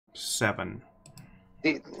7.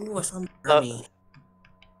 Ooh, I found Bernie.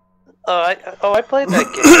 I played that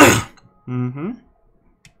game. Mm-hmm.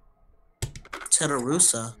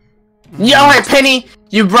 Teddarusa. Yo, alright, Penny,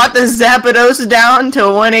 you brought the Zapdos down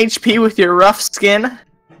to 1 HP with your rough skin.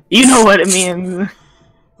 You know what it means.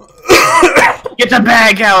 Get the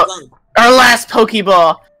bag out. Our last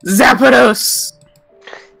Pokeball, Zapdos.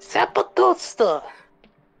 Zapdos.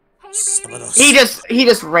 He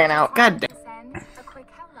just ran out. God damn.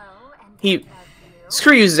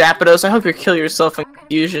 Screw you, Zapdos. I hope you kill yourself in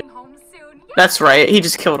confusion. That's right. He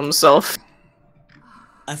just killed himself.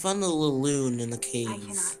 I found the Laloon in the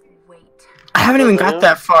cave. I haven't even got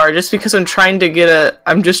that far, just because I'm trying to get a.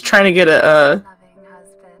 I'm just trying to get a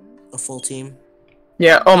full team.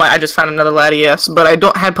 Yeah. Oh my! I just found another Latias, but I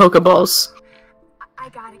don't have Pokeballs.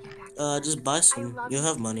 Just buy some. You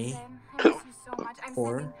have money.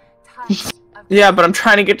 Or. Yeah, but I'm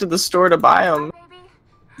trying to get to the store to buy them.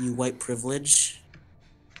 You white privilege.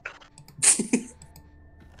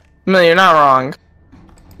 No, you're not wrong.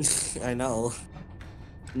 I know.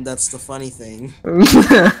 That's the funny thing.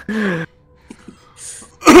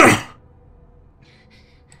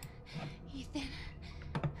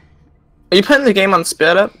 Are you putting the game on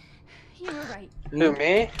sped up? You were right. Who,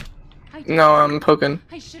 me? No, I'm poking.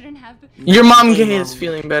 I shouldn't have. Your mom gay is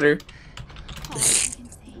feeling better.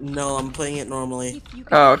 No, I'm playing it normally.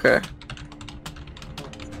 Oh, okay.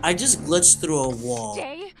 I just glitched through a wall.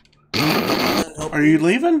 Stay. Are you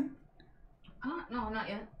leaving? No, not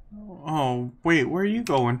yet. Oh, wait, where are you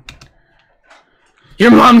going?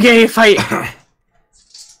 Your mom gay fight.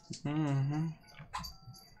 Mm-hmm.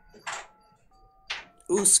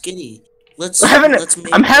 Ooh, skinny.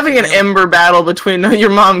 I'm having an Ember battle between your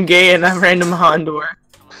mom gay and a random Hondor.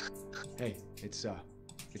 Hey, it's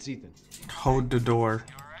Ethan. Hold the door.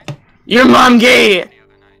 Your mom gay.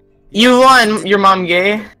 You won. Your mom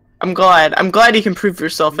gay. I'm glad. I'm glad you can prove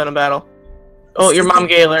yourself in a battle. Oh, your mom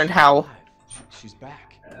gay learned how. She's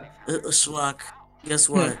back. Swag. Guess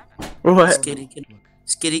what? What?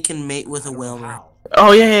 Skitty can mate with a Whalmer.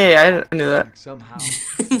 Oh yeah, I knew that. Somehow.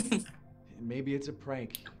 Maybe it's a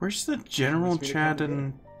prank. Where's the general chat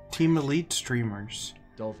and Team Elite streamers?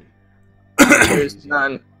 Dolphy. There's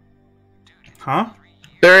none. Huh?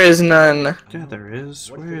 There is none. Yeah, there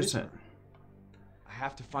is. Where is it? I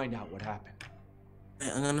have to find out what happened.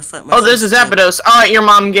 I'm gonna fight my. Oh, there's a Zapdos. Alright, your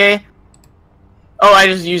mom gay. Oh, I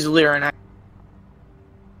just used Lyra.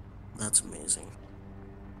 That's amazing.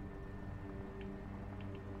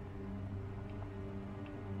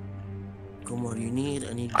 What do you need?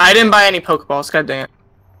 I didn't buy any Pokeballs, god damn it.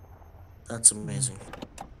 That's amazing.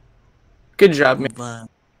 Good job, man. I'm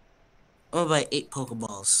gonna buy 8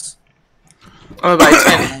 Pokeballs. I'm gonna buy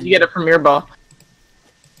 10. You get a Premier Ball.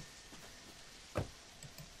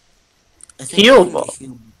 Heal Ball.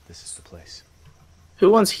 This is the place. Who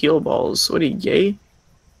wants Heal Balls? What are you, gay?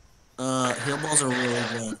 Heal Balls are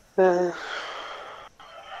really good.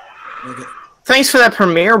 Thanks for that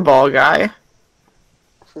Premier Ball, guy.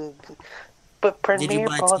 But Premier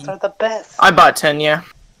Balls are the best. I bought 10, yeah.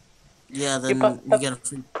 Yeah, then you get a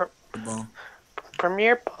free ball.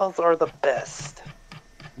 Premier Balls are the best.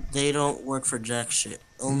 They don't work for jack shit.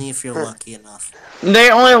 Only if you're lucky enough.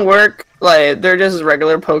 They only work, like, they're just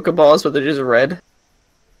regular Pokeballs, but they're just red.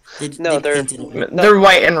 They're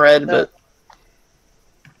white and red, but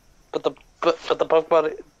the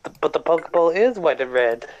Pokeball is white and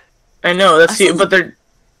red. I know, but they're...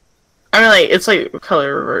 I mean, like, it's like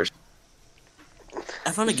color reverse.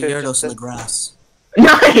 I found a Gyarados in the grass.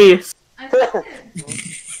 Nice!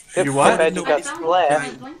 You what? I bet you got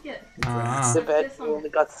Splash. Ah. I bet you only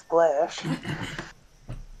got Splash.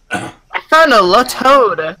 I found a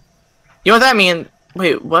Latoad! You know what that means?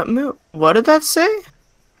 Wait, what move? What did that say?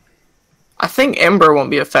 I think Ember won't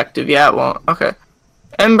be effective. Yeah, it won't. Okay.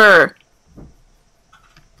 Ember!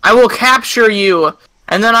 I will capture you,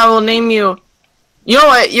 and then I will name you... You know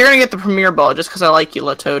what? You're gonna get the Premier Ball just because I like you,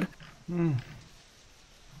 Latoad.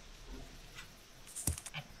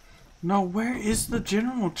 No, where is the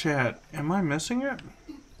general chat? Am I missing it?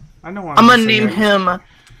 I know I'm gonna name him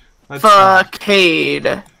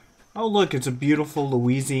Fuckade. Oh look, it's a beautiful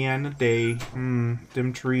Louisiana day.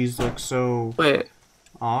 Them trees look so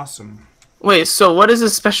awesome. Wait, so what is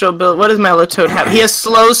his special ability? What does my Latoad have? He has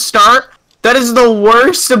slow start? That is the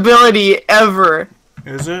worst ability ever.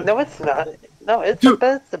 Is it? No, it's not. No, it's the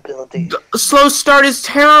best ability. Slow start is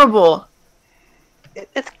terrible.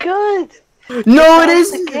 It's good. No, it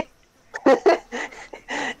isn't.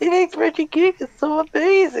 It makes Regigigas so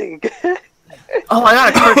amazing. Oh, I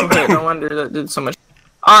got a critical hit. No wonder that did so much.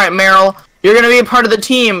 Alright, Meryl. You're gonna be a part of the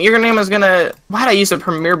team. Your name is gonna... Why'd I use a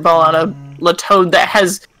Premier Ball on a Latoad that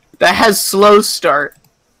has that has slow start.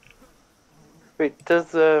 Wait,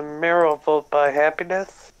 does Meryl vote by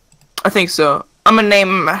happiness? I think so. I'm gonna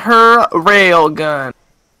name her Railgun.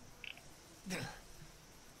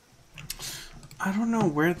 I don't know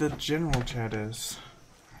where the general chat is.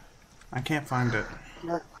 I can't find it.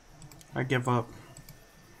 I give up.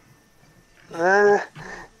 Mewtwo!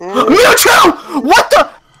 What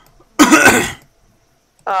the?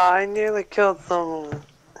 I nearly killed someone.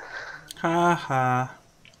 Haha.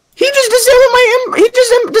 He just disabled my Ember. He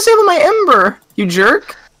just disabled my Ember. You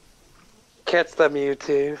jerk. Catch the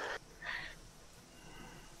Mewtwo.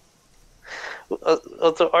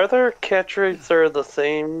 So are their catch rates are the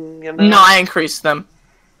same? You know? No, I increased them.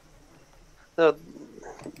 Oh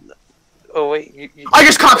wait, I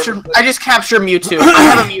just captured Mewtwo. I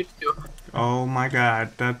have a Mewtwo. Oh my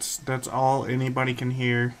god, that's all anybody can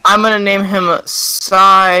hear. I'm gonna name him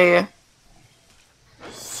Psy.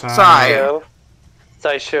 Sideshow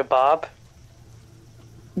Bob.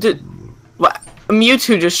 Did what?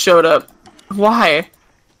 Mewtwo just showed up. Why?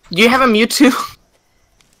 Do you have a Mewtwo?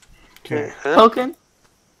 Okay. Pokken?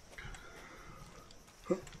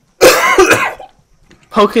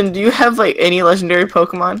 Pokken, do you have like any legendary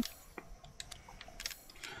Pokemon?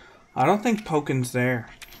 I don't think Pokken's there.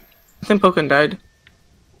 I think Pokken died.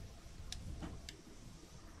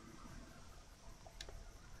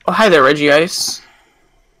 Oh, hi there, Regice.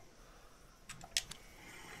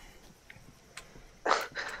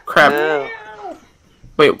 Crap. No.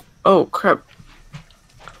 Wait. Oh, crap.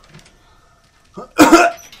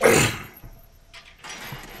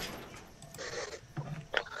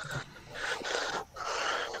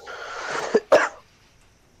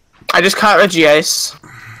 I just caught Regice.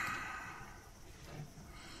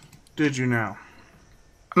 Did you know?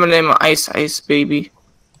 I'm gonna name him Ice Ice Baby.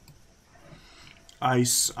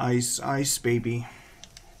 Ice, ice, ice, baby.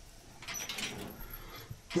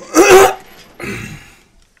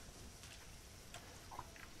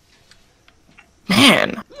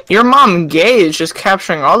 Man, your mom Gay is just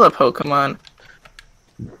capturing all the Pokemon.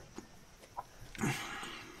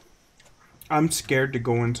 I'm scared to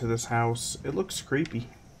go into this house. It looks creepy.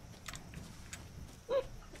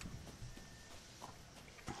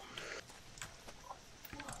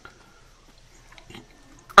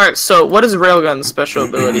 Alright, so what is Railgun's special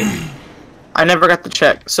ability? I never got to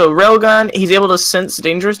check. So Railgun, he's able to sense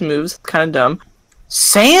dangerous moves. Kind of dumb.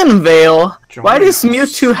 Sand Veil? Why does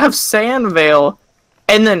Mewtwo have Sand Veil?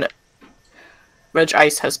 And then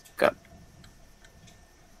Regice has pickup.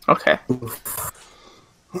 Okay.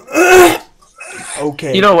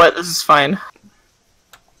 Okay. You know what? This is fine.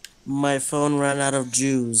 My phone ran out of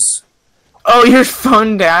juice. Oh, your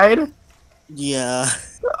phone died? Yeah.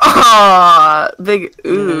 Aw, big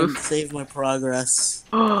oof. Save my progress.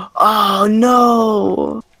 Oh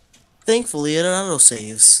no. Thankfully, it auto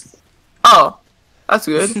saves. Oh, that's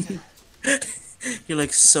good. You're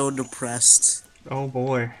like so depressed. Oh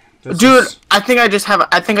boy. Dude, I think I just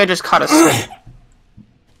caught a snake.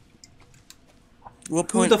 What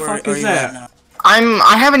point the fuck is that? now?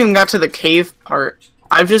 I haven't even got to the cave part.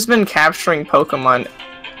 I've just been capturing Pokemon.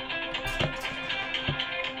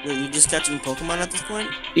 Wait, you just catching Pokemon at this point?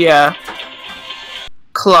 Yeah.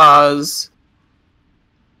 Claws.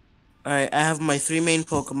 Alright, I have my 3 main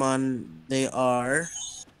Pokemon. They are...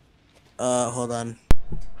 hold on.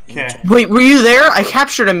 Okay. Wait, were you there? I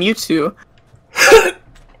captured a Mewtwo. You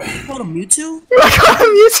caught a Mewtwo? I got a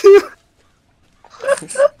Mewtwo!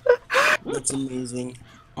 That's amazing.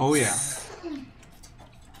 Oh yeah.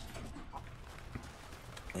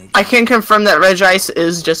 I can confirm that Regice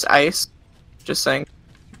is just ice. Just saying.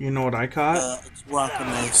 You know what I caught? It's rock and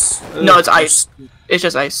ice. No, it's ice. It's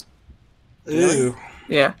just ice. Ew.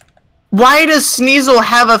 Yeah. Why does Sneasel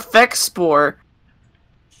have Effect Spore?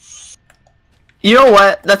 You know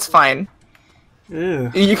what? That's fine. Ew.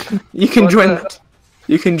 You can join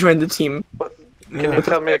the team. Can you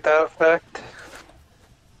tell me that effect?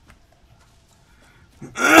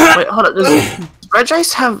 Wait, hold up. Does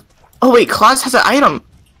Regice have? Oh wait, Claus has an item.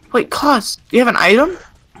 Wait, Claus, do you have an item?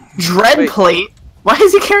 Dread Wait. Plate. Why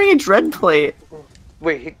is he carrying a Dread Plate?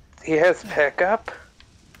 Wait, he has pickup?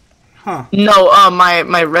 Huh. No, my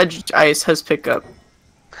Regice has pickup.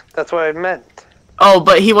 That's what I meant. Oh,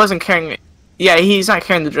 but he wasn't carrying it. Yeah, he's not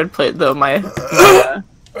carrying the Dread Plate though.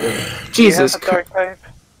 Jesus Christ.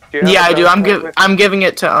 Yeah, I do. I'm giving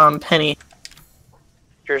it to Penny.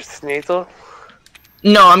 Your Sneasel?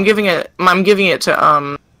 No, I'm giving it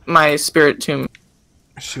to my Spirit Tomb.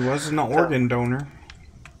 She wasn't an organ donor.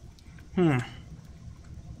 You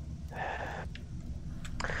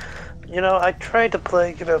know, I tried to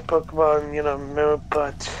play, Pokemon,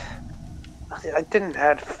 but I didn't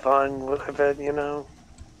have fun with it,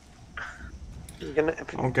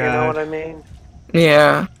 If Oh, you know God. what I mean.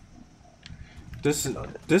 Yeah. This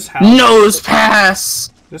house. Nose pass.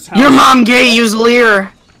 This house. Your mom gay. Use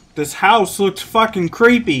Lear. This house looks fucking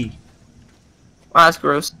creepy. Wow, that's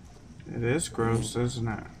gross. It is gross, isn't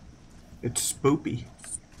it? It's spoopy.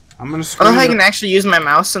 I'm gonna I scream. love how I can actually use my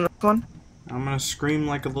mouse in this one. I'm gonna scream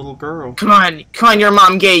like a little girl. Come on, your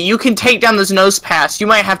mom gay. You can take down this nose pass. You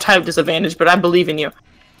might have type disadvantage, but I believe in you.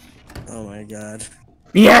 Oh my god.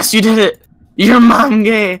 Yes, you did it. Your mom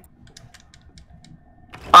gay.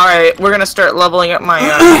 All right, we're gonna start leveling up my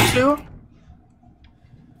Mewtwo.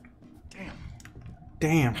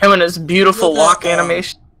 Damn. Him and his beautiful Look at walk that.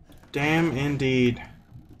 animation. Damn indeed.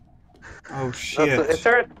 Oh shit. Is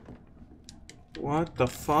there? What the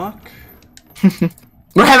fuck?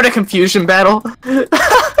 We're having a confusion battle.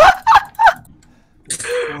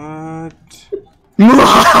 What?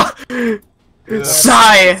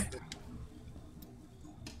 Sigh.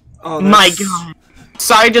 Oh, My that's- god.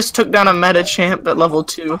 Sigh just took down a meta champ at level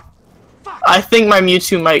 2. I think my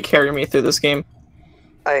Mewtwo might carry me through this game.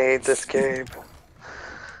 I hate this game.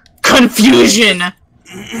 Confusion!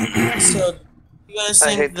 So, you guys I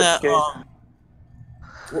think hate this that, game.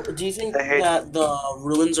 do you think I hate- that the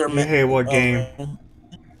ruins are You meant? hate what game?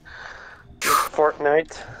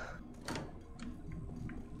 Fortnite.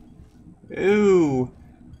 Ew.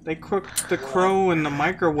 They cooked the crow in the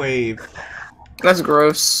microwave. That's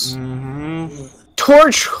gross. Mm-hmm.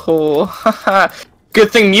 Torch hole.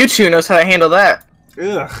 Good thing Mewtwo knows how to handle that.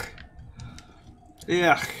 Ugh.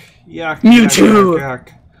 Yuck. Yuck. Mewtwo. Yuck.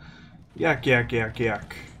 Yuck. Yuck. Yuck.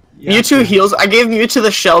 Yuck. Mewtwo heals. I gave Mewtwo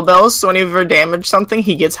the shell bells, so whenever damage something,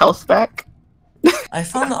 he gets health back. I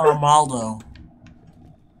found the Armaldo.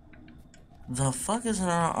 The fuck is an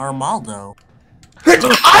Armaldo?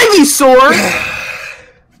 Ivysaur!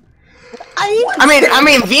 I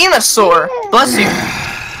mean Venusaur. Bless you.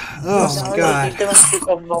 Oh my god.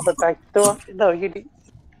 No, you need.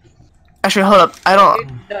 Actually, hold up. I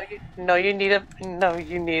don't. No, you need a. No,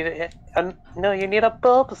 you need a. No, you need a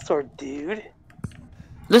Bulbasaur, dude.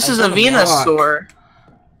 This is a Venusaur.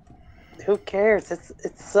 Who cares?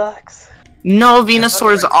 It sucks. No,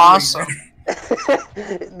 Venusaur is awesome.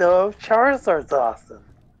 No, Charizard's awesome.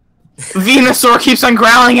 Venusaur keeps on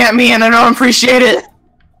growling at me, and I don't appreciate it.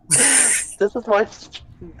 This is why.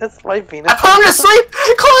 That's why Venus. I put him to sleep.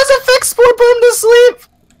 Cause a fix sport put him to sleep.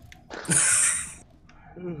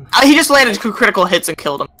 He just landed two critical hits and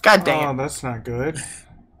killed him. God Oh, damn. that's not good.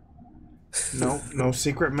 Nope, no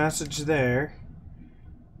secret message there.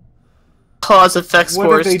 Cause effect What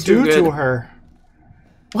sport did they is too do good. to her?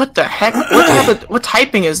 What the heck? What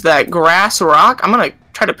typing is that? Grass rock? I'm gonna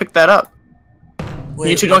try to pick that up.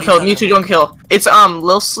 Mewtwo don't kill. Mewtwo don't kill. It's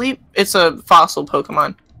Lil Sleep. It's a fossil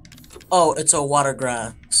Pokemon. Oh, it's a water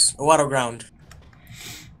grass. A water ground.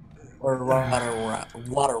 Or water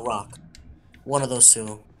rock. One of those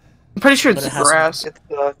two. I'm pretty sure But it's it has- grass. It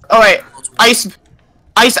sucks. Oh wait,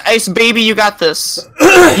 ice, baby, you got this.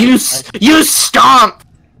 you stomp.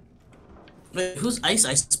 Wait, who's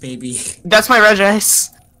Ice Baby? That's my Regice.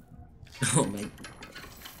 Oh my.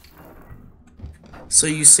 So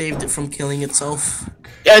you saved it from killing itself?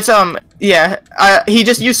 Yeah, it's yeah. He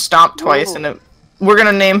just used stomp twice, and we're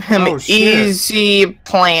gonna name him Oh, shit. Easy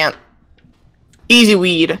Plant. Easy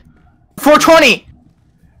Weed. 420.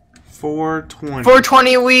 420.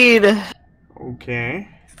 420 weed. Okay.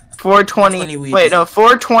 420. 420 weed. Wait, no,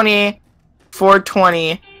 420.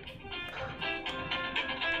 420.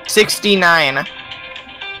 69.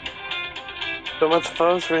 Someone's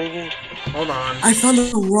phone's ringing. Hold on. I found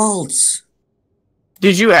the Ralts.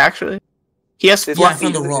 Did you actually? He has Is Yeah, I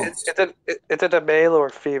fluffy. found the Ralts. Is it a male or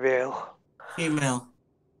female? Female.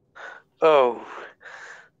 Oh.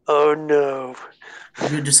 Oh no.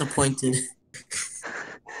 You're disappointed.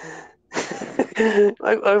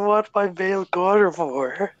 I want my male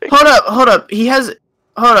carnivore. Hold up. He had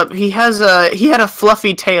a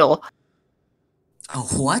fluffy tail. Oh,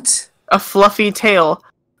 what? A fluffy tail,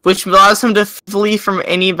 which allows him to flee from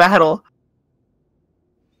any battle.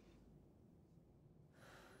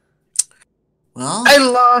 Well, I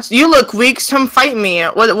lost. You look weak. Come fight me.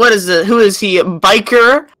 What is it? Who is he? A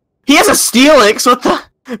biker? He has a Steelix. What the?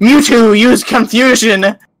 Mewtwo use confusion.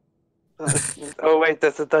 Oh wait,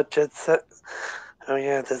 there's a Dutch at 7. Oh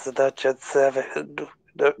yeah, there's a Dutch at 7.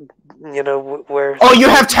 You know where? Oh, you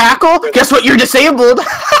have tackle? Guess what? You're disabled.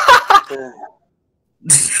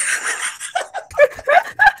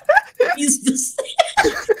 he's just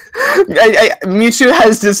Mewtwo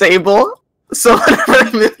has disable. So whatever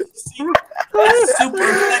I miss. super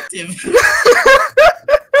effective.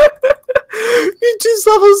 Mewtwo's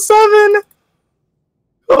level 7.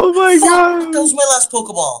 Oh my Fuck, god. that was my last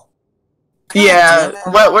Pokeball. Yeah. damn it.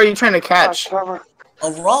 What were you trying to catch? Come on.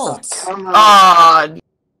 A Ralt. Come on. Ah,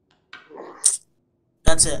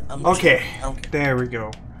 That's it. I'm Okay, I don't care. there we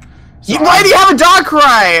go. So why do you have a dog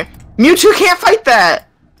cry? Mewtwo can't fight that.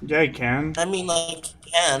 Yeah, he can. I mean, like,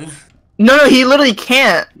 you can. No, he literally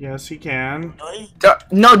can't. Yes, he can. Really?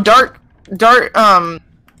 No, dark,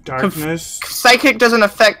 Darkness. psychic doesn't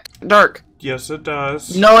affect dark. Yes, it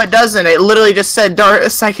does. No, it doesn't. It literally just said dark.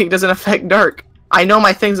 Psychic doesn't affect dark. I know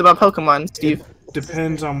my things about Pokemon, Steve.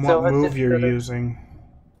 Depends on So what it's move you're just- using.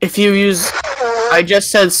 If you use, I just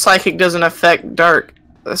said psychic doesn't affect dark.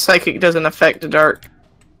 Psychic doesn't affect dark.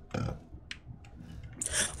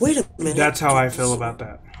 Wait a minute. That's how I feel about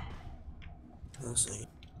that. Let's see.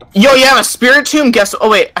 Yo, you have a Spiritomb? Guess. Oh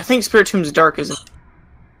wait, I think Spiritomb's dark, isn't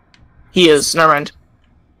he? He is. Never mind.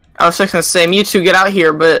 I was just gonna say Mewtwo, get out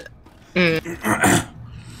here, but. You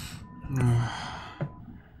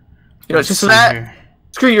know, just See that. here.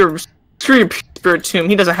 Screw your Spiritomb.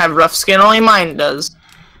 He doesn't have rough skin. Only mine does.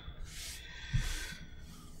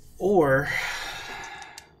 Or,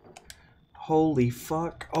 holy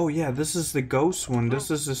fuck! Oh yeah, this is the ghost one.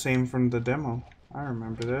 This is the same from the demo. I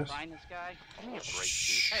remember this.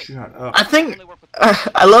 Shut up. I think.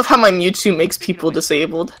 I love how my Mewtwo makes people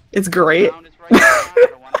disabled. It's great.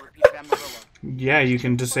 Yeah, you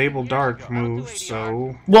can disable dark moves.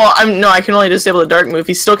 So Well, I can only disable the dark move.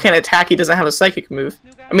 He still can't attack. He doesn't have a psychic move.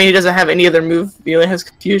 I mean, he doesn't have any other move. He only has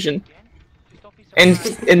confusion and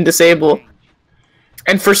disable.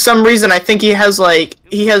 And for some reason, I think he has like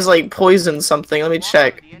poison something. Let me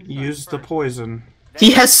check. use the poison.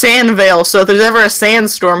 He has Sand Veil, so if there's ever a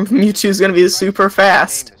sandstorm, Mewtwo's gonna be super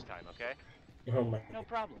fast. Oh my.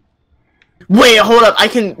 Wait, hold up. I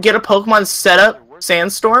can get a Pokemon setup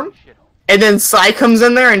Sandstorm, and then Psy comes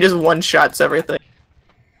in there and just one-shots everything.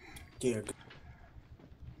 Dear God.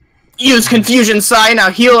 Use Confusion Psy, now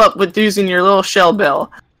heal up with using your little Shell Bell.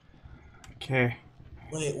 Okay.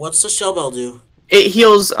 Wait, what's the Shell Bell do? It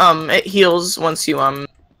heals once you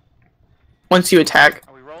attack.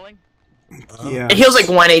 Yeah. It heals like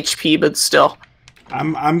 1 HP, but still.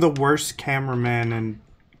 I'm the worst cameraman in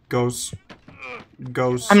Ghost.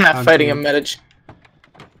 I'm not fighting a Medich.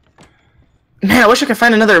 Man, I wish I could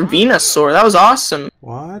find another Venusaur. That was awesome.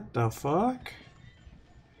 What the fuck?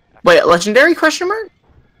 Wait, legendary question mark?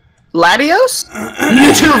 Latios?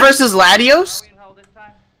 Mewtwo versus Latios?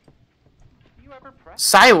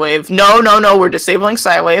 Psywave. No, we're disabling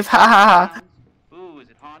Psywave. Ha ha ha.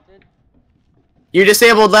 You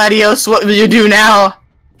disabled Latios, what will you do now?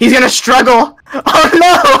 He's gonna struggle! Oh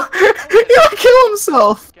no! He'll kill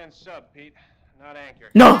himself!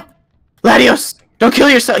 No! Latios! Don't kill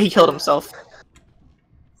yourself! He killed himself.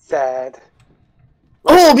 Sad.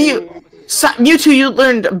 Oh, Mewtwo, you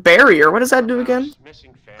learned Barrier. What does that do again?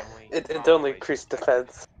 It only increased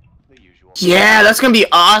defense. Yeah, that's gonna be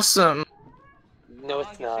awesome. No,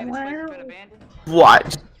 it's not.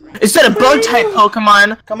 What? Instead of Bug-type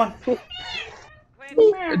Pokemon, Come on.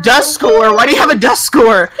 Duskull. Why do you have a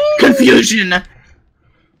Duskull? Confusion.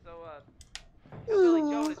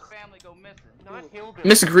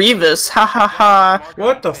 Miss Grievous. Ha ha ha.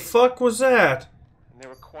 What the fuck was that?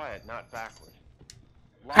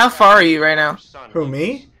 How far are you right now? Who,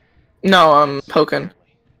 me? No, Pokken.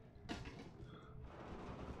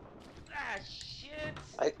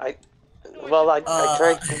 I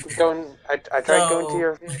tried going. I tried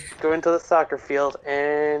going to the soccer field,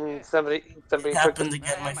 and somebody took Happened the, to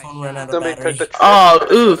get my phone run out of somebody battery. took the. Oh,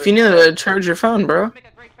 oof, you need to charge your phone, bro.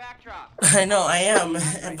 I know, I am,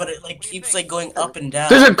 but it like keeps like going up and down.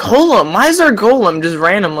 There's a Golem. Why is there a Golem just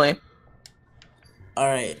randomly?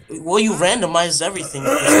 Alright, well you randomized everything.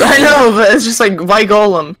 I know, but it's just like, why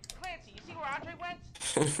Golem?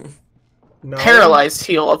 No. Paralyzed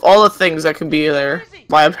heal. Of all the things that could be there,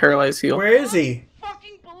 why a paralyzed heal? Where is he?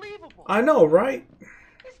 I know, right?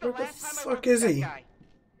 Where the fuck is he?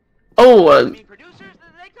 Oh,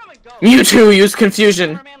 Mewtwo, use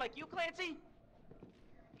Confusion.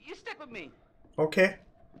 Okay.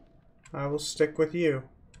 I will stick with you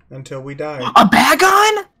until we die. A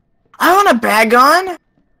Bagon? I want a Bagon.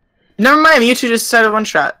 Never mind, Mewtwo just said a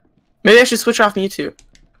one-shot. Maybe I should switch off Mewtwo.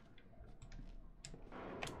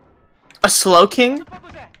 A Slowking?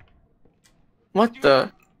 What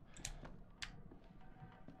the?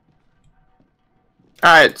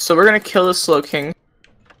 Alright, so we're gonna kill the Slowking.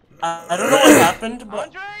 I don't know what happened,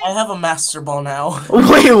 but I have a Master Ball now.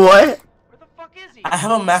 Wait, what? I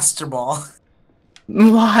have a Master Ball.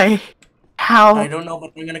 Why? How? I don't know,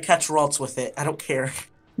 but I'm gonna catch Ralts with it. I don't care.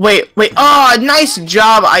 Wait. Oh, nice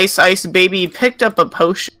job, Ice Baby. You picked up a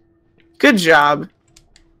potion. Good job.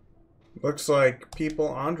 Looks like people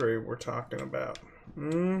Andre were talking about.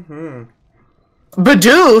 Mm-hmm.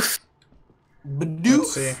 Bidoof!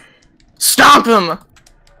 Let's see. Stomp him!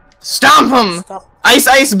 Stomp him! Stop. Ice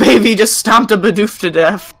Ice Baby just stomped a Bidoof to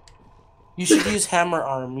death. You should use hammer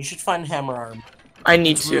arm. You should find hammer arm. I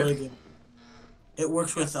need It's to. really good. It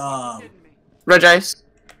works with Red Ice.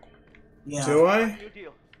 yeah. Do I?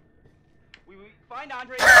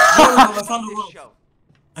 I found the routes.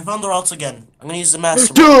 I found the routes again. I'm gonna use the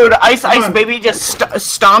master. Dude, Ice Come Ice on. Baby just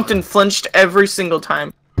stomped and flinched every single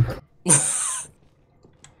time. It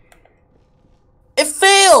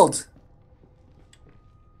failed.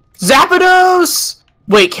 Zapdos!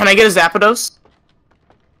 Wait, can I get a Zapdos?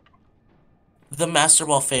 The master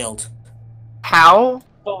ball failed. How?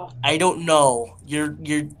 I don't know. Your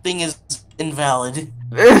thing is invalid.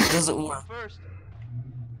 It doesn't work.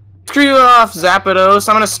 Screw you off, Zapdos.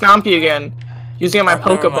 I'm gonna stomp you again. Using my Oh,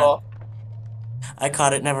 never mind. Pokeball. I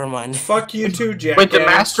caught it. Never mind. Fuck you too, Jackass. Wait, the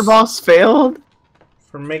Master Balls failed?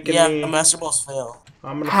 For making Yeah, me. the master balls fail.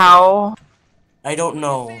 I'm gonna. How? I don't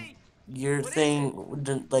know. Your thing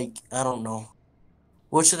didn't like. I don't know.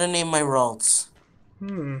 What should I name my routes?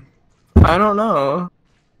 I don't know.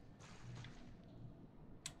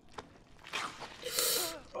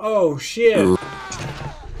 Oh shit.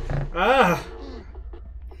 Ah.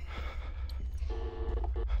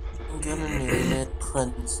 I'm gonna name it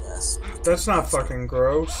Princess. That's not fucking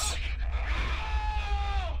gross.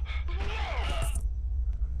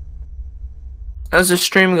 How's the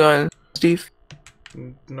stream going, Steve?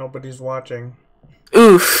 Nobody's watching.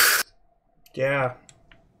 Oof. Yeah.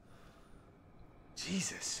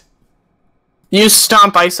 Jesus. You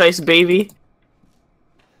stomp Ice Ice Baby.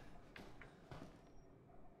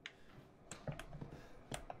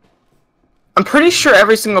 I'm pretty sure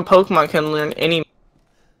every single Pokemon can learn any.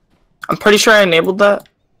 I'm pretty sure I enabled that.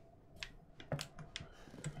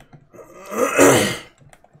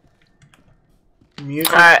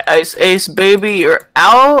 Music. Alright, Ice Ace Baby, you're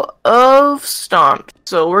out of Stomp.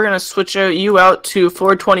 So we're gonna switch you out to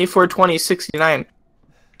 420, 420, 69.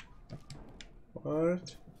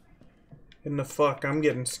 What? In the fuck? I'm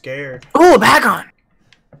getting scared. Ooh, back on!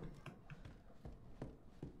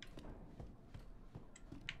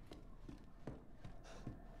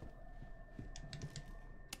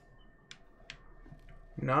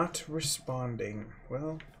 Not responding.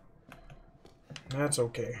 Well, that's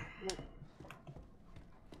okay.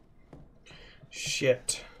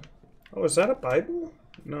 Shit. Oh, is that a Bible?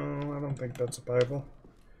 No, I don't think that's a Bible.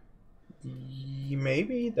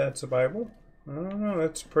 Maybe that's a Bible. I don't know.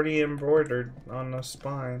 It's pretty embroidered on the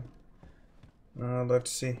spine.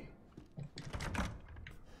 Let's see.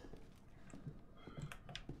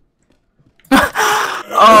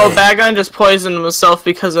 Oh, Bagon just poisoned himself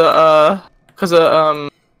because of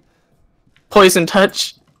Poison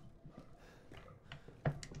Touch.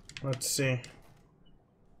 Let's see.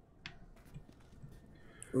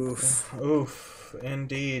 Oof. Oof,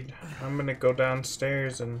 indeed. I'm gonna go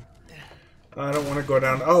downstairs and I don't want to go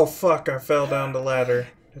down. Oh fuck! I fell down the ladder.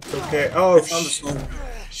 It's okay. Oh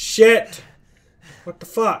shit! What the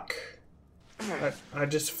fuck? I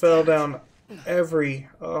just fell down every.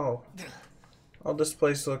 Oh, this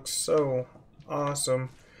place looks so awesome.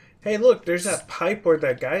 Hey, look! There's that pipe where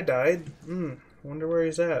that guy died. Wonder where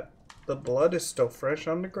he's at. The blood is still fresh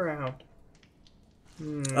on the ground.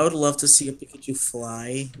 I would love to see a Pikachu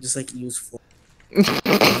fly, just like use fly.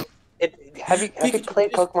 Have you Pikachu played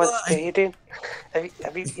is Pokemon fly. Stadium?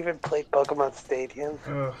 Have you even played Pokemon Stadium?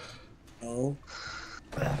 Ugh. No.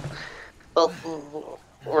 Well,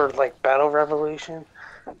 or like Battle Revolution?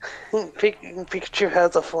 Pikachu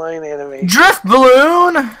has a flying animation. Drift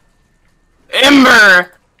Balloon!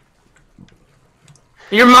 Ember!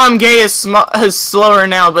 Your mom gay is slower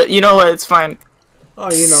now, but you know what? It's fine. Oh,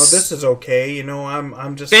 you know this is okay. You know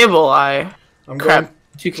I'm just. Stable Eye. I'm Crap. going.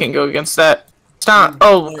 You can't go against that. Stomp.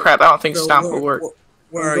 Oh, crap. I don't think So Stomp will work.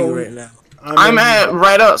 Where are you right now? I'm in- at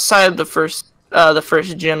right outside the first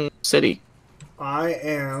gym city. I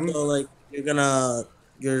am. So like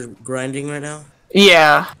you're grinding right now?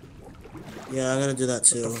 Yeah. Yeah, I'm gonna do that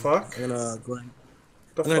too. The fuck? I'm gonna grind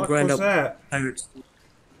The I'm gonna fuck grind was up- that? pirates.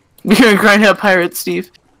 You're gonna grind up Pirate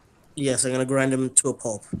Steve. Yes, I'm gonna grind him to a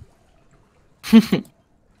pulp.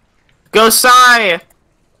 Go Psy!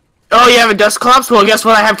 Oh, you have a Dusclops? Well, guess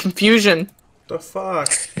what? I have Confusion. The fuck?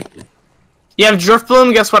 You have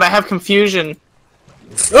Driftbloom? Guess what? I have Confusion.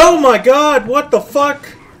 Oh my god! What the fuck?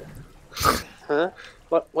 Huh?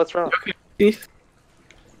 What's wrong? Steve?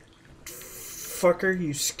 Fucker,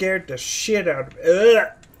 you scared the shit out of me. Ugh.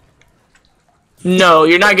 No,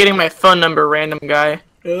 you're not getting my phone number, random guy.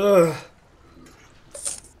 Ugh.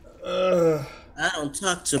 Ugh. I don't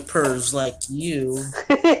talk to purrs like you.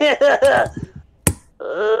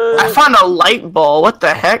 I found a light ball. What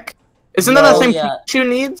the heck? Isn't that the thing Pikachu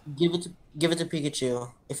needs? Give it to Pikachu.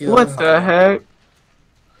 If you What the heck?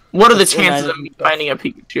 What are the It's chances of random me stuff. finding a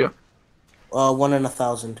Pikachu? 1 in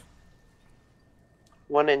 1,000.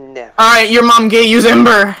 1 in never. Alright, your mom gave you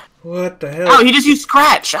Ember. What the hell? Oh, he just used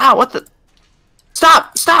Scratch. Ow, what the?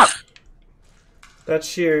 Stop! Stop! That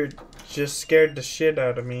sheer just scared the shit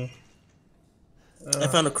out of me. I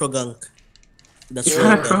found a Krogunk. That's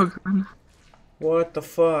really good. What the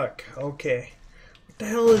fuck? Okay. What the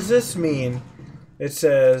hell does this mean? It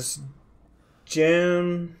says,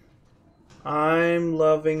 Jim, I'm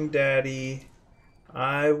loving Daddy.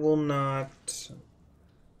 I will not.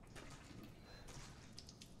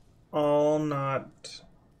 All not.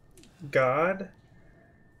 God?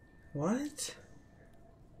 What?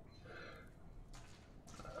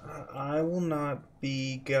 I will not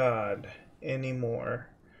be God anymore.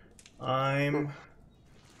 I'm.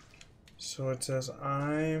 So it says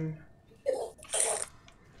I'm.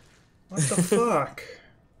 What the fuck?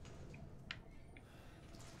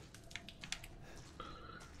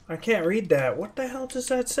 I can't read that. What the hell does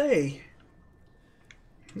that say?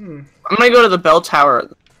 I'm gonna go to the bell tower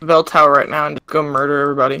right now and just go murder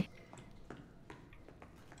everybody.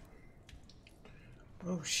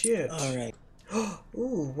 Oh shit. Alright.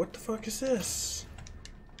 Ooh, what the fuck is this?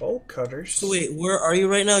 Bolt cutters. So wait, where are you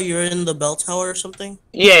right now? You're in the bell tower or something?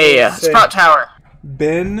 Yeah. Say- Sprout Tower.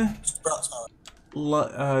 Ben, Sprout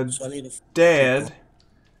Tower. So I need to dead.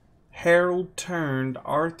 Harold turned.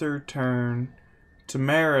 Arthur turned.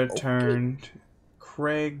 Tamara turned.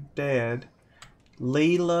 Craig dead.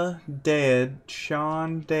 Leela dead.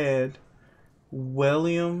 Sean dead.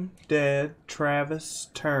 William dead. Travis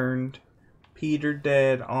turned. Peter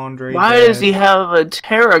dead. Andre Why dead. does he have a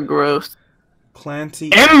Terra growth?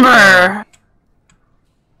 Clancy Ember!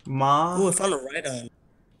 Ma. Oh, I found a Rhydon.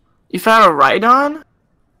 You found a Rhydon?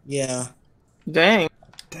 Yeah. Dang.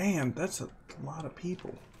 Damn, that's a lot of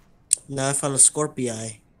people. Now I found a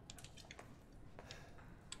Scorpii.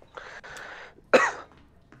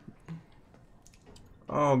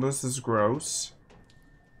 Oh, this is gross.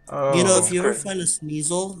 Oh. You know, if you ever find a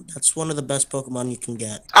Sneasel, that's one of the best Pokemon you can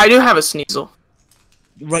get. I do have a Sneasel.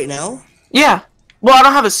 Right now? Yeah. Well, I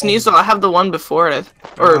don't have a Sneasel. I have the one before it.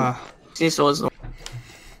 Or Ah. Sneasel is the one.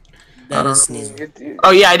 That is Sneasel.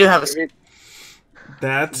 Oh, yeah, I do have a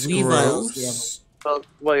That's Weavile's gross.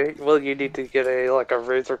 Well, you need to get a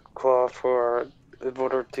razor claw in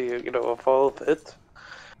order to evolve it.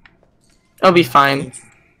 It'll be fine.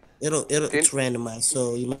 It's randomized,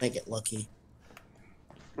 so you might get lucky.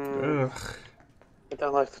 Ugh. I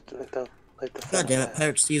don't like the God damn it,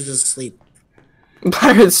 Pirate Steve's is asleep.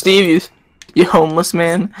 Pirate Steve, you homeless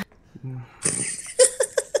man.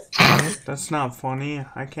 That's not funny.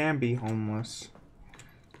 I can be homeless.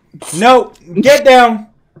 No! Get down!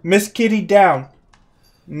 Miss Kitty, down.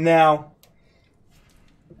 Now.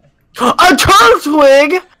 A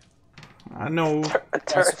Turtwig! I know.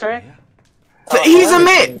 He's a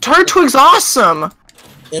man. Turtwig's awesome.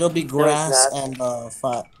 It'll be grass and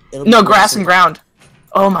fire. No, grass and ground.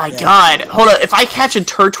 Oh my god. Hold up. If I catch a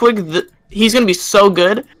Turtwig, he's gonna be so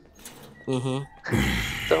good.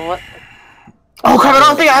 So what? Oh crap, I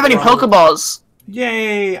don't think I have any Pokeballs.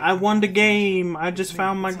 Yay! I won the game. I just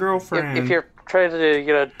found my girlfriend. If you're trying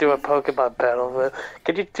to do a Pokemon battle,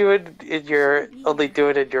 could you do it in your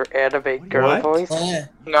anime girl What? voice?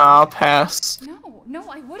 No, I'll pass. No,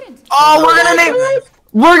 I wouldn't. Oh,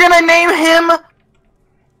 we're gonna name him.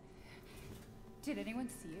 Did anyone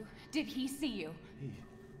see you? Did he see you?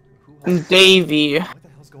 Davy. What the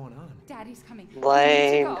hell's going on? Daddy's coming.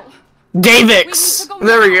 Lame. We need to go. Davix.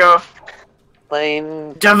 There we go.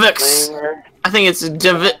 Lame. Davix. Lamer. I think it's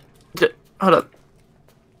hold up.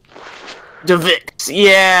 Davix.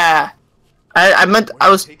 Yeah. I meant I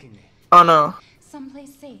was. Taking me. Oh no.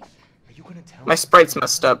 Someplace safe. Are you gonna tell My me? sprite's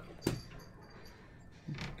messed up.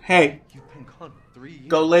 Hey, You've been gone 3 years.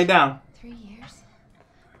 go lay down. 3 years.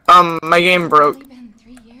 My game broke. Only been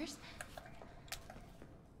 3 years.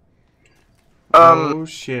 Oh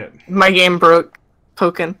shit. My game broke.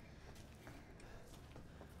 Pokin.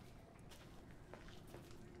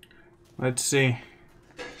 Let's see.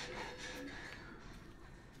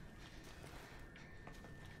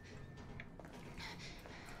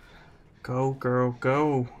 Go, girl,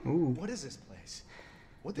 go. Ooh. What is this place?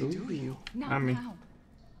 What'd they do to you? Not I mean- now.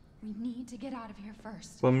 We need to get out of here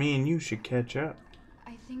first. Well, me and you should catch up.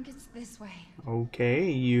 I think it's this way.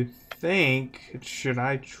 Okay, you think. Should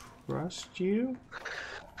I trust you?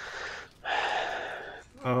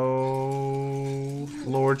 Oh,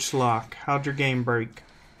 Lord Schlock. How'd your game break?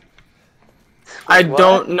 I What?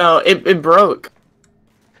 don't know. It broke.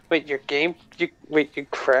 Wait, your game? You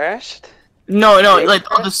crashed? No,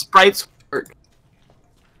 like all the sprites work.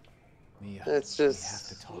 Mia, It's we have just.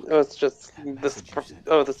 to talk. Oh, it's just That the. message you sent.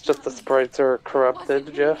 That's just the sprites are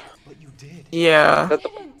corrupted, Jeff. But you did. Yeah.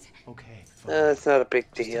 That's- Didn't. Okay, fine. It's not a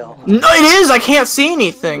big deal. No, it is. I can't see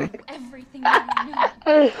anything. Everything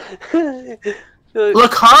that we know.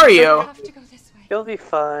 Lucario. Have to go this way. You'll be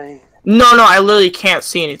fine. No, I literally can't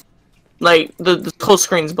see anything. Like the whole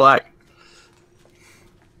screen's black.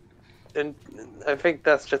 And I think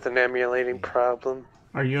that's just an emulating problem.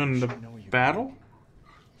 Are you in the battle?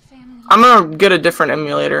 Family. I'm gonna get a different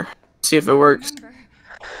emulator. See if it works. Remember.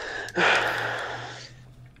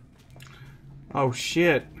 Oh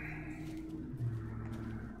shit.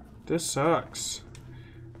 This sucks.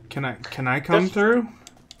 Can I come through?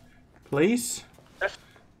 Please? This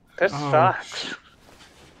Oh, sucks.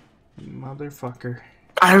 Motherfucker.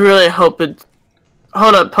 I really hope it.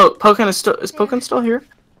 Hold up, Pokken is Pokken still here?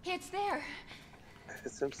 It's there.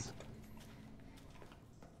 It seems-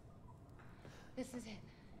 This is it.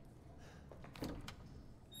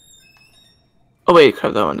 Oh wait,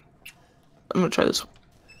 grab that one. I'm gonna try this one.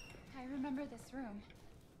 I remember this room.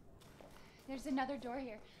 There's another door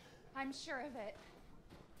here. I'm sure of it.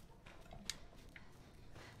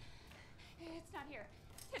 It's not here.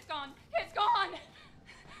 It's gone. It's gone.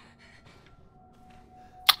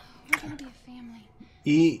 We're gonna be a family.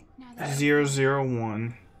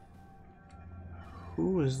 E001.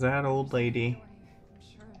 Who is that old lady? I'm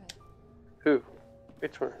sure of it. Who?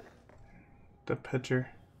 Which one? The picture.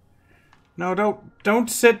 No, don't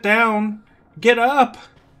sit down. Get up.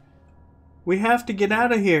 We have to get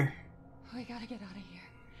out of here. We gotta get out of here.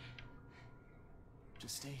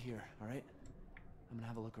 Just stay here, all right? I'm gonna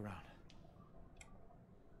have a look around.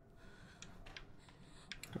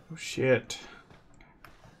 Oh shit.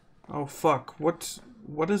 Oh fuck. What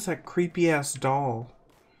is that creepy ass doll?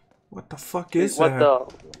 What the fuck is What that? the?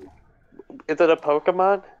 Is it a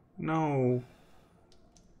Pokemon? No.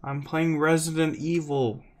 I'm playing Resident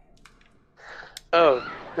Evil. Oh,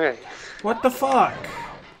 hey. What the fuck?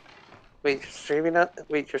 Wait, you're streaming that?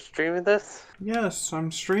 Wait, you're streaming this? Yes,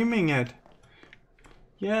 I'm streaming it.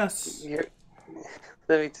 Yes. You're...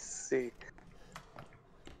 Let me just see.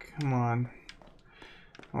 Come on.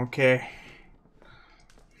 Okay.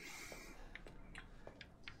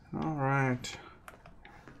 Alright.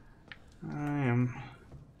 I am...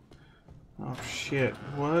 Oh shit.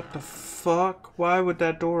 What the fuck? Why would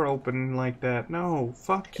that door open like that? No,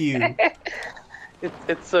 fuck you.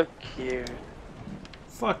 It's so cute.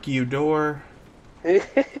 Fuck you, door. I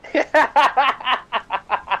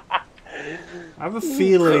have a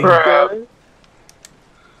feeling.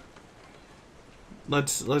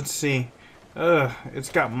 Let's see. It's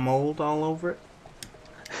got mold all over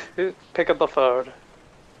it. Pick up the phone.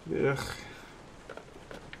 Ugh.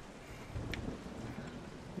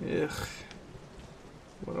 Ugh.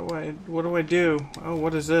 What do I do? Oh,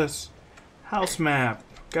 what is this? House map.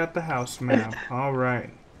 Got the house map. All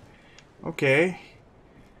right. Okay.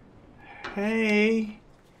 Hey,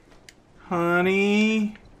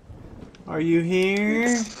 honey, are you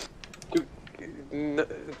here?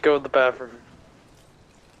 Go in the bathroom.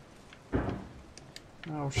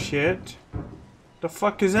 Oh shit! The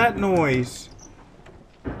fuck is that noise?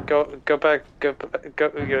 Go back. Go back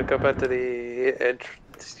to the entrance.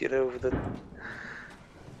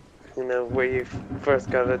 Where you first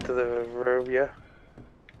got into the room. Yeah.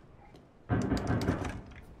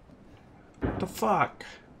 What the fuck?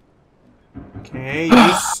 Okay,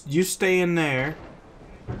 you stay in there.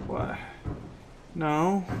 What?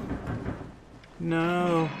 No.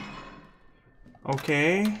 No.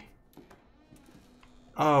 Okay.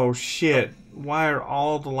 Oh shit. Why are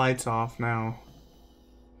all the lights off now?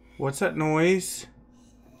 What's that noise?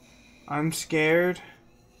 I'm scared.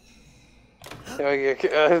 Here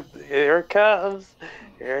it comes.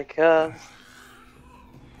 Here it comes.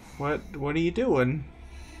 What are you doing?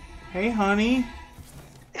 Hey, honey.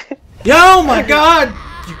 Oh my god!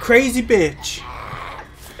 You crazy bitch!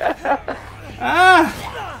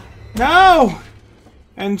 Ah! No!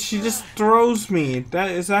 And she just throws me.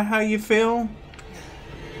 Is that how you feel?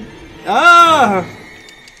 Ah!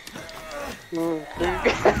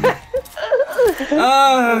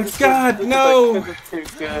 Oh god, no!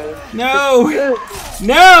 No!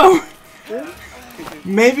 No!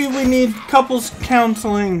 Maybe we need couples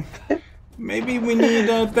counseling. Maybe we need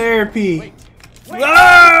therapy.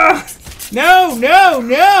 Ah! No! No!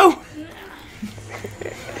 No!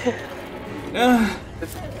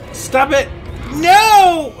 Stop it!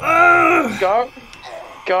 No! Guard.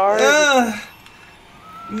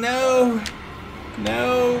 No!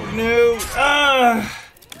 No! No! Ah!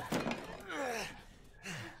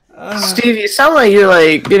 Steve, you sound like you're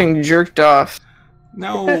like getting jerked off.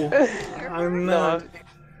 No, I'm not.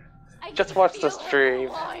 Just watch the stream.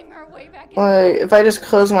 Like, if I just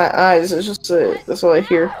close my eyes, it's just that's all I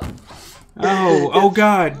hear. Oh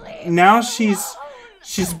God! Now she's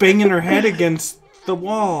banging her head against the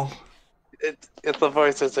wall. It's the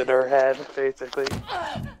voices in her head, basically.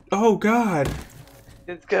 Oh God!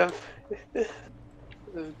 It's good. It's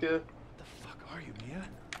good. The fuck are you,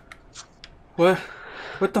 Mia?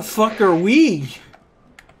 What the fuck are we?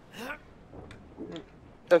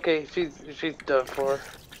 Okay, she's done for.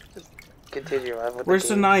 Just continue on with Where's the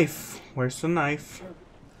the game. knife? Where's the knife?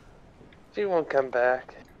 She won't come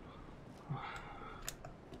back.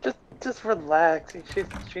 Just relax.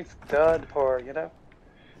 She's done for, you know?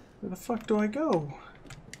 Where the fuck do I go?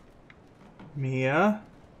 Mia?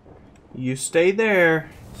 You stay there.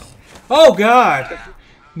 Oh God!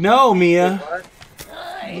 No, Mia!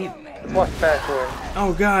 Walk backward.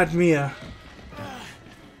 Oh God, Mia.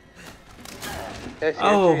 Yes,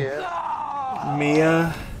 Oh. she is.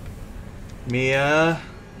 Mia. Mia.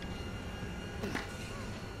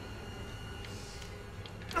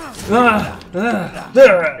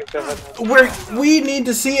 We need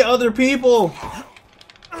to see other people.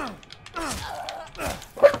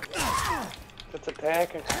 It's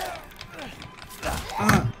attacking.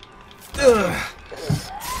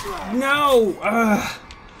 No.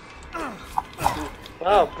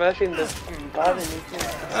 Wow, mashing this body is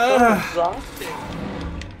so exhausting.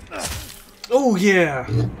 Oh yeah.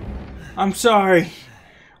 I'm sorry.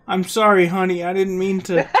 I'm sorry, honey. I didn't mean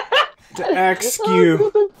to ask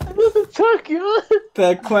you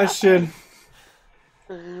that question.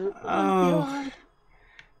 Oh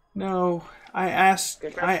no. I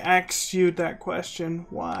asked you that question.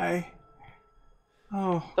 Why?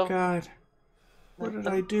 Oh God. What did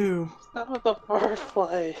I do? That was the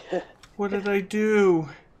firefly. What did I do?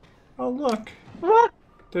 Oh look. What?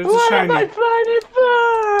 There's a What am shiny. I fighting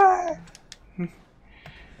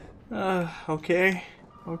for? Okay.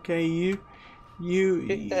 Okay,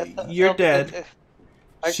 you're dead.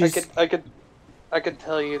 I could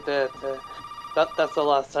tell you that that's the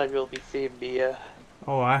last time you'll be seeing Mia.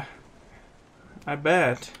 Oh, I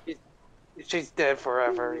bet. She's dead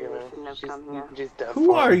forever, you know. She's dead.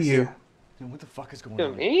 Who are you? Dude, what the fuck is going To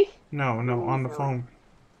on? me? No, on the phone.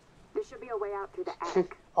 There should be a way out through the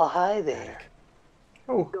attic. Oh, hi there.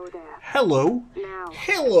 Oh, Go there. hello. Now.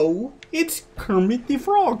 Hello, it's Kermit the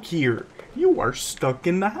Frog here. You are stuck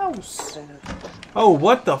in the house. Oh,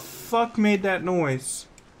 what the fuck made that noise?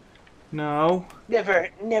 No. Never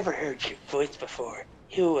heard your voice before.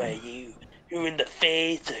 Who are you? You're in the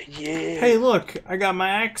face of you. Hey, look, I got my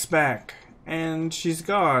axe back, and she's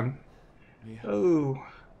gone. Mia. Oh,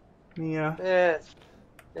 Mia. Yeah,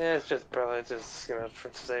 it's just probably just, you know, for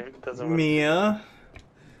sake, it doesn't want Mia.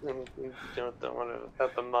 you don't want to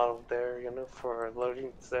have the model there, you know, for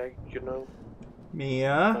loading sake, you know.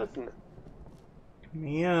 Mia.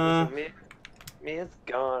 Mia. Mia's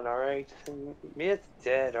gone, alright? Mia's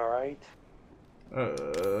dead, alright?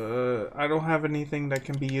 I don't have anything that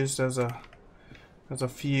can be used as a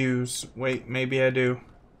fuse. Wait, maybe I do.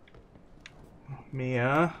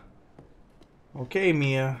 Mia. Okay,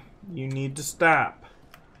 Mia. You need to stop.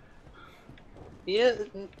 Mia,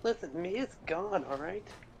 listen, Mia's gone, alright?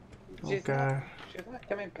 Okay. She's not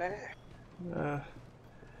coming back.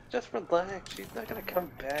 Just relax, she's not gonna come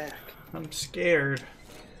back. I'm scared.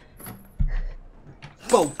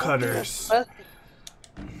 Bolt cutters.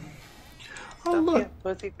 Oh look,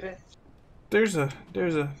 Pussy bitch. there's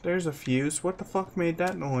a fuse. What the fuck made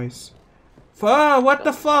that noise? What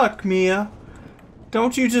the fuck, Mia?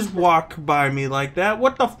 Don't you just walk by me like that.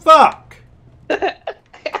 What the fuck? This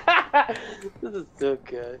is so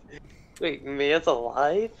good. Wait, Mia's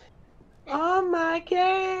alive? Oh my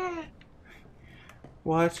god!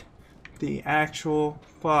 What the actual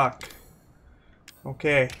fuck?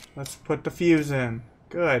 Okay, let's put the fuse in.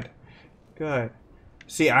 Good. Good.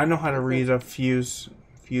 See, I know how to read a fuse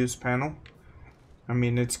panel. I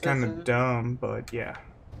mean, it's kind of dumb, but yeah.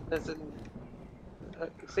 Listen.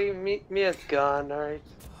 See, Mia's gone, alright?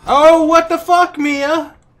 Oh, what the fuck,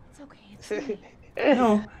 Mia? It's okay. It's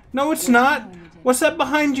okay. No, it's not. What's that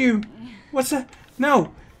behind you? What's that?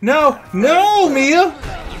 No, Mia.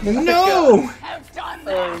 No,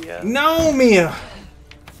 Oh yeah. no, Mia.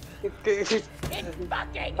 It's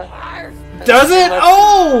Fucking hard. Does it?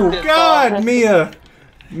 Oh, God, Mia.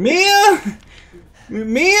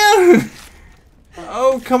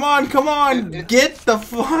 Oh, come on. Get the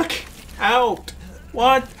fuck out.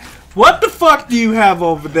 What the fuck do you have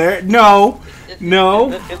over there? No. It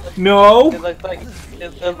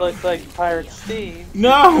looks like Pirate Steve.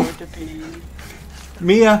 No. Is going to be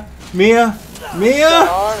Mia! Mia! Mia!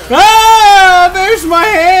 Ah! There's my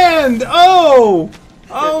hand! Oh!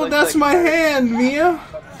 Oh, that's my hand, Mia!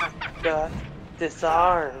 Got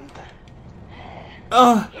disarmed.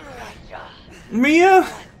 Mia!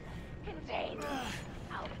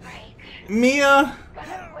 Mia!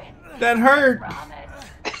 That hurt!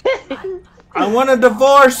 I want a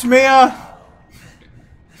divorce, Mia!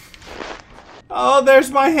 Oh, there's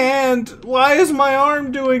my hand! Why is my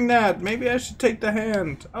arm doing that? Maybe I should take the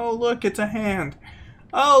hand. Oh, look, it's a hand.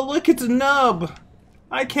 Oh, look, it's a nub!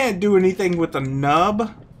 I can't do anything with a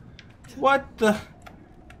nub. What the...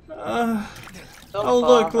 Oh,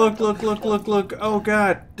 look. Oh,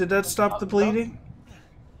 God. Did that stop the bleeding?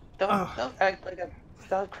 Don't act like a...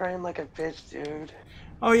 Stop crying like a bitch, dude.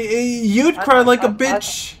 Oh, you'd cry like a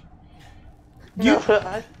bitch. You'd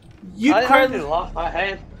I cry... already lost my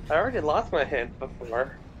hand. I already lost my hand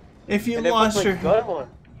before. If you And it lost was your... a good one.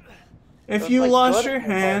 If It you was lost good your one, by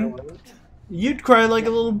the hand, way. you'd cry like a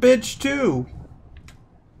little bitch, too.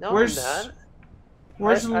 No, Where's... I'm not.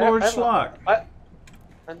 Where's the Lord Schlock? I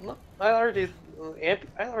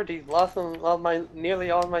already lost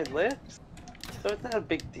nearly all my lips, so it's not a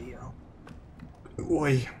big deal.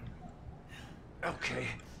 Oi. Okay.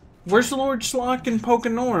 Where's the Lord Schlock and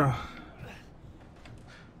Pokenora?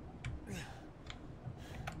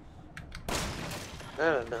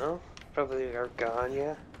 I don't know. Probably are gone,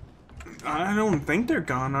 yeah. I don't think they're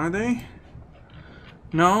gone, are they?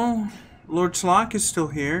 No. Lord Schlock is still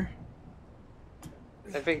here.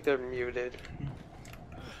 I think they're muted.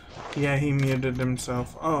 Yeah, he muted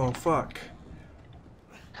himself. Oh, fuck.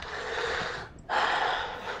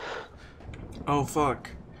 Oh, fuck.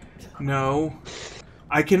 No.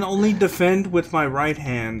 I can only defend with my right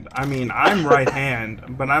hand. I mean, I'm right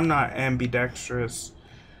hand, but I'm not ambidextrous.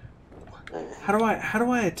 How do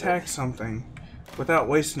I attack something without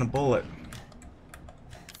wasting a bullet?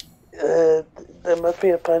 There must be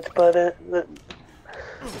a punch button.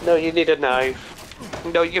 No, you need a knife.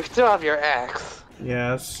 No, you still have your axe.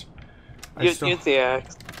 Yes. Use the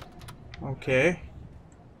axe. Okay.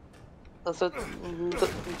 Also,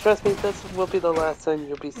 trust me, this will be the last time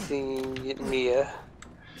you'll be seeing Mia.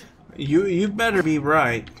 You better be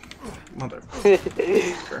right,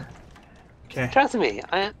 motherfucker. Okay. Trust me,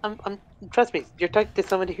 trust me. You're talking to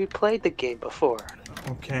somebody who played the game before.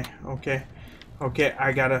 Okay.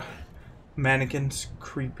 I gotta mannequins,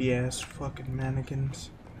 creepy ass fucking mannequins.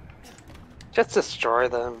 Just destroy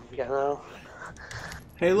them, you know.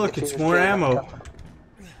 Hey, look, If it's you more feel ammo. like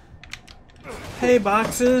Hey,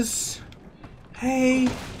 boxes. Hey.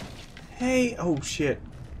 Oh shit.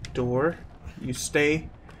 Door. You stay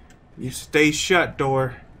shut,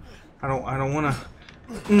 door. I don't wanna.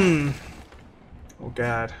 Oh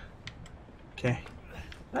god. Okay.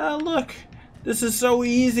 Oh look. This is so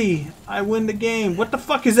easy. I win the game. What the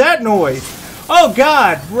fuck is that noise? Oh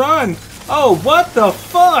god, run. Oh, what the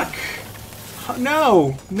fuck?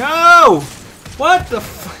 No. What the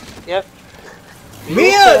fuck? Yep.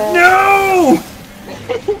 Mia, no!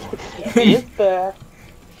 It's there.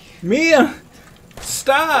 Mia,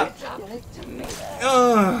 stop!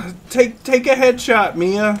 Take a headshot,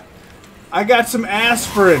 Mia. I got some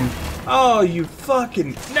aspirin. Oh, you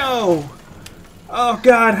fucking no! Oh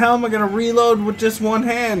god, how am I gonna reload with just one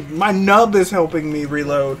hand? My nub is helping me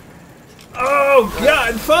reload. Oh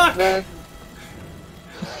god, fuck!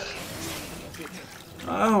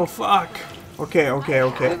 Oh fuck. Okay.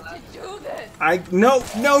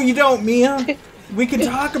 No, you don't, Mia. We can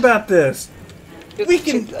talk about this. We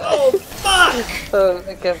can. Oh fuck!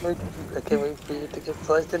 I can't wait for you to get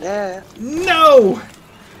sliced in half. No,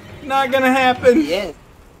 not gonna happen. Yes.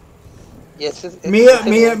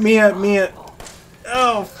 Mia.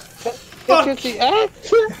 Oh, fuck.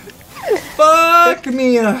 Fuck,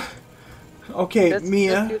 Mia. Okay,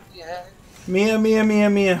 Mia.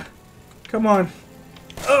 Come on.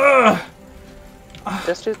 Ugh.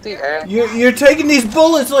 Just shoot the axe. You're taking these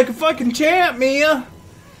bullets like a fucking champ, Mia.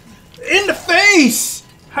 In the face.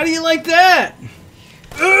 How do you like that?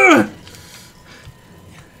 Ugh.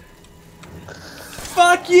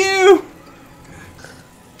 Fuck you.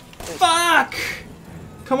 Fuck.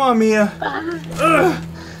 Come on, Mia. Ugh.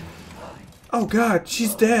 Oh God,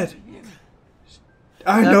 she's dead.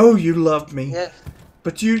 I know you loved me, Yeah.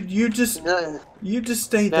 but you just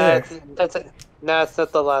stay No, there. that's it. No, it's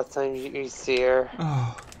not the last time you see her.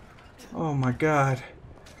 Oh my God.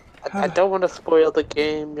 I don't want to spoil the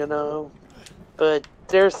game, you know, but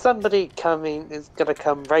there's somebody coming. Is gonna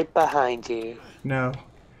come right behind you. No.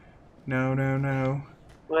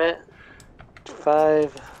 What?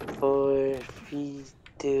 5, 4, 3,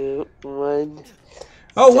 2, 1.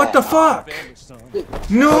 Oh, what the fuck? To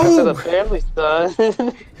No! the family,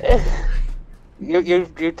 son.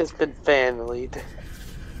 You've just been familied,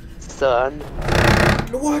 son.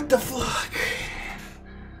 What the fuck?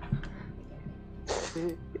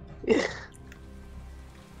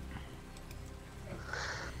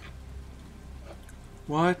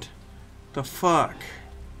 What the fuck?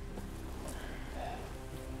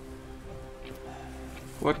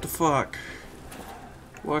 What the fuck?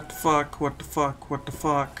 What the fuck? What the fuck? What the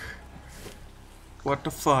fuck? What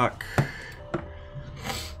the fuck?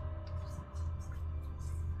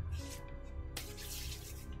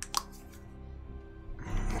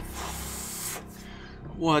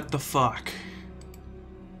 What the fuck?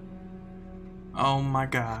 Oh my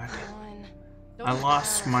god. I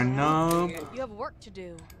lost my nub. You have work to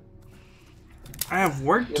do. I have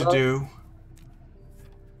work to do.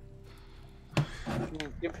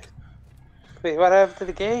 Wait, what happened to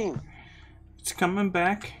the game? It's coming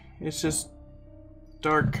back. It's just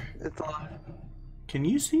dark. It's on. Can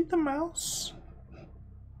you see the mouse?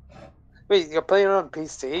 Wait, you're playing it on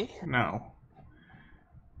PC? No.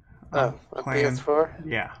 Oh, on playing- PS4?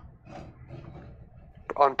 Yeah.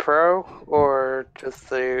 On Pro or just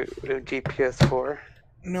the GPS4?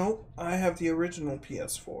 Nope, I have the original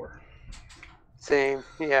PS4. Same,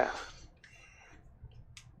 yeah.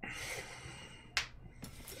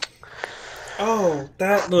 Oh,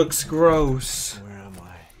 that looks gross. Where am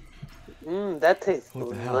I? That tastes What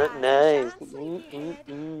the hell? nice.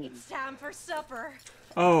 It's time for supper.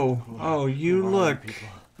 Oh, you Where are look people?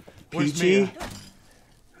 Where's peachy. Mia?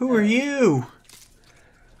 Who are you?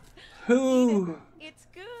 Who? It's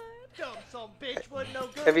good.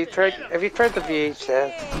 Have you tried the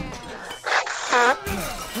VHS?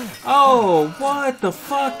 Oh, what the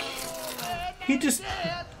fuck? He just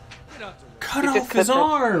cut He just off cut his the-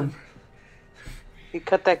 arm. He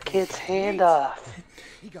cut that kid's hand off.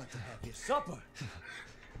 He got to have his supper.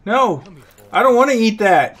 No, I don't want to eat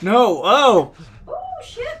that. No, oh, Oh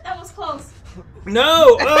shit, that was close.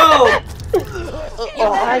 no, oh,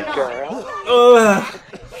 Oh, hi, girl. ugh.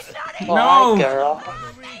 Oh, No. hi, girl.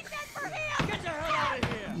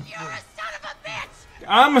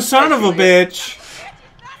 I'm a son of a bitch.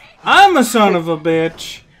 I'm a son of a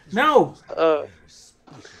bitch. No,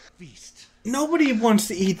 Feast. nobody wants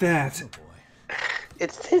to eat that.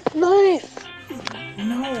 It's nice.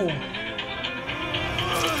 No.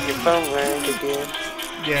 Your phone rang again.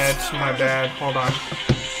 Yeah, it's my bad. Hold on.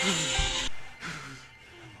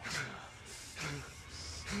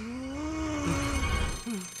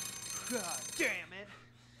 God damn it!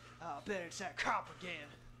 I bet it's that cop again.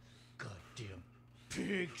 Goddamn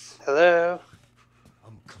pigs. Hello?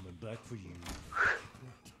 I'm coming back for you.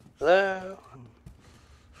 Hello?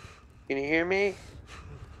 Can you hear me?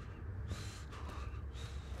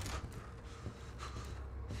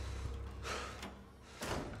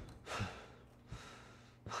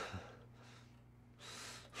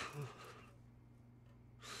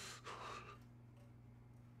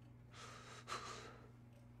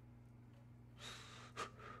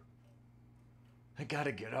 I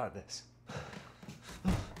gotta get out of this.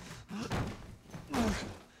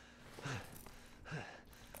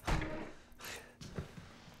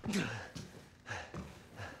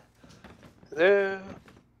 Hello?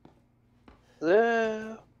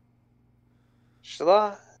 Hello?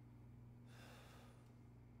 Shalot?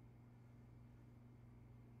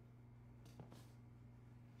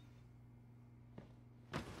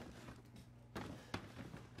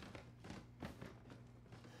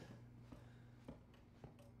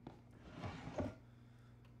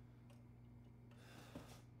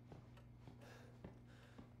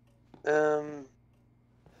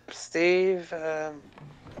 Steve,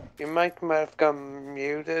 your mic might have gone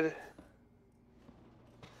muted.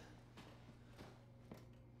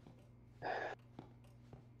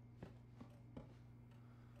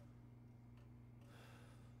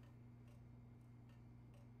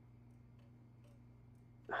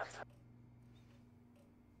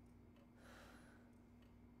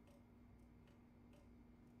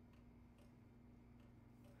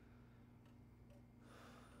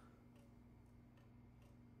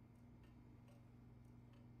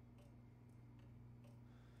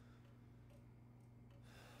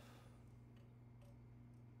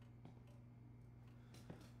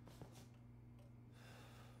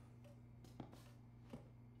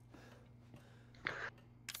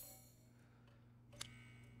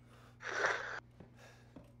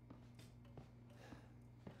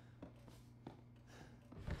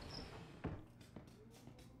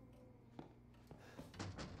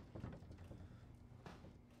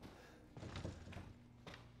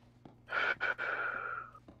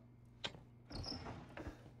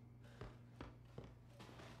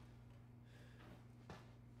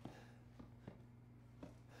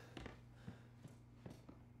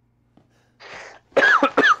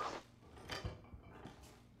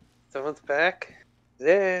 Someone's back?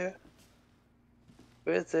 There.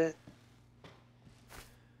 Where is it?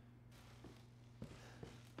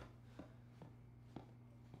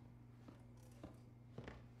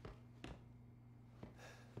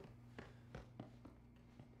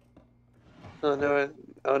 Oh no,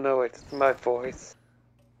 oh no, wait, it's my voice.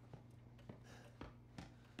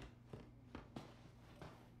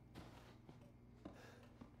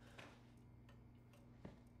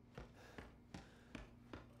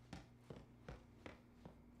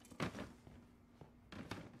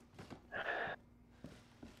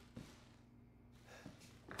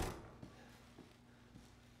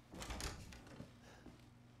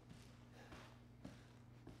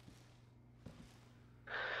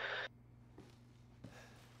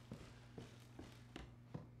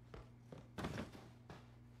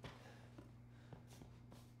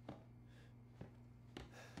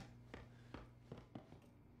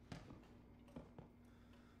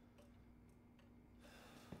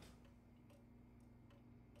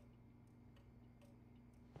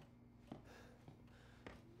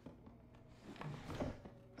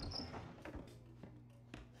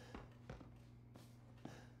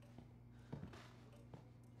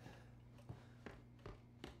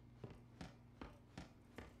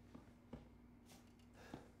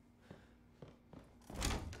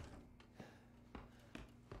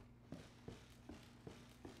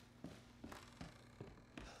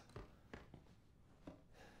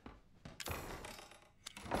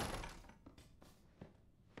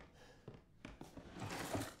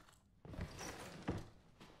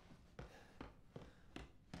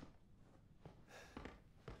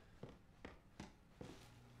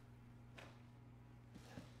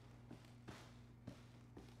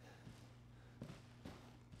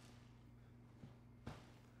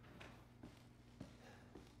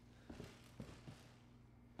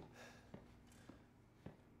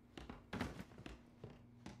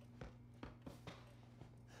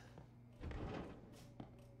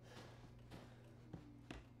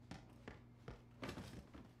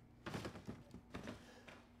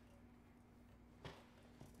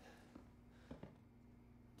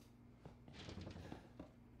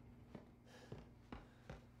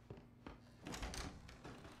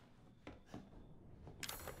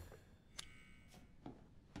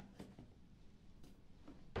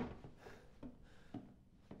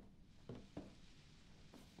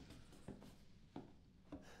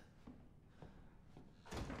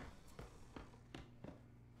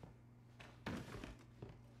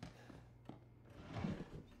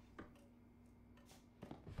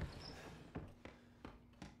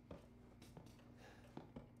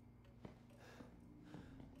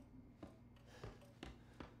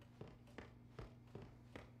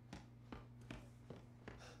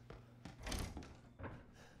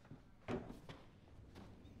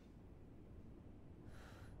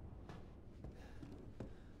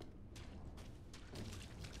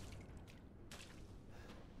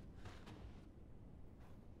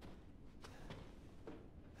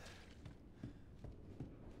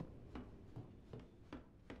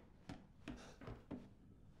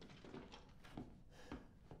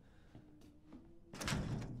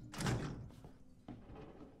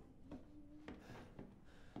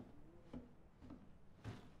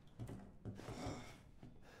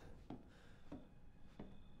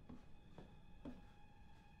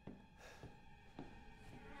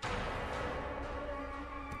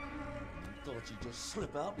 Thought you'd just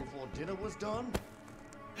slip out before dinner was done?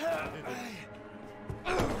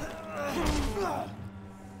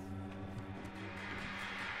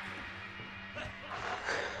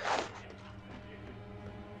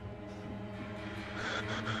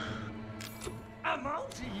 I'm on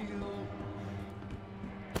to you!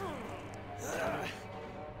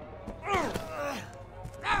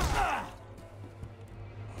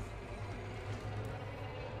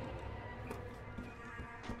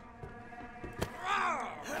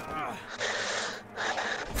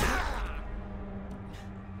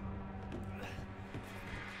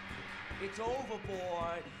 It's over,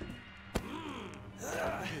 boy.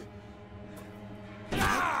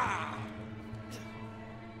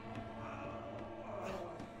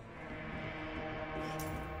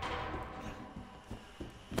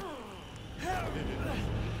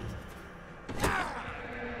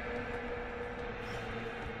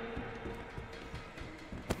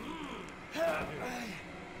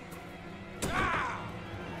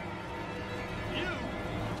 You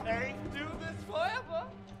ain't do this forever.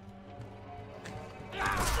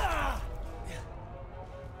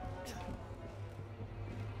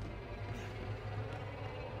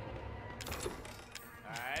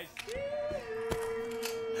 I see.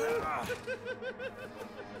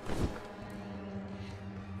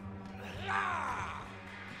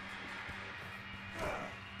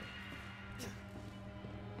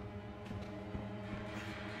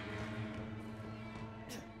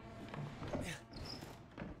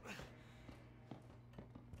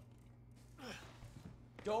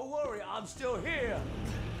 Don't worry, I'm still here.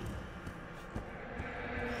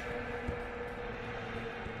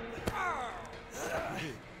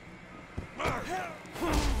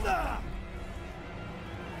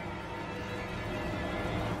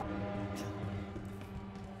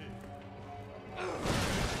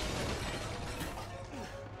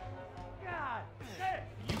 God,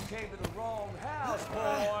 you came to the wrong house,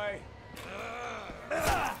 boy.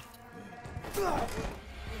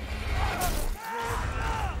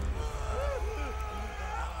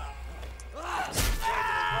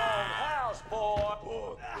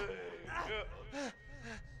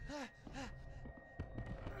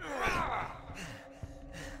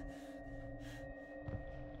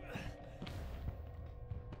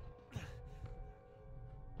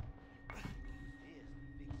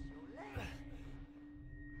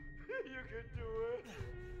 You can do it.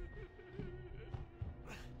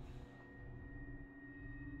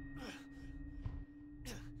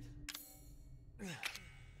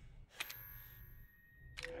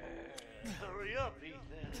 Hurry up,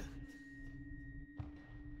 Ethan.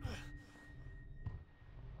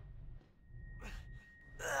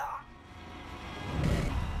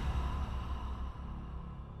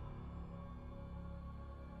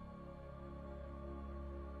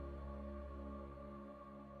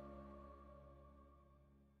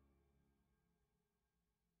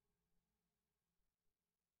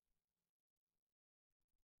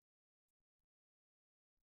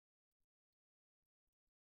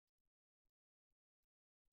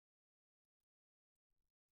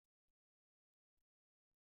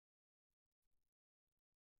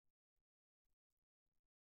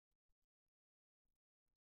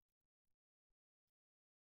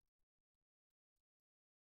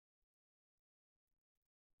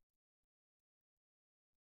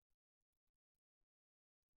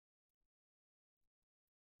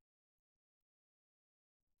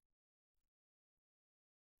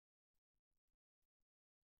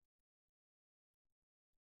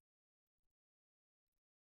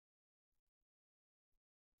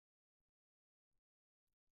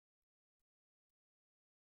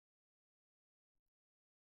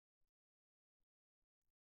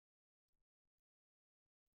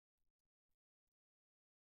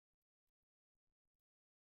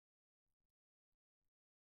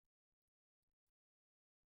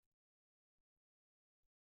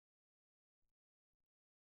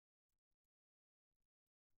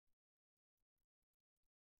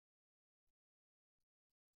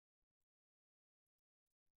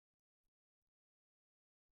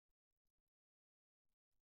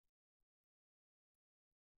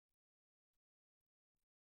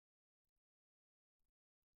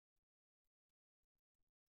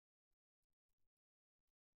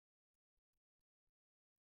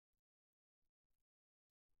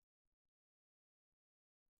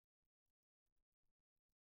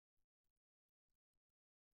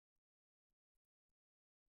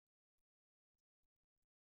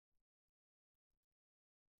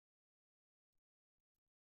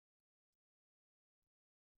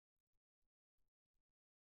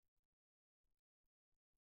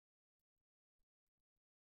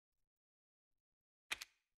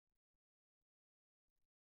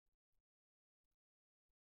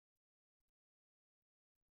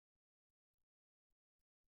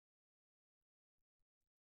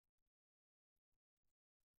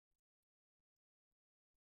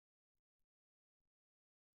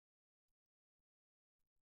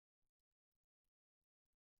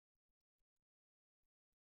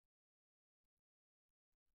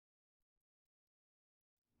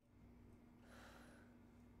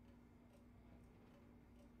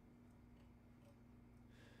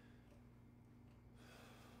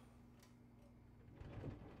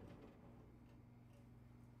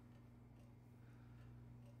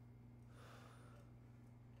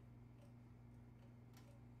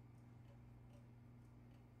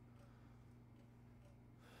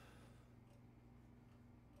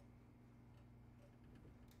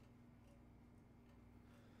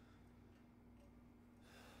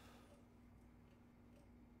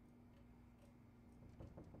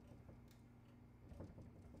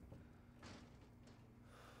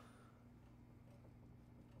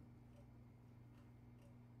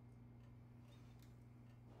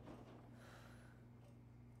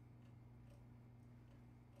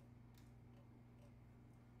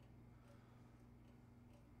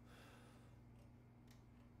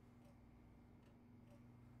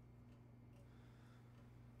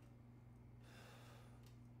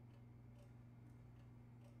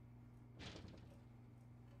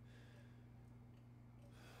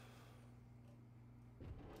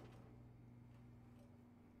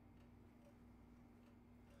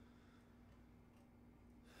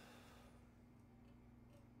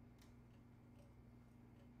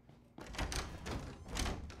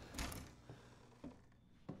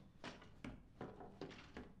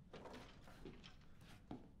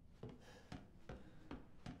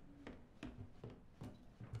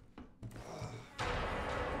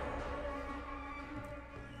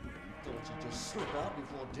 Slip out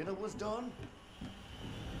before dinner was done?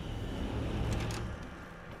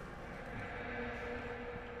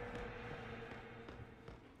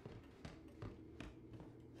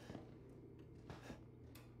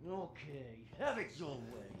 Okay, have it your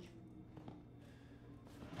way.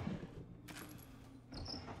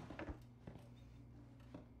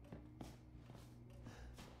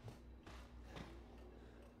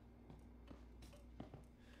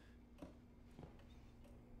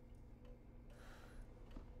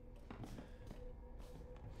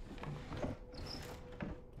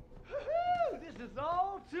 This is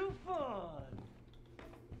all too fun.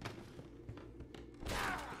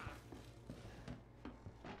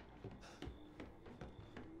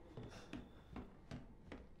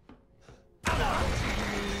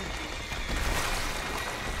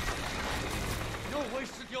 You're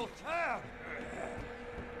wasting your time.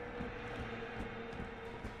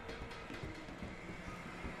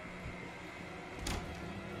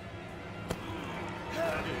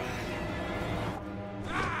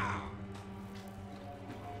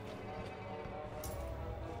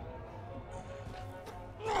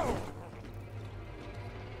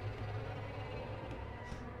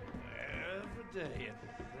 Every day it's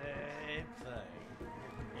the same thing.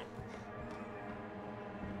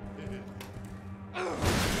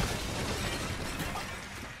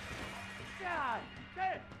 God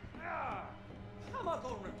damn! How am I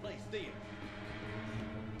gonna replace this?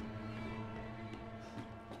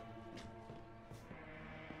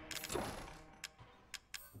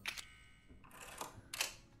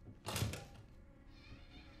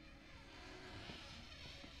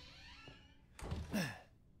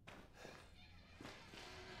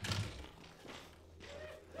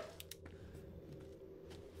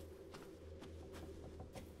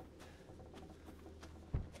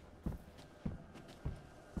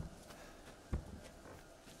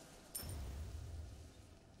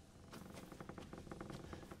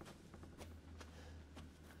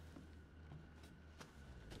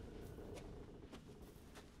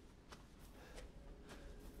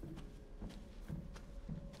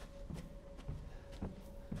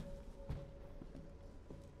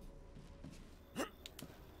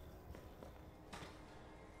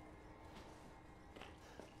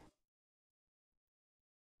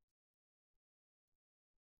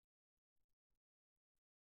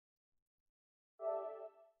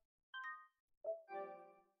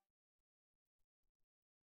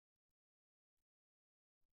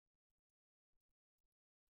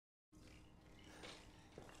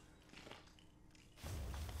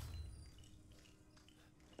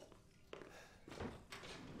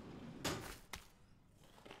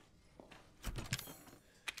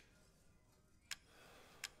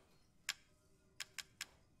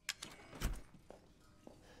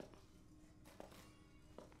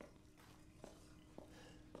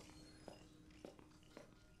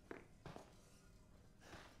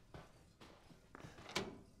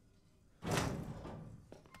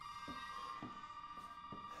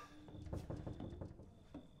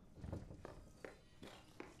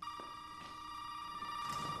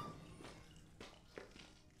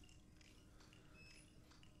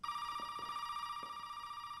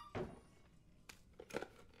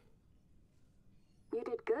 You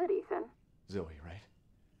did good, Ethan. Zoe, right?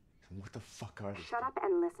 And what the fuck are these? Shut up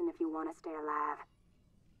and listen if you want to stay alive.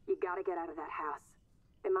 You gotta get out of that house.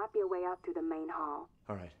 There might be a way out through the main hall.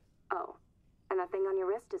 All right. Oh, and that thing on your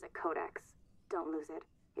wrist is a codex. Don't lose it.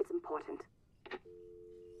 It's important.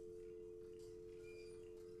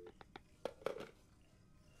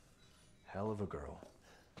 Hell of a girl.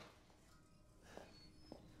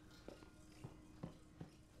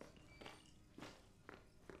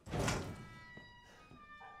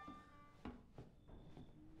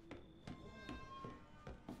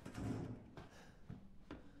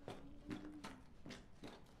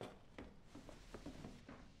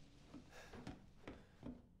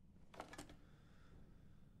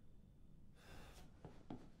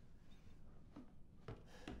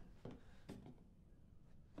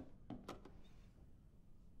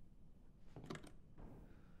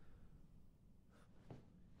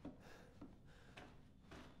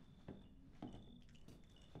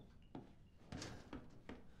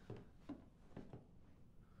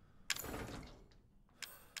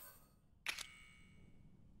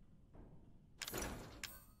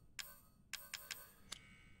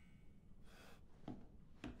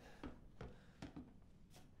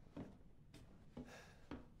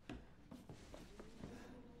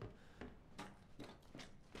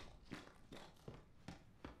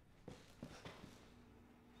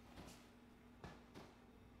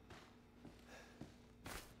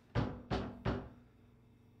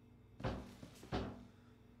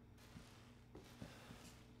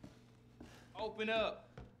 Open up.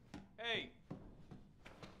 Hey.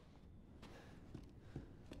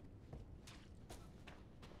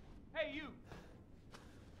 Hey, you.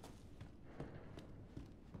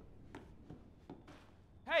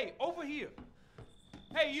 Hey, over here.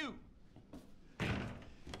 Hey, you.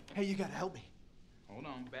 Hey, you gotta help me. Hold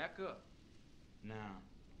on, back up. Now,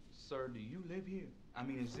 sir, do you live here? I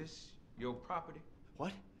mean, is this your property?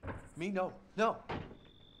 What? Me? No. No.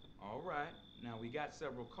 All right. Now, we got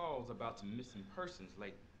several calls about some missing persons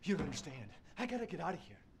lately. You don't understand. I gotta get out of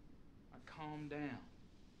here. Now, calm down.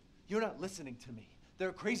 You're not listening to me. There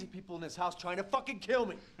are crazy people in this house trying to fucking kill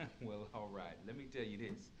me. Well, all right. Let me tell you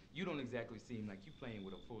this. You don't exactly seem like you playing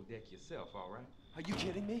with a full deck yourself, all right? Are you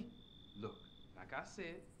kidding me? Look, like I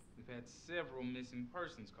said, we've had several missing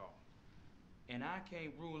persons calls. And I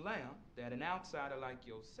can't rule out that an outsider like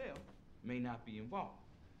yourself may not be involved.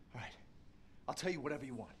 All right. I'll tell you whatever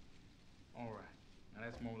you want. All right. Now,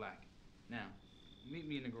 that's more like it. Now, meet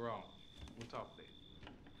me in the garage. We'll talk there.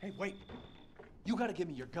 Hey, wait. You gotta give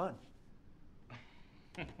me your gun.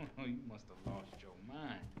 You must have lost your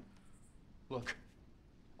mind. Look,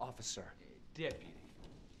 officer. Deputy.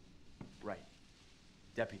 Right.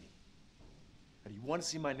 Deputy. Now, do you want to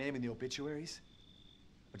see my name in the obituaries?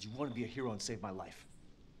 Or do you want to be a hero and save my life?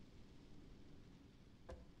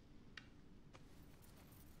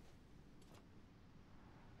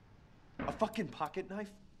 A fucking pocket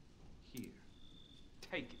knife? Here.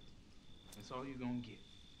 Take it. That's all you're gonna get.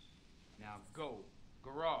 Now go.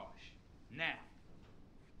 Garage. Now.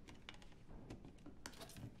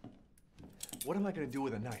 What am I gonna do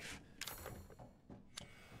with a knife?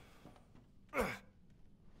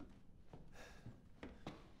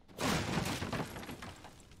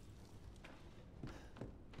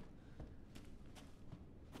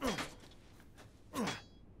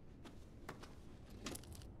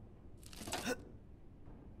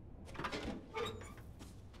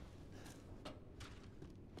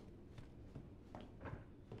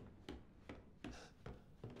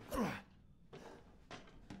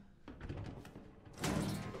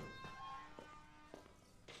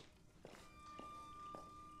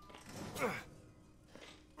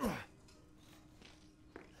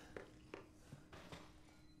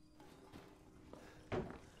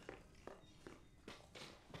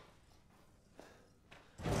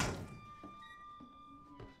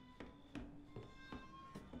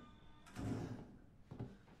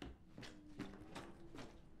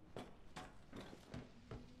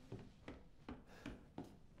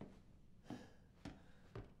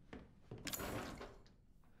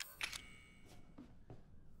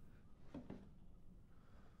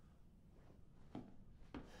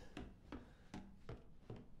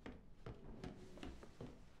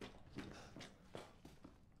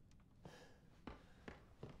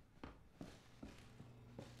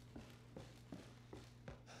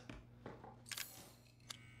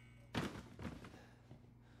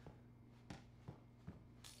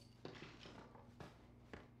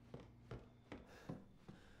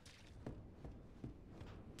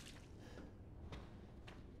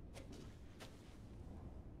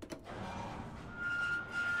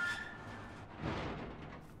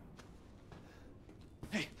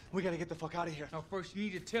 We gotta get the fuck out of here. Now, first, you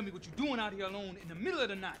need to tell me what you're doing out here alone in the middle of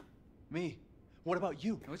the night. Me? What about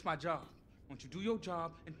you? No, it's my job. Won't you do your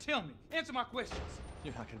job and tell me? Answer my questions.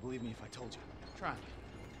 You're not gonna believe me if I told you. Try me.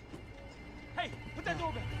 Hey, put that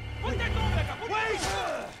door back. Put that door back up. Put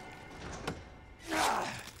that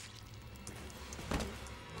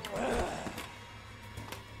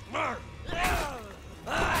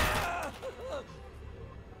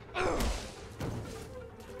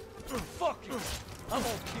Fuck you! I'm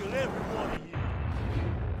gonna kill every one of you!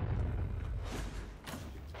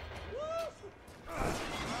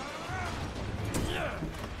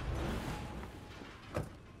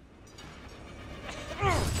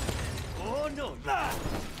 Oh no,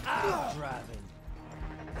 I'm driving.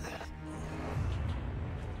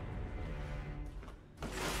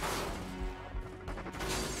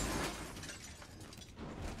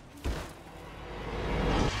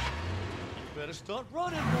 You better start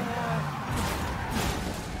running, boy!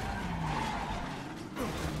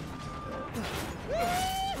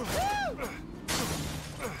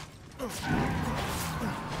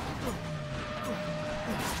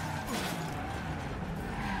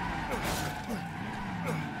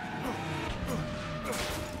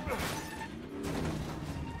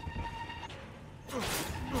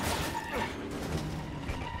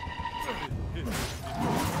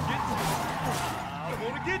 I'm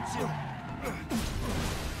gonna get you!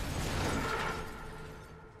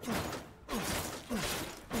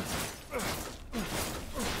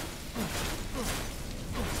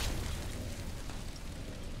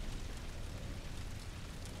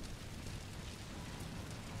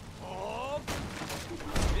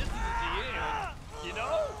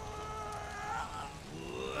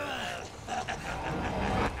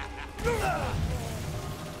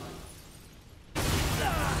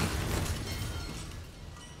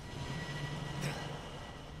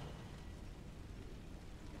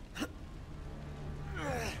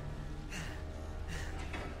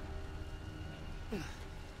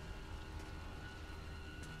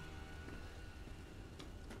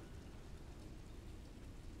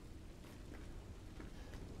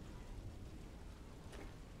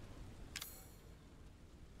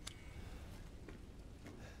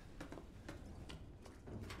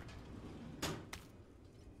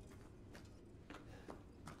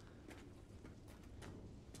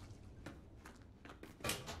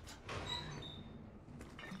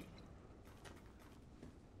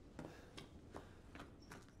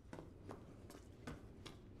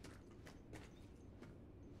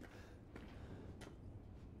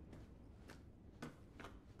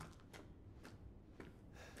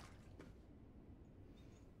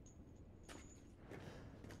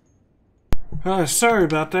 Sorry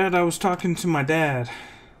about that. I was talking to my dad.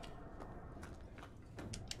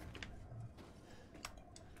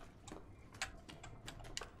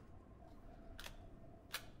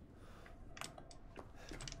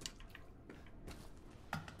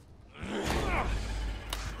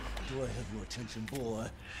 Do I have your attention, boy?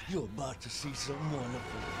 You're about to see something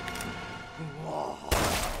wonderful. Oh,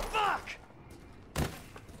 fuck!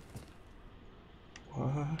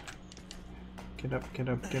 What? Get up, get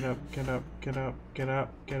up, get up, get up, get up, get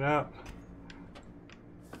up, get up.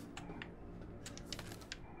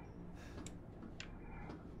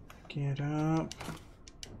 Get up.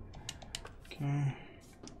 Okay.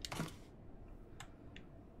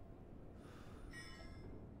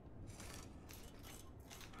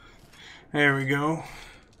 There we go.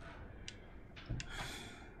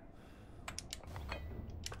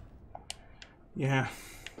 Yeah.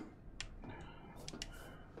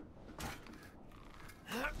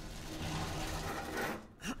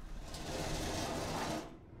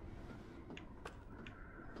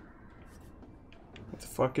 What the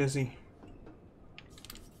fuck is he?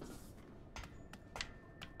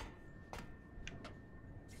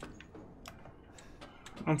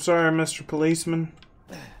 I'm sorry, Mr. Policeman.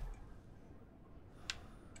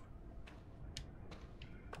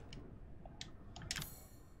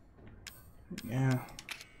 Yeah.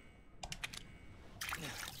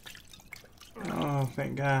 Oh,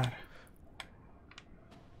 thank God.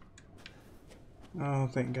 Oh,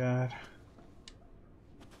 thank God.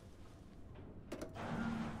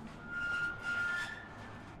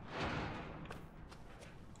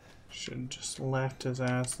 Should have just left his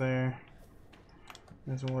ass there.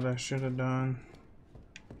 That's what I should have done.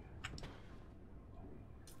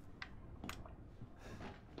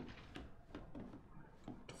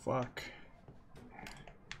 What the fuck?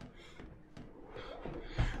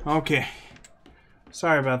 Okay.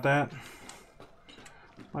 Sorry about that.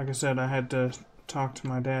 Like I said, I had to talk to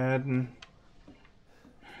my dad and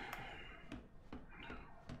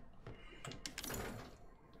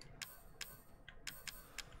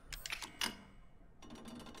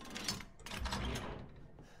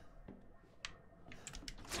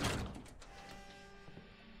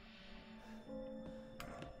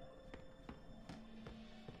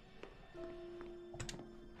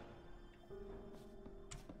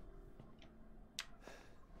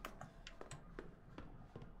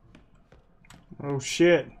oh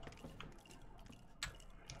shit.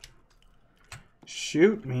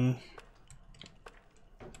 Shoot me.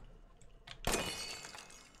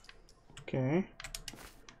 Okay.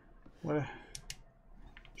 What?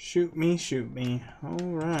 Shoot me, shoot me.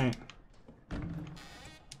 Alright.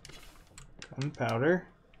 Gunpowder.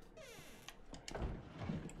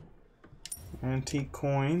 Antique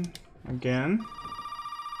coin. Again.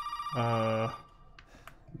 No.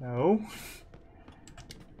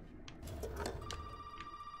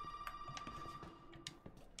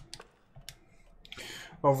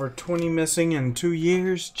 Over 20 missing in 2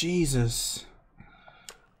 years? Jesus.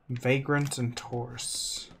 Vagrant and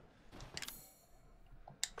Taurus.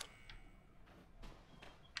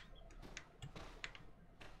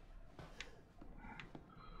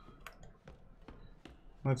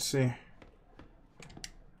 Let's see.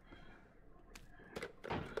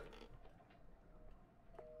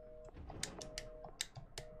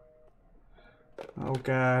 Oh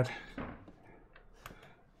God.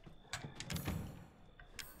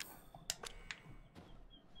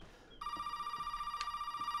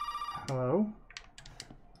 Hello?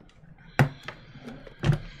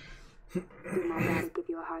 Did my daddy give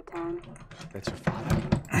you a hard time? That's your father?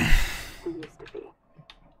 He used to be.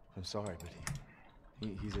 I'm sorry, but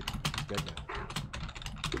he's dead now.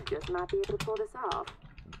 You just might be able to pull this off.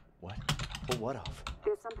 What? Pull what off?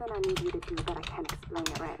 There's something I need you to do, but I can't explain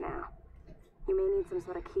it right now. You may need some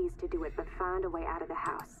sort of keys to do it, but find a way out of the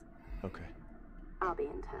house. Okay. I'll be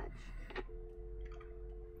in touch.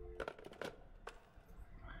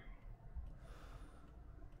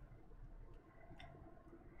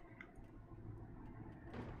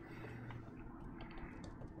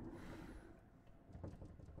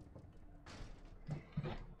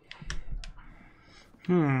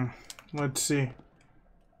 Let's see.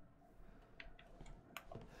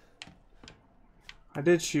 I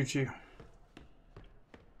did shoot you.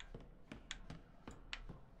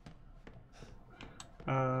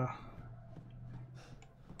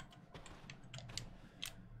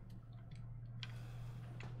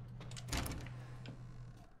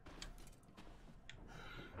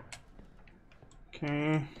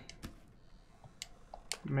 Okay.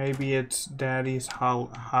 Maybe it's Daddy's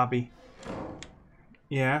hobby.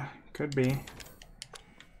 Yeah, could be.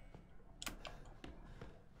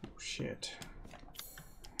 Oh, shit.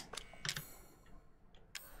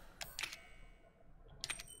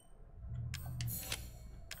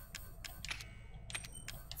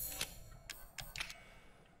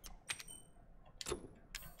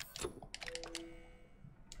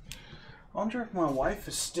 wonder if my wife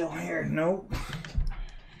is still here. Nope.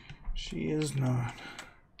 She is not.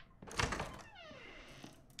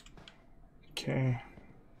 Okay.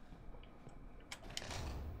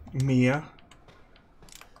 Mia.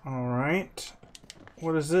 Alright.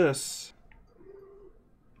 What is this?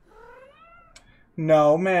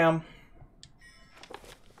 No, ma'am.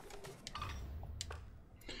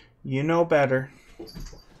 You know better.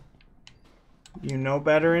 You know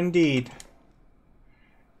better indeed.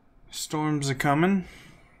 Storms are coming.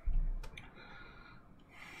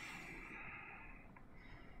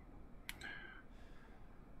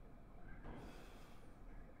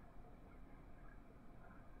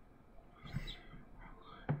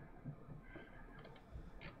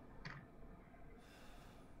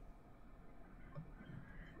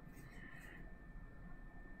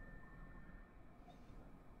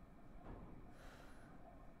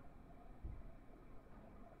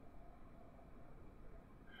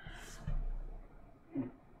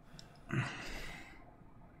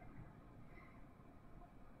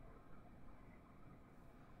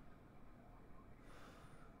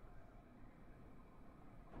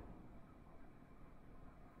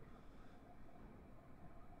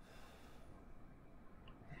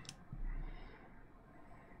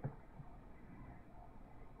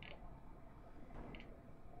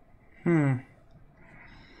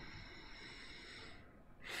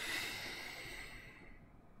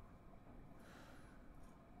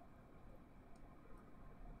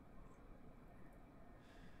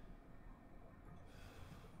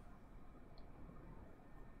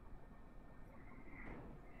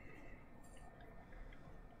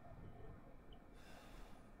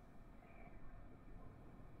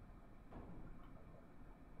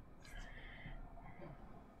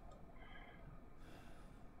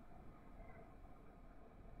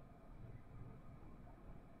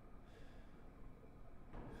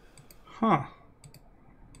 Huh.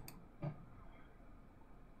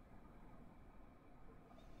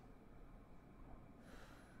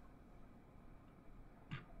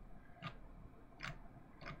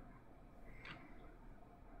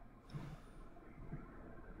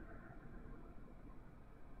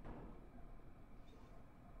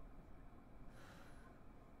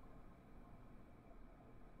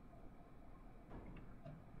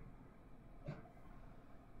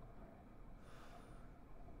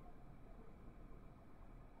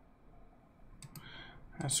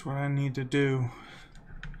 That's what I need to do.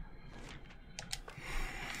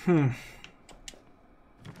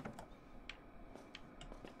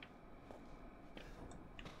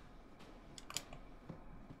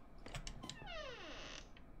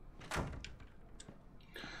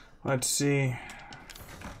 Let's see.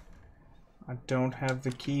 I don't have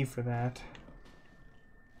the key for that.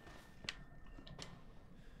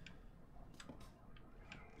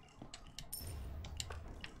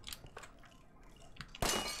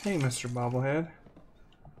 Hey, Mr. Bobblehead.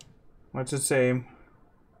 What's it say?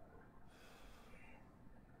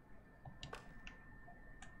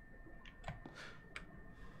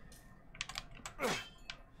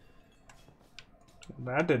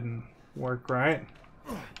 That didn't work right.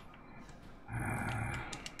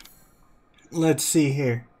 Let's see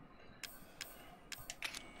here.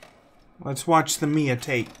 Let's watch the Mia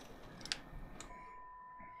tape.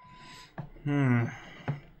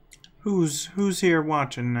 Who's here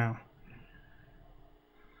watching now?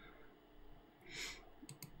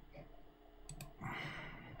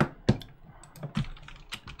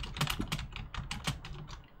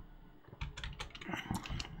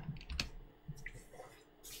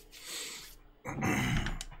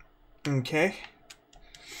 Okay.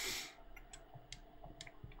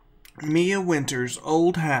 Mia Winter's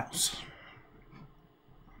old house.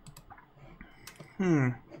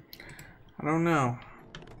 I don't know.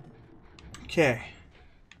 Okay.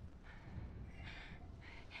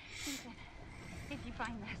 Ethan, if you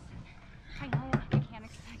find this, I know I can't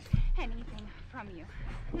expect anything from you.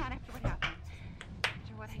 Not after what happened.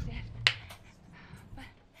 After what I did. But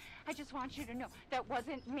I just want you to know that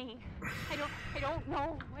wasn't me. I don't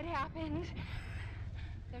know what happened.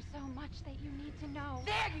 There's so much that you need to know.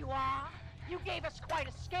 There you are! You gave us quite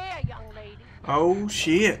a scare, young lady. Oh,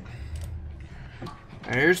 shit.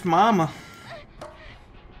 There's Mama.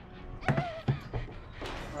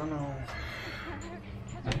 Oh, no.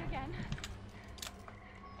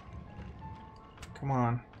 Come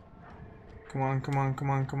on. Come on, come on, come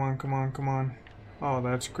on, come on, come on, come on. Oh,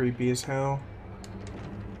 that's creepy as hell.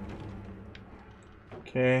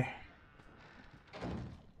 Okay.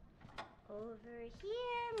 Over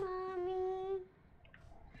here, Mommy.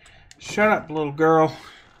 Shut up, little girl.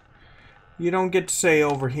 You don't get to say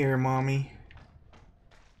over here, Mommy.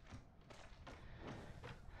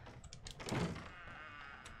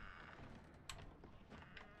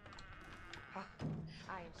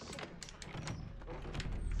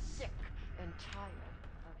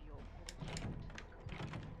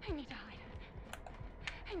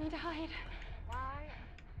 He died. Why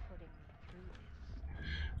putting me through this?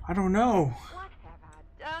 I don't know. What have I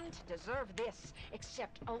done to deserve this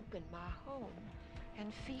except open my home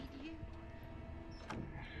and feed you?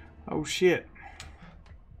 Oh shit.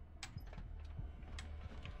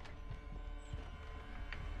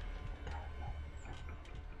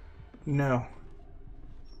 No.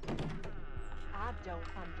 I don't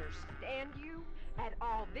understand you at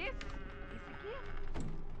all. This is a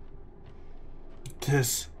gift.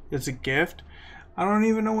 This is a gift? I don't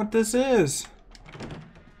even know what this is.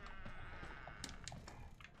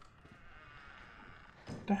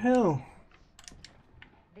 What the hell?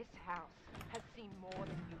 This house has seen more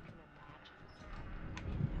than you can imagine.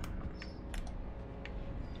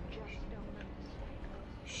 And it knows. You just don't understand.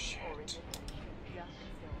 Shit. Or is it that you just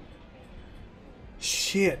don't care?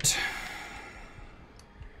 Shit.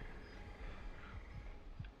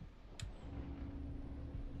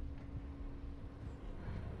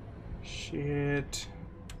 Shit.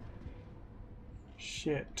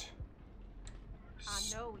 Shit. I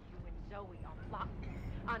know you and Zoe are plotting.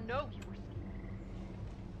 I know you were scared.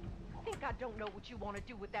 Think I don't know what you want to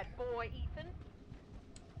do with that boy, Ethan?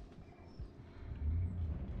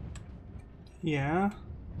 Yeah.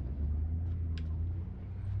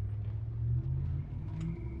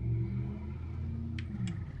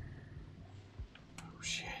 Oh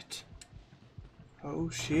shit. Oh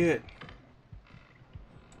shit.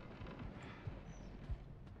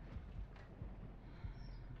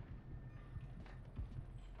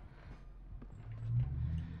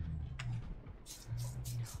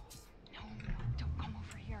 Don't come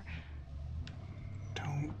over here.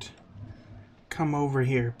 Don't come over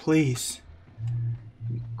here, please.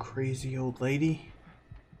 You crazy old lady.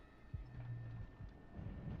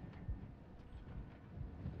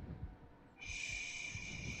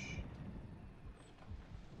 Shh.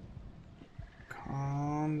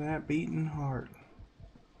 Calm that beating heart.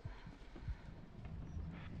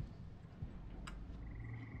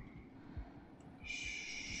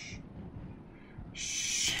 Shh.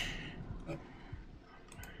 Shh.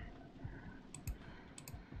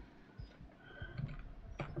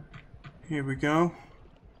 Here we go.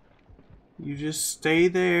 You just stay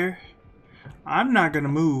there. I'm not gonna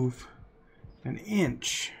move an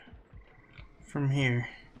inch from here.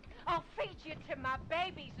 I'll feed you to my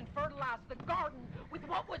babies and fertilize the garden with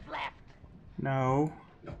what was left. No.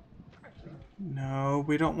 No,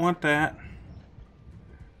 we don't want that.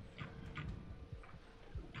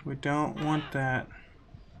 We don't want that.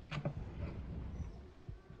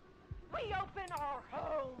 We open our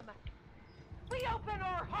home. We open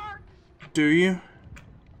our hearts. Do you?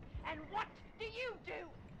 And what do you do?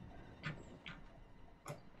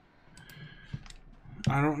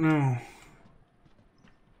 I don't know.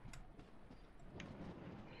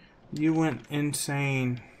 You went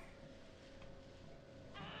insane.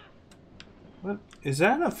 What? Is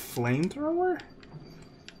that a flamethrower?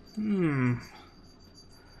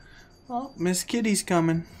 Oh, Miss Kitty's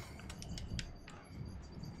coming.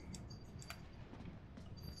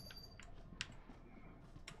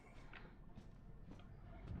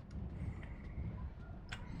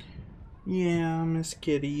 Yeah, Miss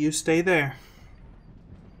Kitty, you stay there.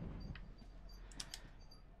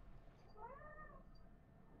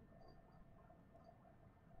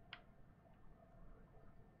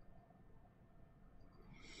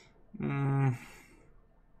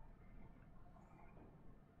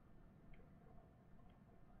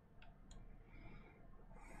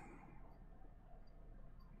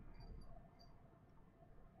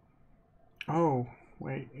 Oh,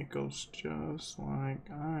 wait, it goes just like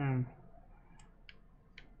I'm.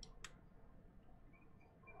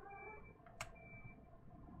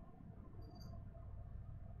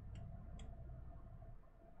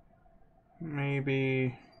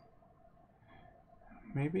 Maybe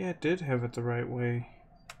I did have it the right way.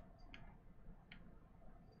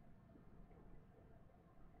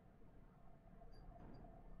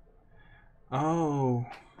 Oh.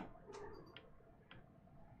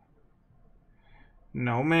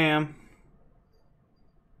 No, ma'am.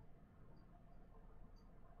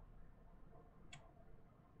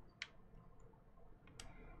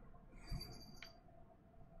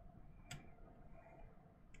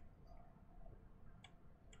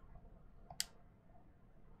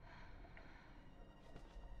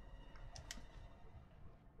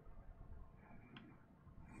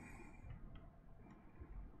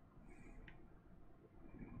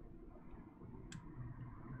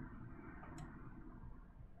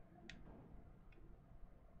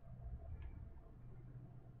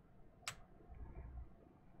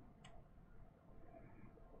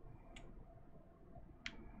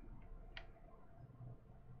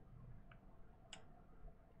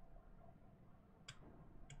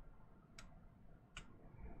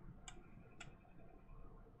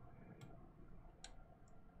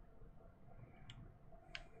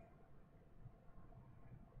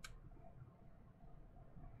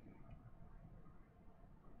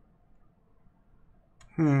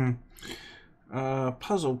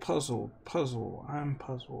 Puzzle. I'm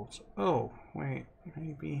puzzled. Oh, wait,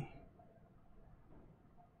 maybe.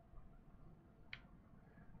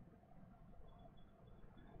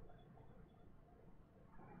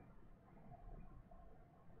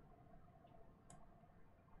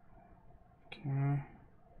 Okay.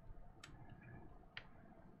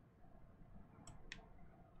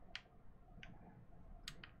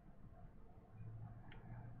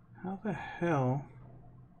 How the hell?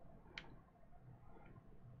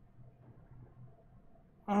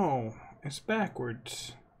 Oh, it's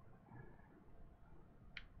backwards.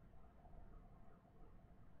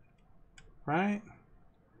 Right?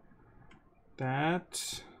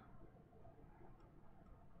 That.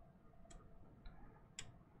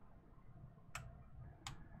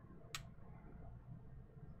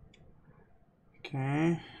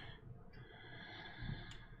 Okay.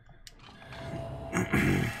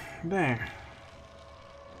 There.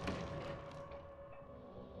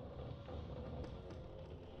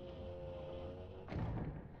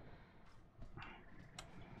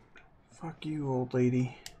 Fuck you, old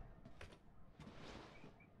lady.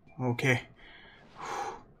 Okay.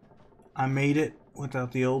 I made it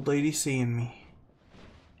without the old lady seeing me.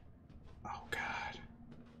 Oh, God.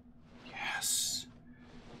 Yes.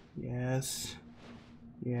 Yes.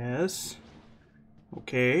 Yes.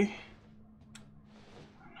 Okay.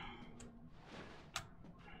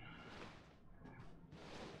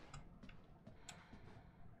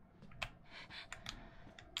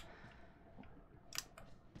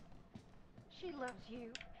 She loves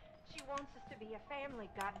you. She wants us to be a family,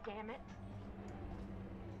 goddammit.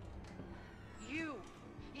 You!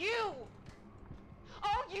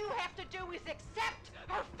 All you have to do is accept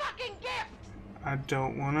her fucking gift! I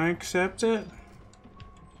don't want to accept it.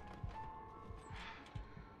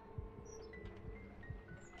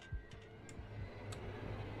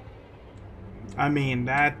 I mean,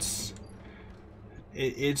 that's...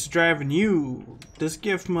 It's driving you. This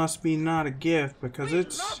gift must be not a gift because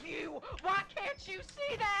it's... love you! Why can't you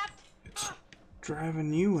see that? It's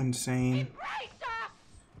driving you insane. Embrace us!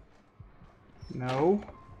 No.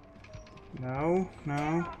 No, no.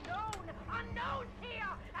 Unknown here,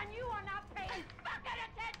 and you are not paying fucking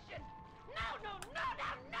attention!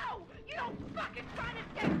 No! You don't fucking try to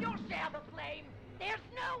take your share of the blame! There's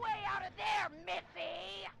no way out of there,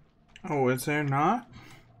 Missy! Oh, is there not?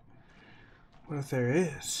 What if there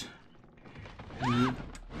is?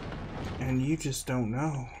 And you just don't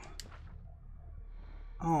know.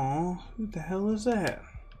 Oh, who the hell is that?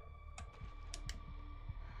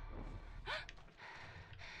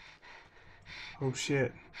 Oh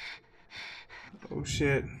shit. Oh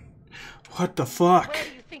shit. What the fuck? Where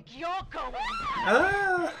do you think you're going?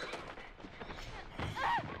 Ah!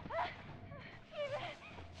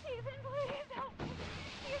 Ethan, please help me.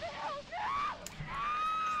 Ethan, help me.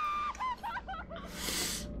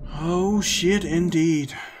 Oh shit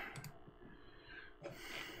indeed.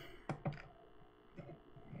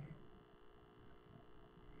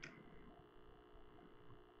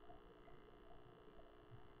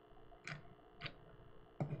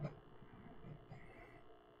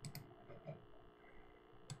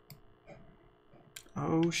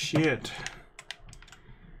 Oh shit.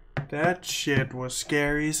 That shit was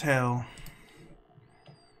scary as hell.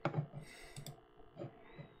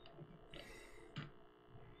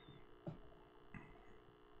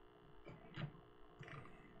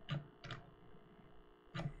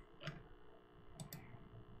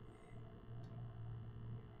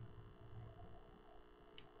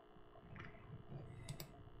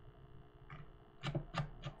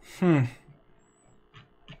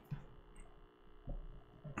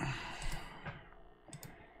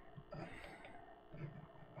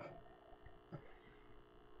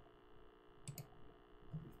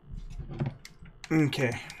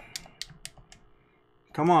 Okay.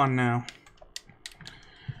 Come on now.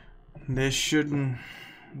 This shouldn't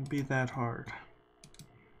be that hard.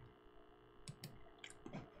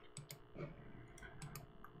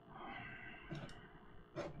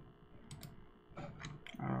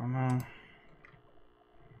 I don't know.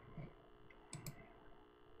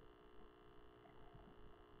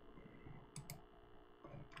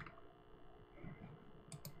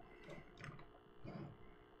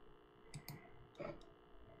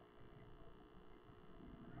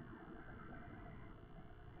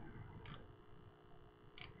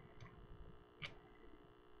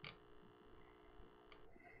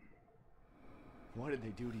 What did they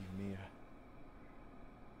do to you, Mia?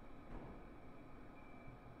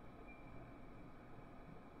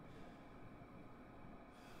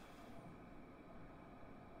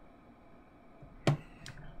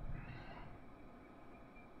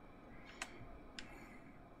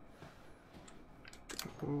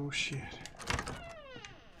 Oh shit.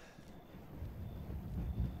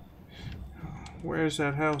 Where's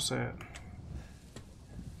that house at?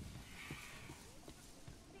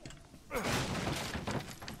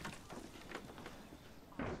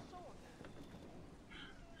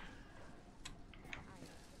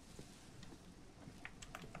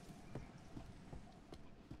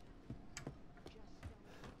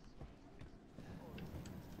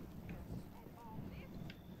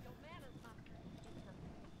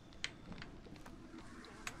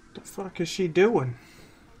 The fuck is she doing?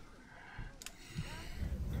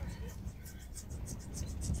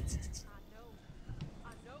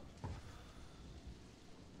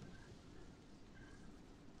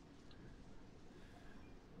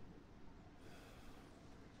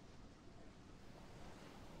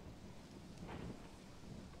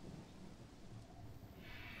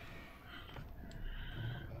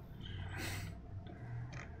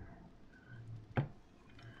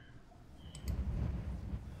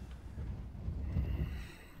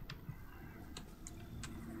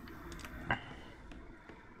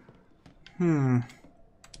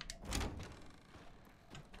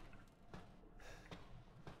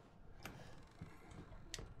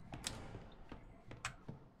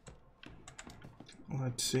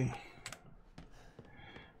 Let's see.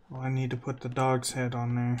 Well, I need to put the dog's head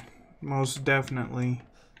on there. Most definitely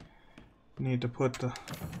need to put the...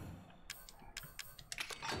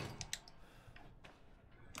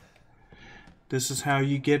 This is how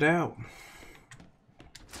you get out.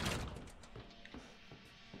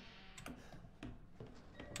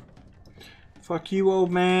 Fuck you,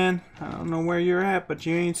 old man. I don't know where you're at, but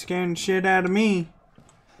you ain't scaring the shit out of me.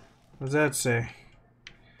 What does that say?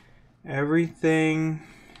 Everything...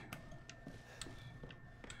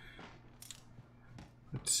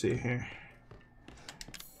 Let's see here.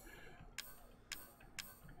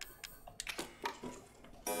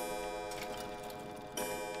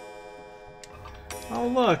 Oh,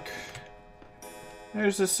 look.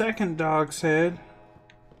 There's the second dog's head.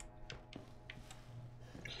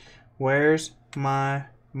 Where's my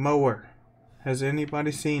mower? Has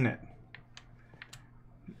anybody seen it?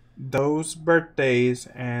 Those birthdays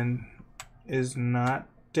and is not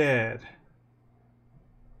dead.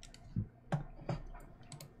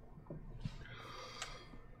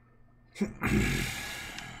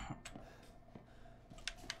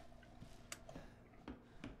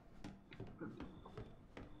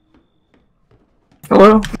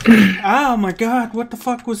 Hello? Oh my god, what the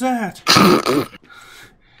fuck was that?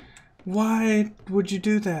 Why would you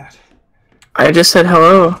do that? I just said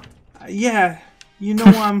hello. Yeah, you know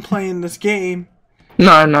I'm playing this game.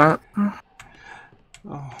 No, I'm not.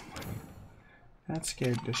 Oh, that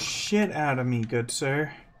scared the shit out of me, good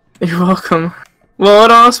sir. You're welcome. Well,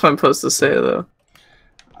 what else am I supposed to say, though?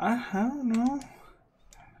 I don't know.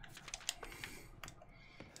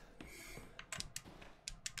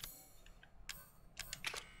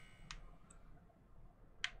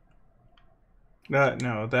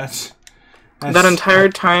 No, that's that entire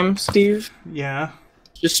time, Steve? Yeah.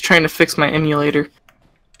 Just trying to fix my emulator.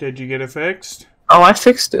 Did you get it fixed? Oh, I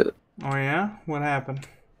fixed it. Oh yeah? What happened?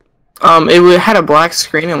 It had a black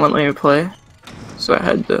screen and wouldn't let me play. So I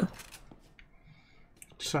had to...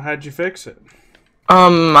 So how'd you fix it?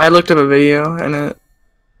 I looked up a video and it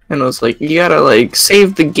was like, you gotta like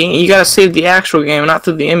save the game, you gotta save the actual game, not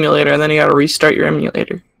through the emulator, and then you gotta restart your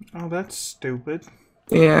emulator. Oh, that's stupid.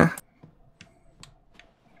 Yeah.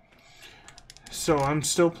 So I'm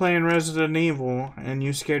still playing Resident Evil, and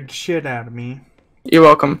you scared the shit out of me. You're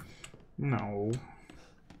welcome. No.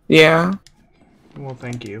 Yeah. Well,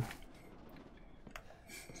 thank you.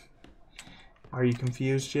 Are you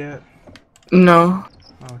confused yet? No.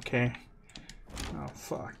 Okay. Oh,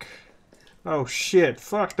 fuck. Oh, shit.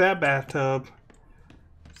 Fuck that bathtub.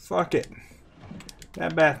 Fuck it.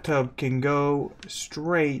 That bathtub can go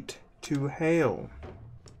straight to hell.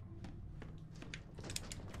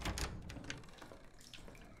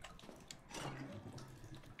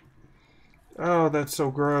 Oh, that's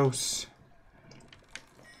so gross.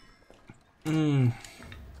 It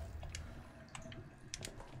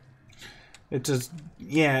just,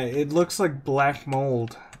 yeah, it looks like black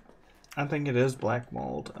mold. I think it is black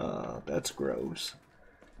mold. That's gross.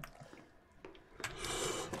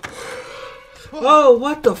 Oh,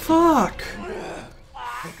 what the fuck?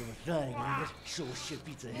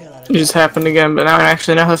 It just happened again, but now I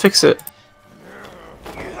actually know how to fix it.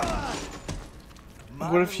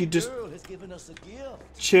 What if you just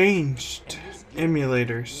changed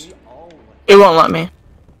emulators? It won't let me.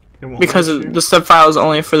 It won't because let you? the sub file is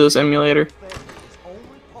only for this emulator.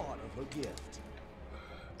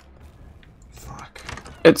 Fuck.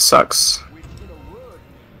 It sucks.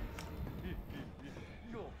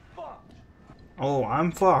 Oh,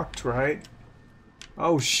 I'm fucked, right?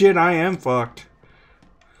 Oh shit, I am fucked.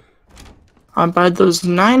 I'll buy those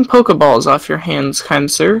 9 Pokeballs off your hands, kind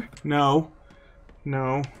sir. No.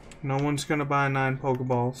 No. No one's gonna buy 9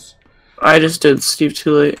 Pokeballs. I just did, Steve,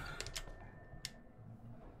 too late.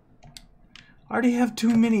 I already have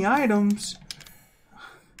too many items.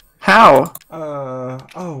 How?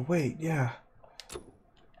 Oh, wait, yeah.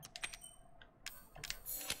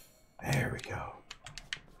 There we go.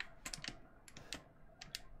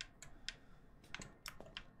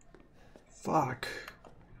 Fuck.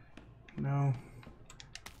 No.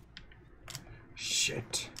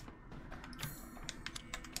 Shit.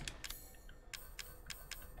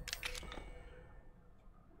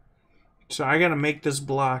 So I gotta make this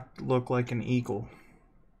block look like an eagle.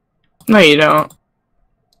 No, you don't.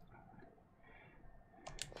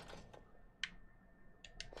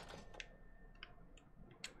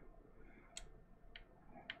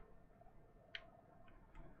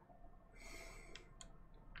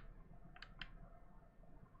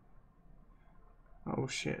 Oh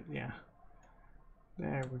shit, yeah.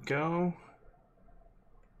 There we go.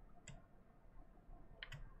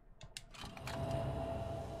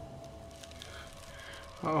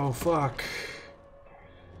 Oh fuck.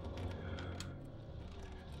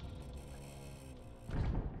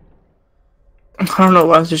 I don't know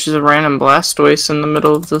why there's just a random Blastoise in the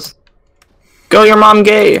middle of this. Go, your mom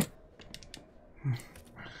gay!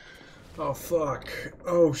 Oh fuck.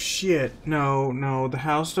 Oh shit. No, no, the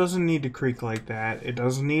house doesn't need to creak like that. It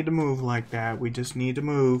doesn't need to move like that. We just need to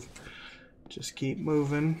move. Just keep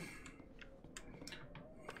moving.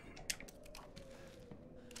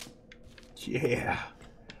 Yeah.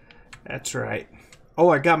 That's right. Oh,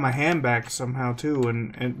 I got my hand back somehow too,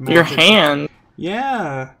 and Your hand?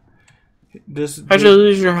 Yeah. How'd you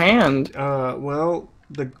lose your hand? Well,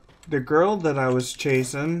 the girl that I was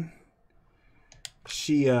chasing,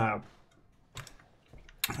 she got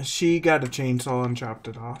a chainsaw and chopped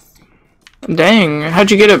it off. Dang, how'd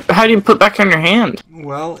you get it? How do you put it back on your hand?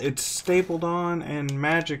 Well, it's stapled on, and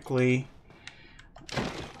magically,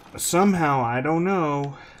 somehow, I don't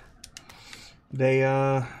know,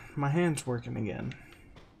 my hand's working again.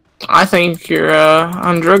 I think you're,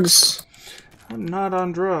 on drugs. I'm not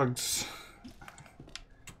on drugs.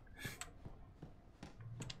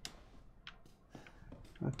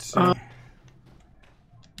 Let's see.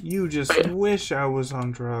 You just wish I was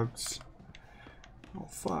on drugs. Oh,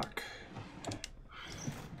 fuck.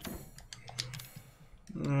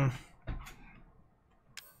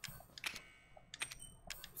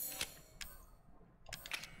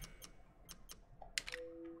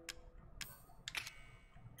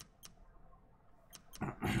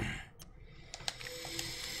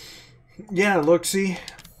 Yeah, look, see?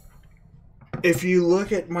 If you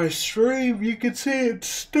look at my stream, you can see it's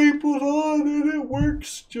stapled on and it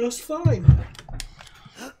works just fine.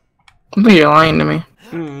 You're lying to me.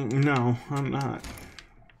 No, I'm not.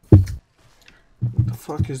 What the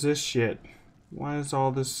fuck is this shit? Why is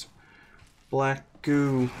all this black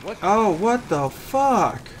goo? Oh, what the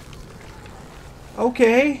fuck?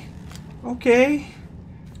 Okay. Okay.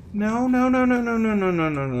 No, no, no, no, no, no, no, no,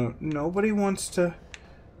 no, no. Nobody wants to...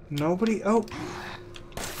 Nobody... Oh.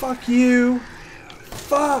 Fuck you.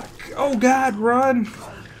 Fuck. Oh, God, run.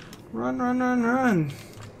 Run, run, run, run.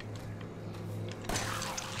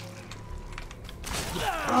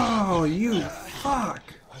 Oh, you fuck.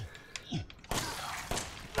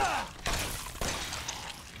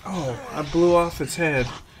 Oh, I blew off its head.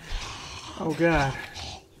 Oh, God.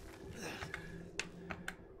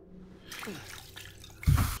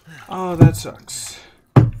 Oh, that sucks.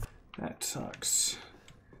 That sucks.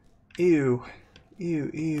 Ew.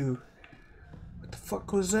 Ew, ew. What the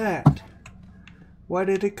fuck was that? Why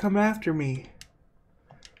did it come after me?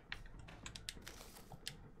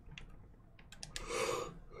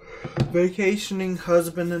 Vacationing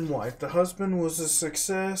husband and wife. The husband was a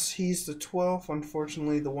success. He's the 12th.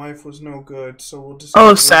 Unfortunately, the wife was no good. So we'll just.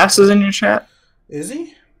 Oh, Sass is in your chat? Is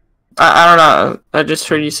he? I don't know. I just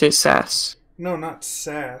heard you say Sass. No, not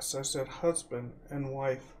Sass. I said husband and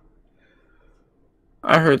wife.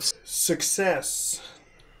 I heard success.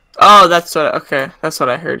 Oh, that's what. Okay, that's what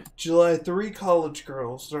I heard. July 3 college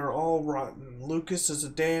girls. They're all rotten. Lucas is a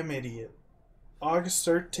damn idiot. August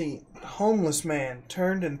 13th. Homeless man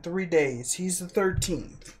turned in 3 days. He's the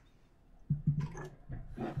 13th.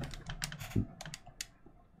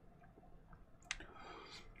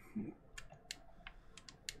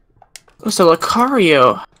 What's a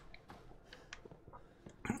Lucario?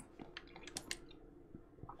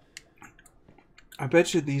 I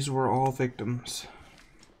bet you these were all victims.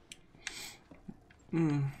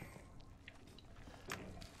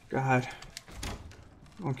 God.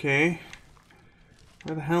 Okay.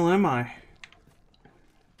 Where the hell am I?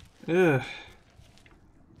 Ugh.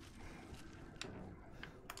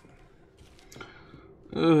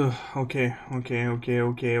 Ugh. Okay. Okay,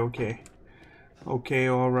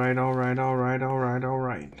 alright.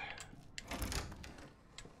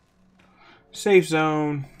 Safe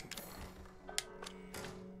zone.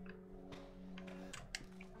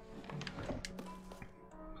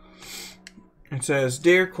 It says,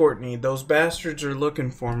 "Dear Courtney, those bastards are looking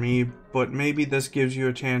for me, but maybe this gives you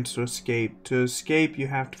a chance to escape. To escape, you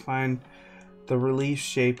have to find the relief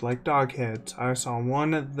shaped like dog heads. I saw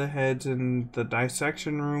one of the heads in the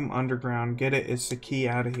dissection room underground. Get it? It's the key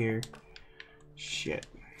out of here." Shit.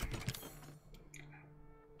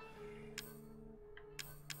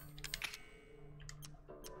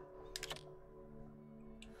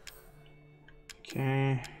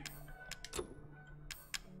 Okay.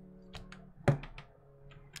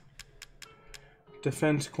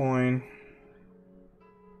 Defense coin.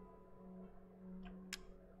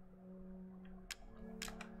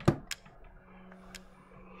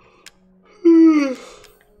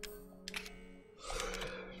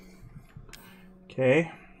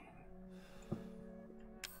 Okay.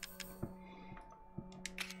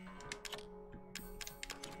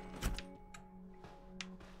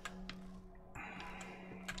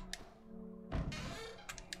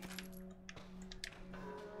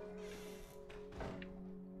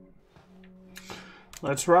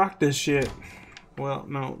 Let's rock this shit. Well,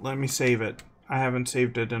 no, let me save it. I haven't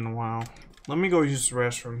saved it in a while. Let me go use the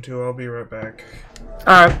restroom too. I'll be right back.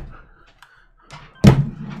 Alright.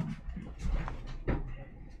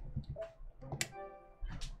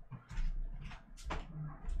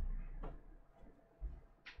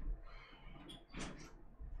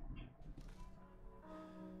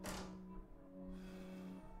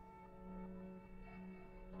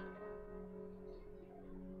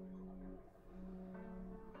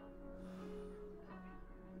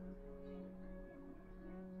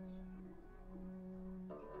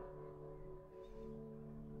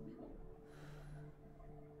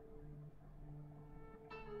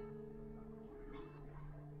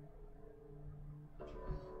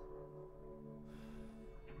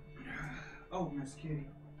 Oh, Miss Kitty.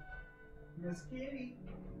 Miss Kitty.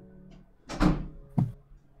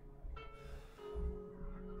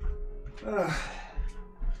 Let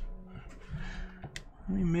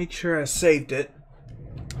me make sure I saved it.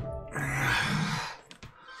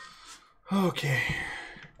 Okay.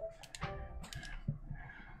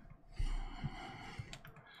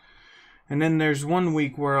 And then there's 1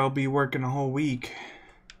 week where I'll be working a whole week.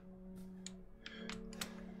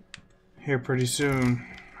 Here pretty soon.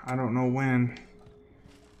 I don't know when.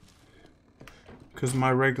 Because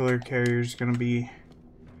my regular carrier is going to be...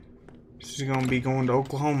 She's going to be going to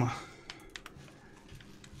Oklahoma.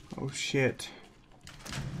 Oh shit.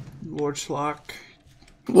 Lord Schlock.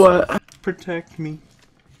 What? Protect me.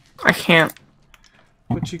 I can't.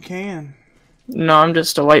 But you can. No, I'm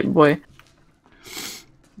just a white boy.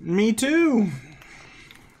 Me too.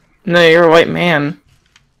 No, you're a white man.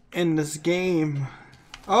 In this game.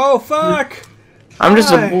 Oh fuck! I'm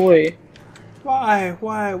just a boy.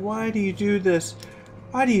 Why do you do this?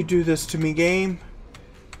 Why do you do this to me, game?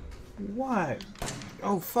 Why?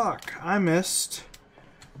 Oh fuck, I missed.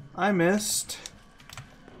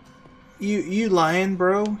 You lying,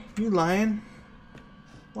 bro? You lying?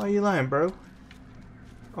 Why you lying, bro?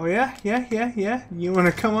 Oh yeah? You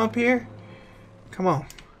wanna come up here? Come on.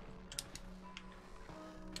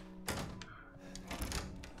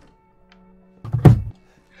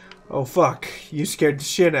 Oh fuck, you scared the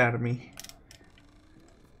shit out of me.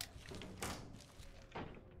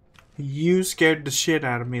 You scared the shit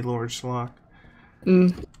out of me, Lord Schlock.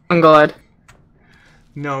 I'm glad.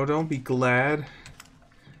 No, don't be glad.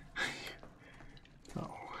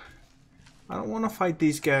 Oh. I don't want to fight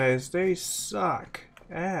these guys. They suck.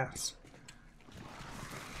 Ass.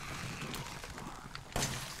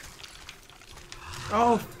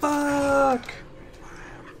 Oh, fuck!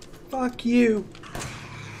 Fuck you.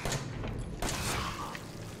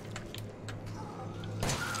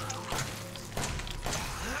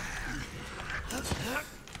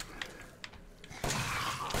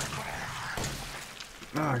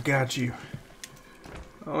 Oh, I got you.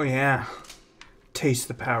 Oh, yeah. Taste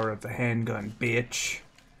the power of the handgun, bitch.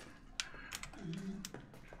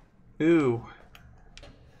 Ooh.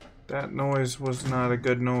 That noise was not a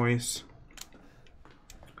good noise.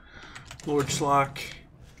 Lord Schlock.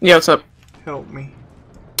 Yeah, what's up? Help me.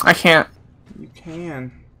 I can't. You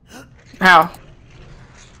can. How?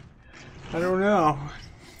 I don't know.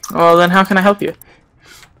 Well, then how can I help you?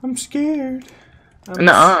 I'm scared.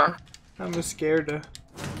 Nuh-uh. I'm a scareda.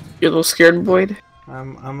 You're a little scared, Boyd?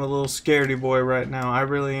 I'm a little scaredy boy right now. I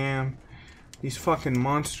really am. These fucking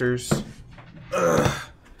monsters. Ugh.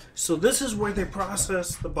 So this is where they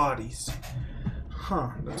process the bodies.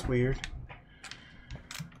 Huh, that's weird.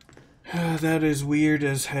 That is weird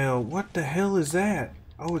as hell. What the hell is that?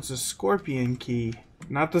 Oh, it's a scorpion key.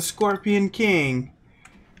 Not the Scorpion King.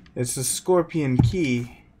 It's the scorpion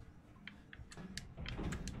key.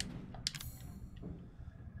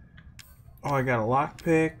 Oh, I got a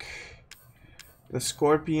lockpick. The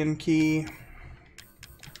scorpion key.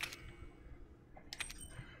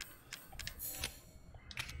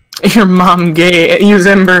 Your mom gay. Use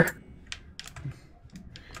Ember.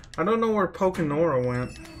 I don't know where Pokenora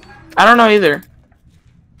went. I don't know either.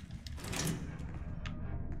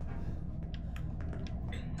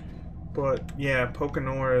 But yeah,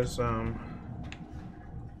 Pokenora's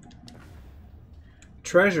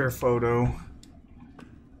treasure photo.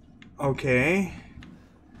 Okay.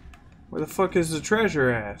 Where the fuck is the treasure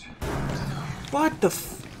at? What the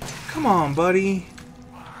f... Come on, buddy.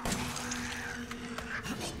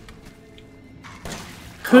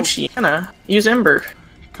 Poochyena. Use Ember.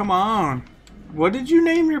 Come on. What did you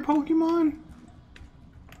name your Pokemon?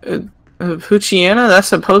 Poochyena?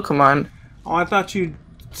 That's a Pokemon. Oh, I thought you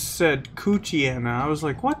said Coochiana. I was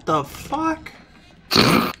like, what the fuck?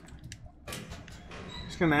 I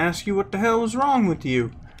was gonna ask you what the hell was wrong with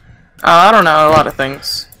you. I don't know, a lot of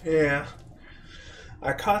things. Yeah.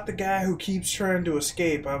 I caught the guy who keeps trying to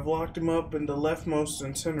escape. I've locked him up in the leftmost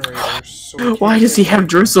incinerators. So why does he have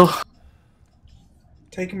Drizzle?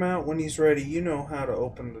 Take him out when he's ready. You know how to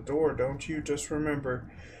open the door, don't you? Just remember,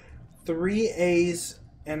 3 A's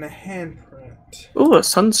and a handprint. Ooh, a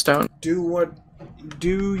sunstone. Do what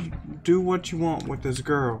you want with this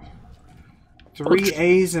girl. 3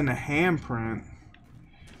 A's and a handprint.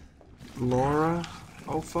 Laura?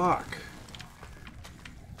 Oh fuck.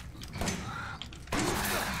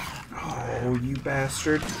 Oh, you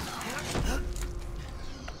bastard.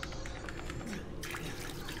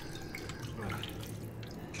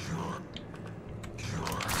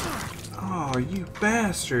 Oh, you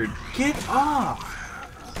bastard. Get off.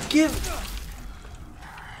 Get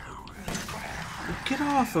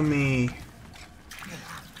off of me.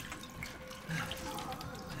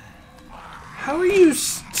 How are you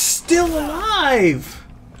still alive?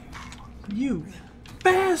 You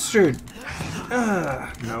bastard.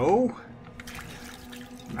 No.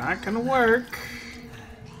 Not gonna work.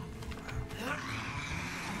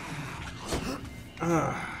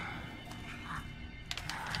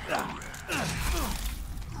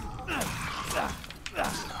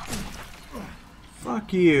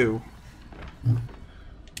 Fuck you.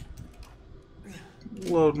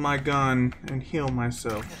 Load my gun and heal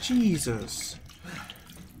myself. Jesus.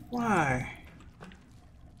 Why?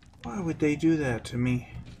 Why would they do that to me?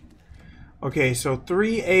 Okay, so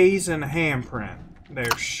 3 A's and a handprint.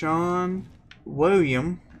 There's Sean,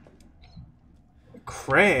 William,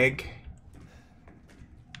 Craig.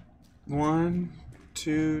 1,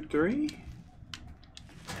 2, 3.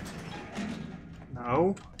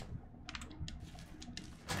 No.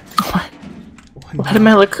 Why did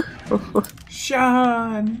I look?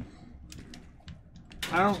 Sean.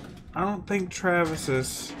 I don't think Travis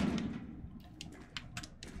is.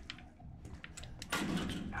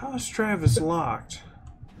 How is Travis locked?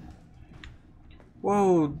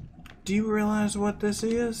 Whoa, do you realize what this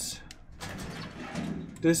is?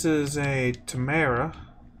 This is a Tamara.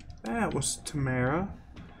 That was Tamara.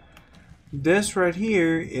 This right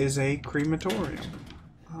here is a crematorium.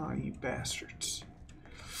 Oh, you bastards.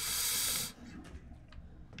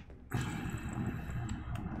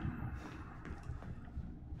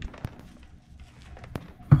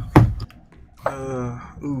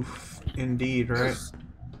 Oof. Indeed, right?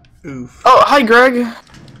 Oof. Oh, hi, Greg.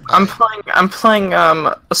 I'm playing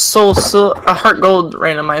a Heart Gold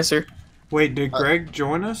randomizer. Wait, did Greg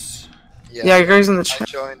join us? Yeah, Greg's in the chat. I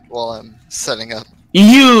joined while I'm setting up.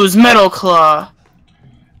 Use Metal Claw.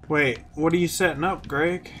 Wait, what are you setting up,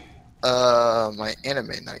 Greg? My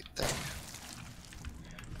anime night thing.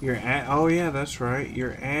 Oh yeah, that's right.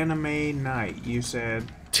 Your anime night, you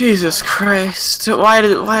said. Jesus Christ! Why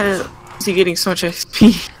is he getting so much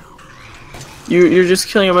XP? You're just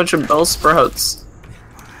killing a bunch of bell sprouts.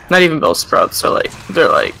 Not even bell sprouts. They're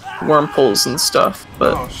like wormholes and stuff.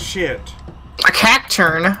 But oh shit! A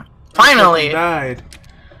Cacturn. Finally died.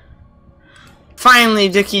 Finally,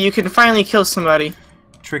 Dickie, you can finally kill somebody.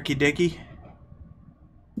 Tricky Dickie.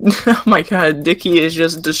 Oh my God, Dickie is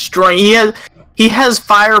just destroying. He has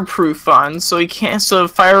fireproof on, so he can't. So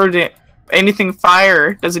anything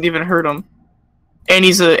fire doesn't even hurt him. And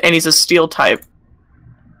he's a steel type.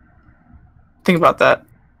 Think about that.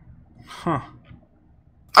 Huh.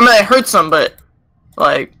 I mean, I heard some, but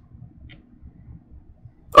like,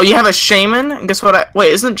 oh, you have a shaman? And guess what?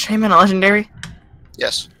 Wait, isn't shaman a legendary?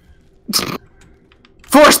 Yes.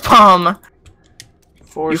 Force palm.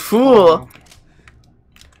 Force you fool. palm.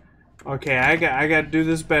 Okay, I got to do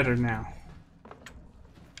this better now.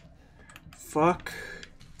 Fuck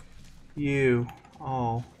you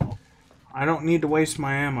all. I don't need to waste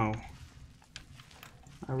my ammo.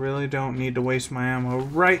 I really don't need to waste my ammo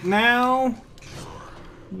right now.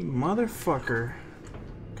 You motherfucker.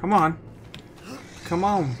 Come on. Come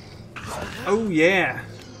on. Oh yeah.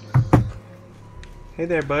 Hey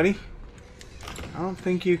there, buddy. I don't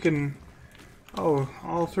think you can... Oh,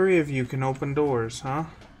 all three of you can open doors, huh?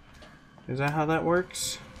 Is that how that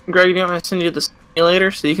works? Greg, do you want me to send you the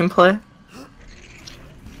simulator so you can play?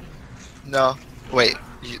 No. Wait,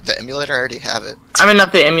 the emulator? I already have it. I mean,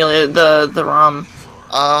 not the emulator, the ROM.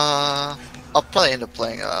 I'll probably end up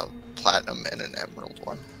playing a Platinum and an Emerald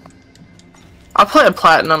one. I'll play a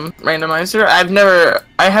Platinum randomizer.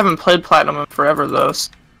 I haven't played Platinum in forever, though.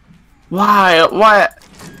 Why? Why?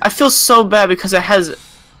 I feel so bad because it has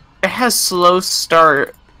slow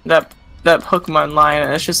start, that Pokemon line,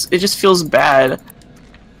 and it just feels bad.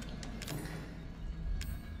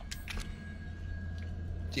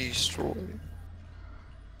 Destroy.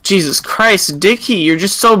 Jesus Christ, Dickie, you're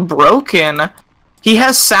just so broken. He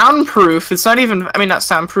has soundproof. It's not even, I mean, not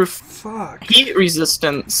soundproof. Fuck. Heat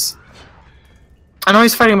resistance. I know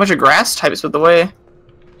he's fighting a bunch of grass types, but the way...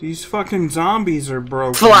 These fucking zombies are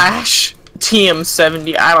broken. Flash!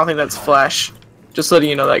 TM70. I don't think that's Flash. Just letting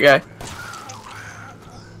you know that guy.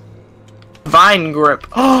 Vine Grip.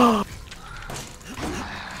 Oh!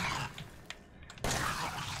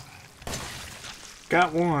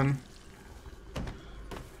 Got one.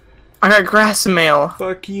 I got grass mail.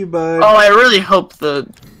 Fuck you, bud. Oh, I really hope the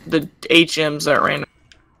HMs aren't random.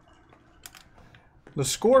 The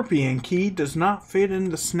scorpion key does not fit in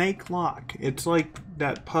the snake lock. It's like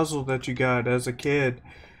that puzzle that you got as a kid.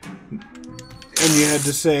 And you had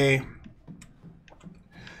to say...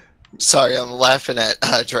 Sorry, I'm laughing at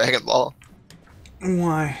Dragon Ball.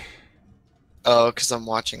 Why? Oh, because I'm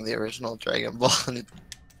watching the original Dragon Ball and it's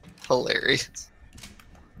hilarious.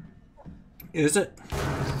 Is it?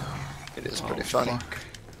 It is pretty funny. Fuck.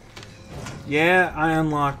 Yeah, I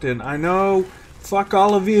unlocked it. I know. Fuck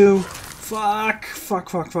all of you. Fuck. Fuck,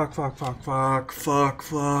 fuck, fuck, fuck, fuck, fuck, fuck,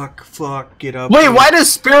 fuck, fuck. Get up. Wait, here. why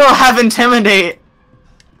does Spearow have Intimidate?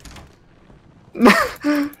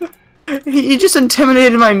 He just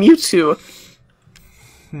intimidated my Mewtwo.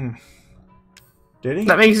 Did he?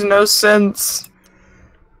 That makes no sense.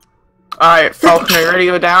 Alright, Falcon, are you ready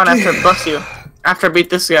to go down after bless you? After I beat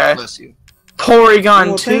this guy. Bless you. Porygon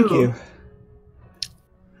well, 2. Thank you.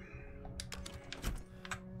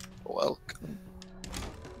 Welcome.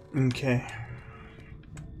 Okay.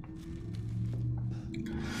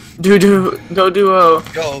 Go duo.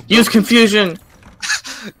 Go. Use confusion.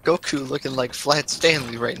 Goku looking like Flat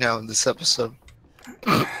Stanley right now in this episode.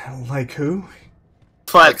 Like who?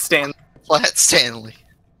 Flat Stanley. Flat Stanley.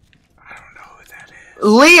 I don't know who that is.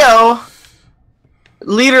 Leo.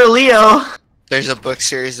 Leader Leo. There's a book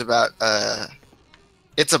series about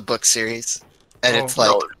it's a book series, and it's like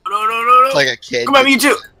no. It's like a kid. Come on,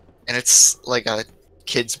 Mewtwo. And it's like a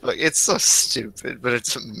kid's book. It's so stupid, but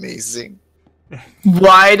it's amazing.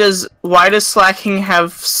 Why does Slacking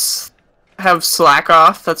have slack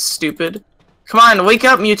off? That's stupid. Come on, wake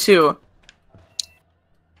up, Mewtwo.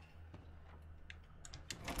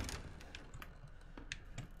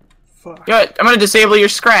 Fuck. Good. I'm gonna disable your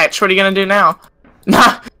scratch. What are you gonna do now?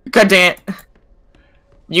 Nah. God damn it.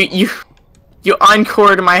 You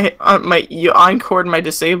encored my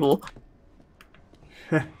disable.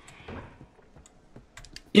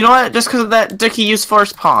 You know what? Just because of that, Dickie used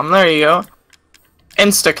Force Palm. There you go.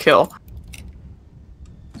 Insta kill.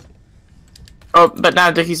 Oh, but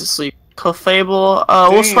now Dickie's asleep. Clefable.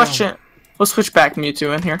 We'll switch it. We'll switch back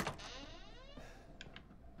Mewtwo in here.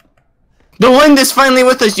 The wind is finally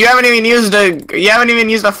with us. You haven't even used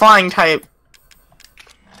a flying type.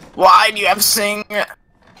 Why do you have Sing?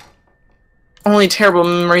 Only terrible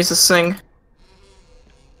memories of Sing.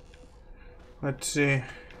 Let's see.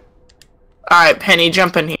 Alright, Penny,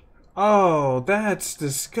 jump in here. Oh, that's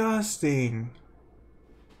disgusting.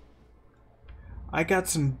 I got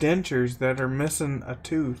some dentures that are missing a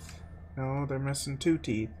tooth. No, they're missing 2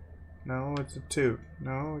 teeth. No, it's a tooth.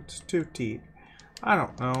 No, it's 2 teeth. I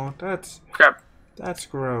don't know. That's crap. That's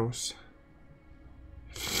gross.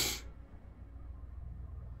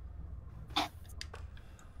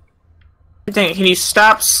 Dang, can you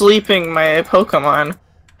stop sleeping my Pokemon?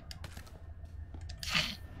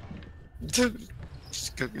 Dude,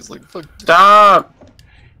 Cookie's like, fuck. Stop!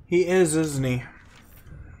 He is, isn't he?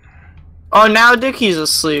 Oh, now Dickie's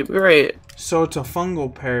asleep. Great. So it's a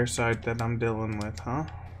fungal parasite that I'm dealing with, huh?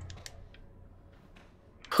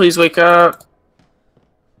 Please wake up.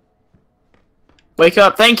 Wake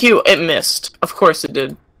up. Thank you. It missed. Of course it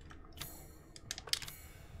did.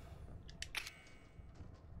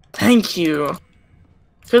 Thank you.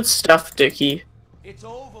 Good stuff, Dickie. It's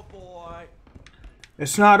over, boy.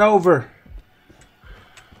 It's not over.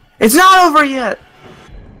 It's not over yet.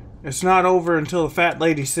 It's not over until the fat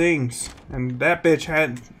lady sings. And that bitch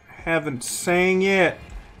haven't sang yet.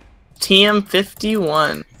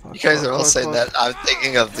 TM51. You guys are all saying that. I'm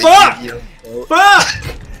thinking of the Fuck! Yu-Gi-Oh!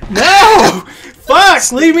 Fuck! No!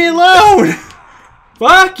 Fuck! Leave me alone!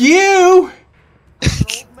 Fuck you!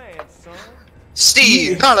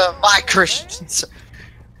 Steve, not a my Christian.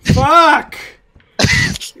 Fuck!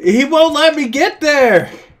 He won't let me get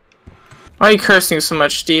there! Why are you cursing so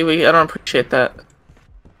much, Steve? I don't appreciate that.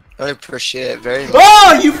 I appreciate it very much.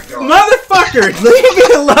 Oh, you motherfucker! Leave me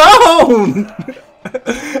alone!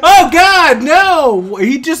 Oh God, no!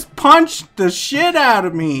 He just punched the shit out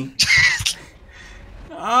of me.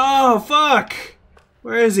 Oh fuck!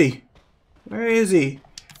 Where is he? Where is he?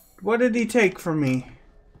 What did he take from me?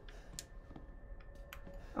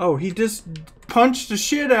 Oh, he just punched the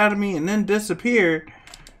shit out of me and then disappeared.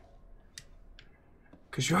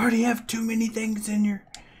 Cause you already have too many things in your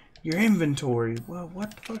inventory. Well,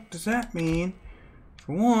 what the fuck does that mean?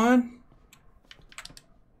 For one.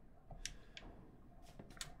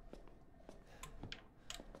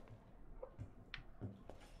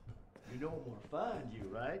 You know I'm gonna find you,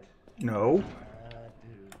 right? No.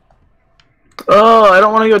 Oh, I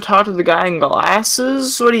don't want to go talk to the guy in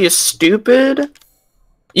glasses. What are you, stupid?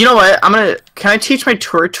 You know what? Can I teach my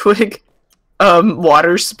Turtwig,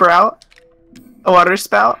 water spout? A water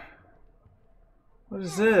spout? What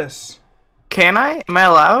is this? Can I? Am I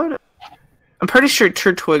allowed? I'm pretty sure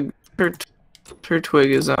Turtwig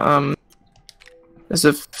is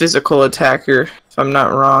a physical attacker. If I'm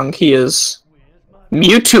not wrong, he is.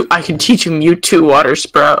 Mewtwo. I can teach him Mewtwo water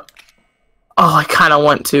sprout. Oh, I kind of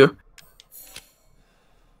want to.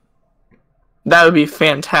 That would be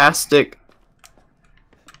fantastic.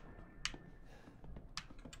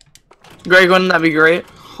 Greg, wouldn't that be great?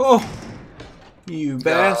 Oh, you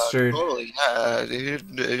bastard! Totally, yeah,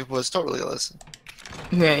 dude. It was totally a lesson.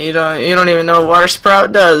 Yeah, you don't even know what water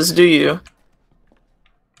sprout does, do you?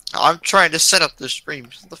 I'm trying to set up the stream.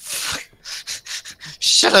 What the fuck?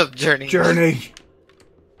 Shut up, Journey. Journey.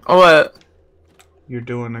 What? You're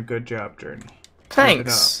doing a good job, Journey.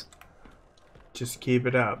 Thanks. Keep it up. Just keep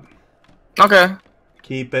it up. Okay.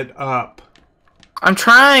 Keep it up. I'm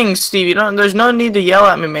trying, Steve. There's no need to yell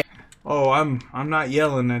at me, man. Oh, I'm not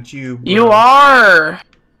yelling at you. Bro. You are.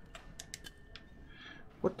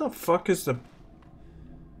 What the fuck is the?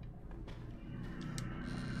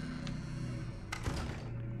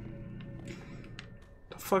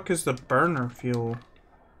 The fuck is the burner fuel?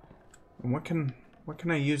 And what can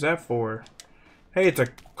I use that for? Hey, it's a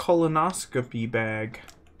colonoscopy bag.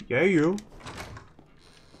 Yeah, you.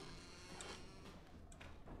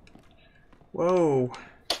 Whoa.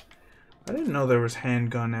 I didn't know there was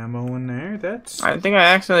handgun ammo in there. I think I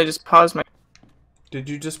accidentally just paused my... Did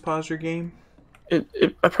you just pause your game?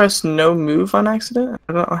 I pressed no move on accident.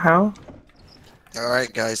 I don't know how.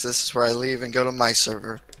 Alright, guys, this is where I leave and go to my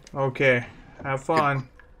server. Okay. Have fun.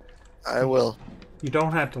 I will. You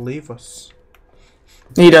don't have to leave us.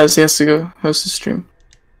 He does. He has to go host the stream.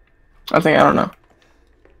 I don't know.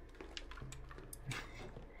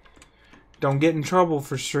 Don't get in trouble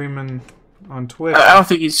for streaming on Twitch. I don't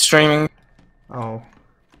think he's streaming. Oh.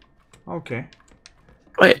 Okay.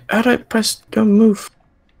 Wait, how did I press don't move?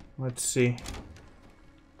 Let's see.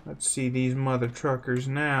 Let's see these mother truckers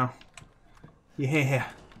now. Yeah.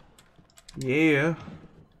 Yeah.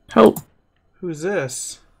 Help. Who's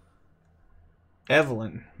this?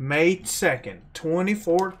 Evelyn. May 2nd,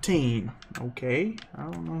 2014. Okay. I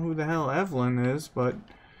don't know who the hell Evelyn is, but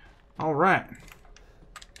alright.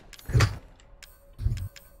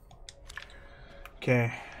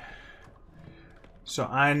 Okay. So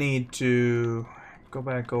I need to go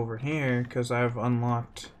back over here because I've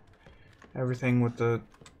unlocked everything with the...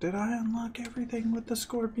 Did I unlock everything with the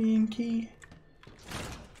scorpion key?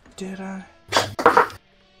 Did I?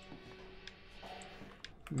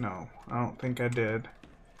 No, I don't think I did.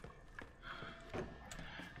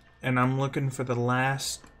 And I'm looking for the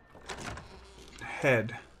last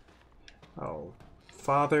head. Oh,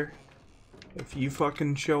 Father, if you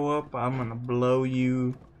fucking show up, I'm gonna blow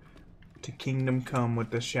you to Kingdom Come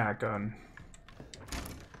with the shotgun.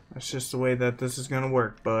 That's just the way that this is gonna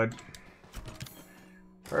work, bud.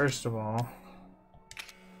 First of all,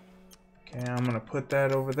 okay, I'm gonna put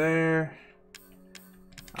that over there.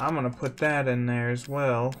 I'm gonna put that in there as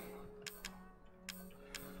well.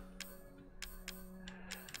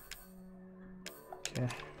 Okay.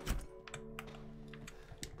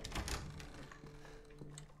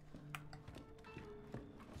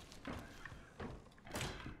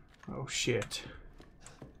 Oh shit.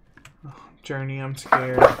 Oh, Journey, I'm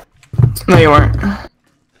scared. No, you weren't.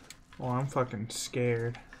 Oh, I'm fucking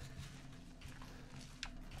scared.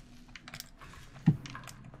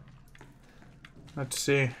 Let's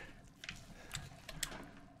see.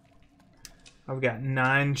 I've got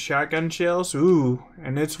 9 shotgun shells. Ooh,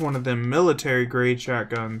 and it's one of them military grade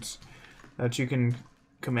shotguns that you can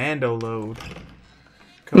commando load.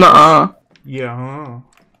 Nuh-uh. Yeah, huh?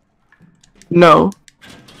 No.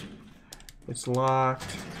 It's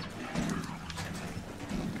locked.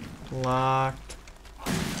 Locked.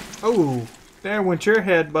 Oh, there went your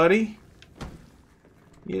head, buddy.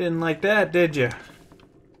 You didn't like that, did you?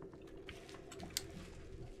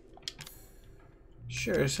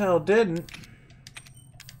 Sure as hell didn't.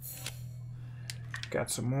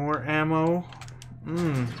 Got some more ammo.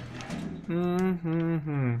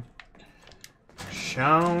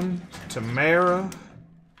 Sean, Tamara.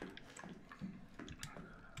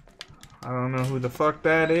 I don't know who the fuck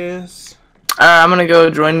that is. I'm gonna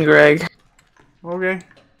go join Greg. Okay.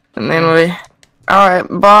 And then we... Alright,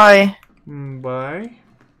 bye. Bye.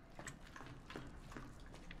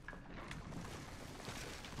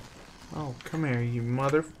 Oh, come here, you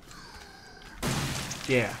mother...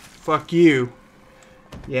 Yeah, fuck you.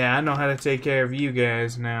 Yeah, I know how to take care of you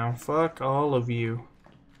guys now. Fuck all of you.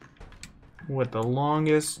 With the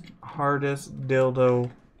longest, hardest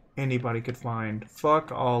dildo anybody could find.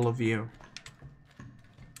 Fuck all of you.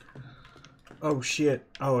 Oh shit.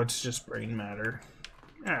 Oh, it's just brain matter.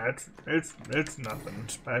 Yeah, it's nothing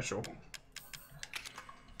special.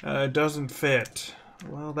 It doesn't fit.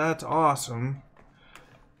 Well, that's awesome.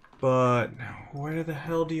 But where the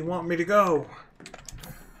hell do you want me to go?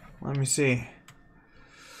 Let me see.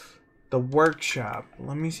 The workshop.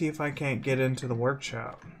 Let me see if I can't get into the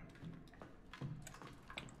workshop.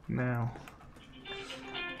 Now.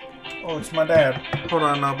 Oh, it's my dad. Hold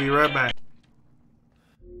on, I'll be right back.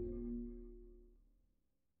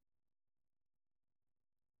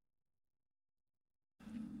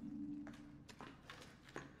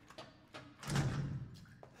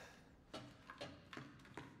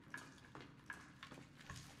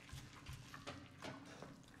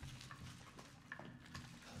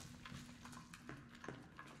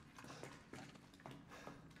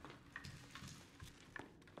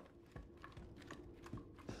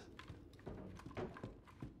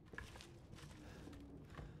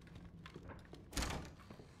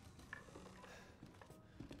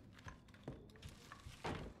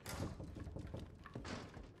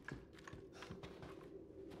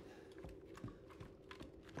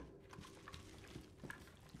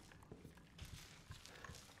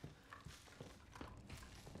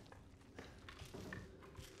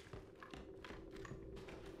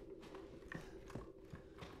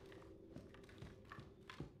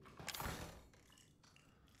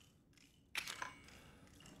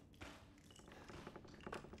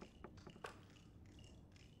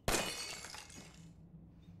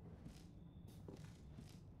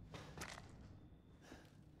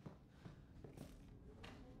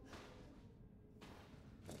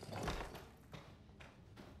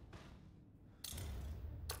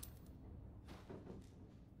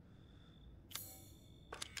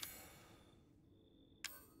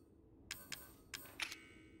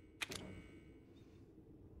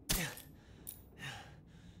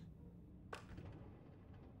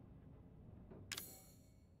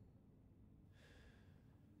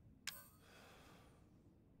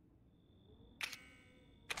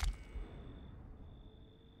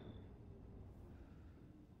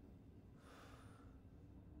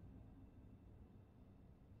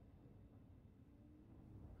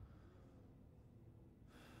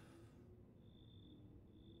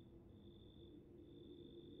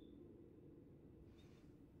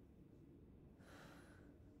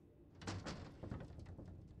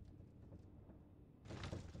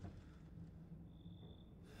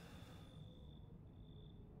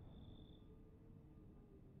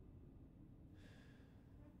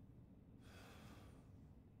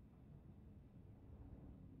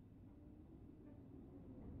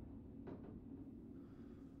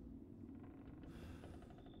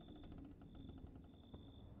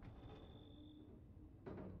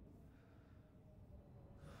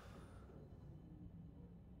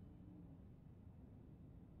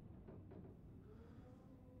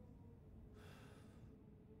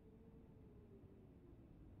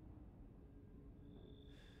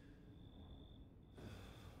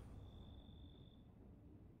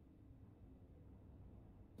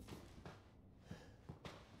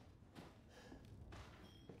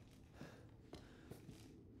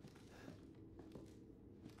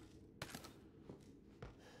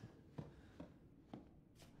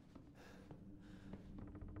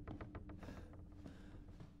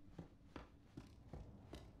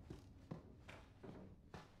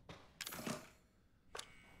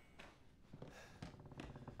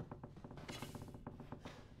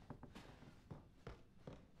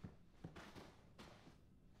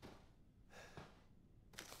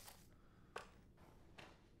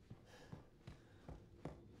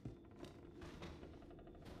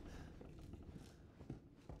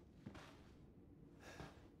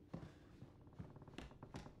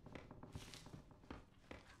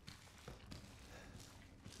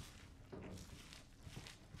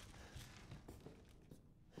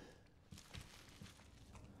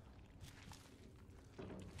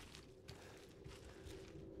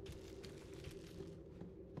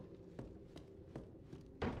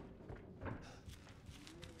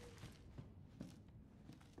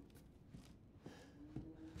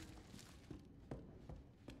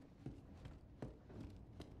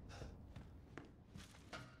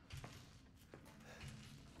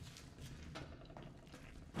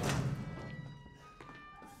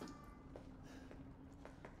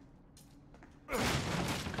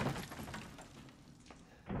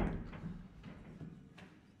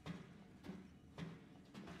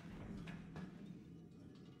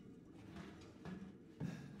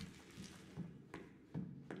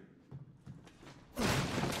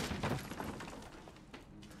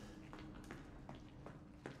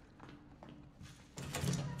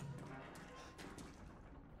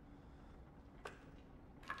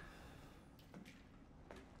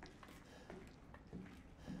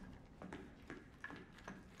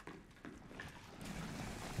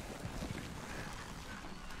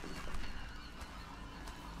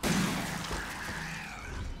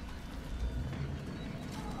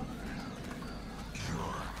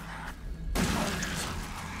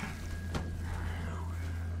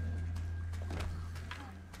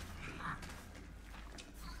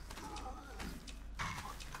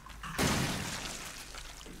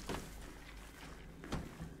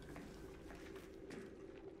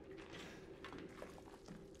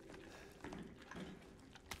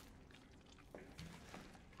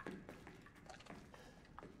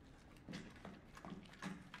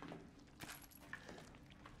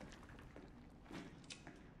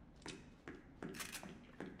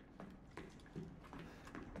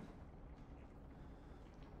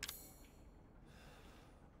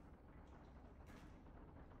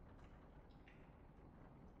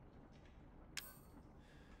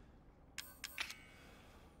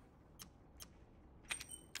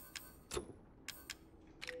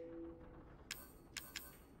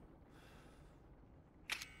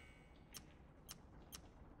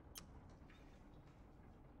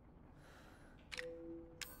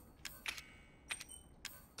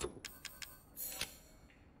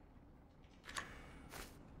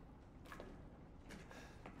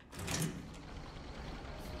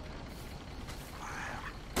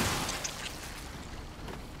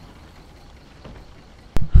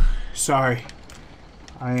 sorry.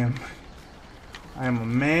 I am a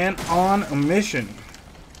man on a mission.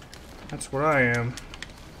 That's what I am.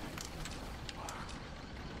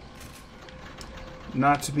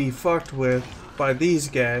 Not to be fucked with by these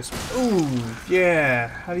guys. Ooh, yeah.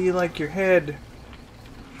 How do you like your head?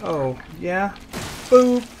 Oh, yeah?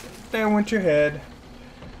 Boop. There went your head.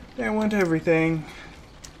 There went everything.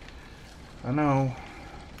 I know.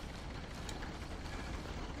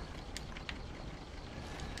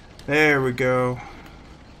 There we go.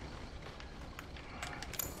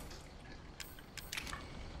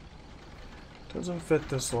 Doesn't fit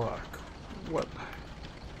this lock. What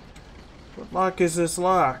lock is this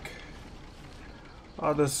lock?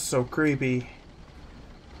 Oh, this is so creepy.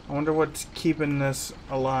 I wonder what's keeping this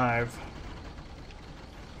alive.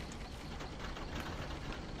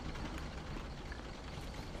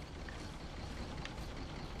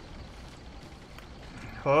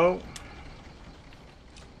 Hello?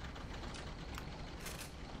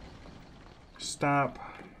 Stop.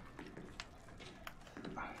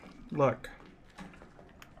 Look.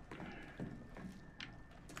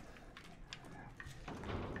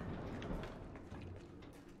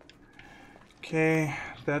 Okay,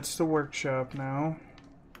 that's the workshop now.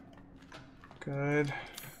 Good.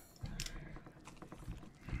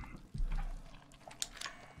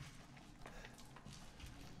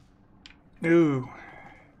 Ooh.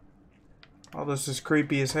 All this is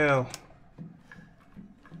creepy as hell.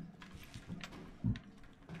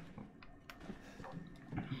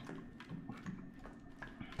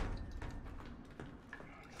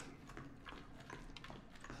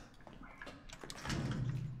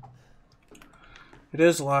 It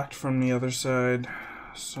is locked from the other side,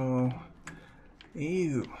 so...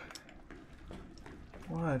 Ew.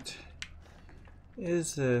 What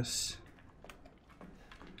is this?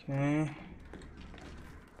 Okay.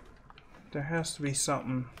 There has to be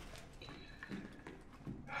something.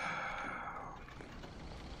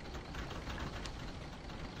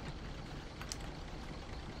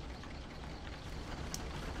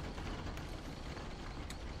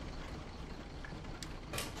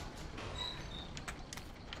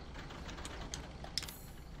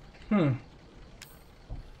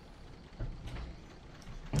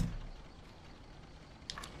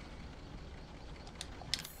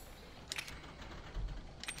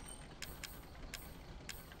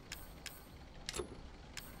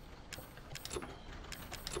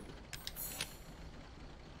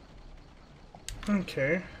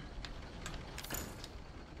 Okay.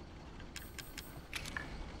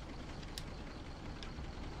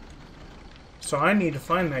 So I need to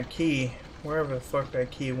find that key, wherever the fuck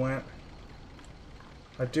that key went.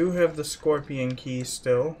 I do have the scorpion key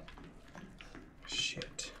still.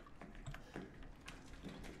 Shit.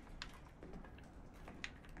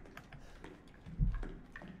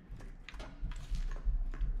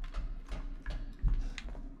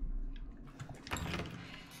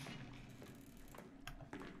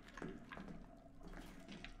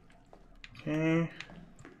 Okay.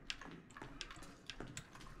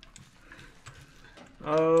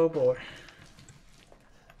 Oh boy.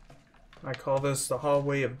 I call this the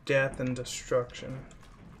hallway of death and destruction.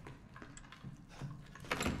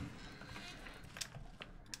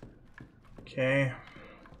 Okay.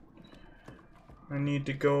 I need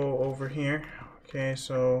to go over here. Okay,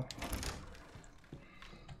 so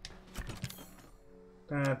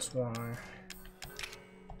that's why.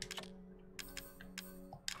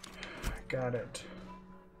 Got it.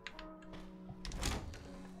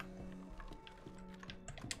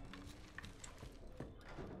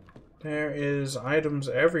 There is items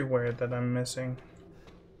everywhere that I'm missing.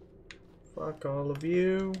 Fuck all of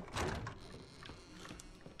you.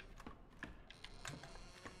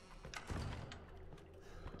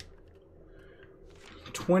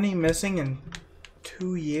 $20 missing in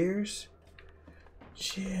 2 years?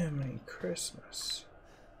 Jiminy Christmas.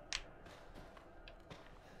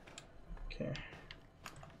 Okay.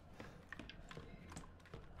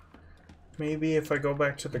 Maybe if I go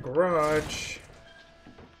back to the garage,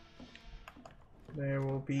 there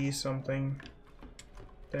will be something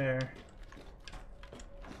there.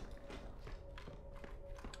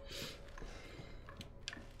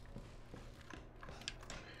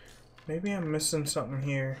 Maybe I'm missing something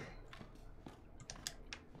here.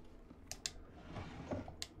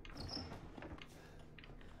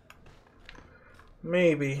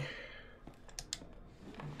 Maybe.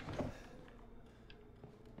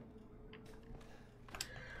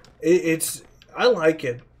 I like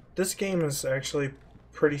it. This game is actually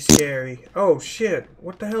pretty scary. Oh shit,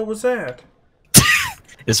 what the hell was that?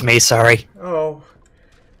 It's me, sorry. Oh.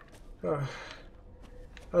 I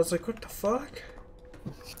was like, what the fuck?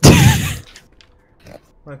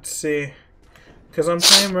 Let's see. Because I'm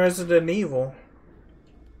playing Resident Evil.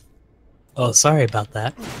 Oh, sorry about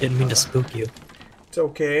that. Didn't mean to spook you. It's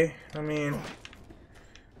okay. I mean,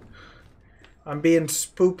 I'm being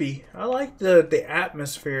spoopy. I like the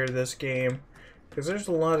atmosphere of this game. Because there's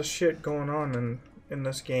a lot of shit going on in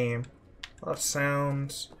this game. A lot of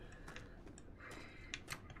sounds.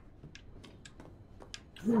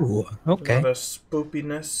 Ooh, okay. A lot of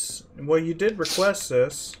spoopiness. Well, you did request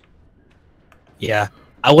this. Yeah.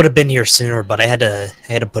 I would have been here sooner, but I had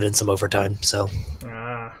to put in some overtime, so.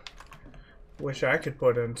 Ah. Wish I could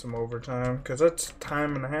put in some overtime, because that's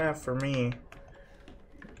time and a half for me.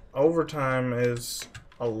 Overtime is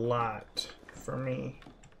a lot for me.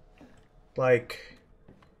 Like,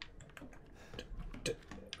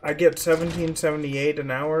 I get $17.78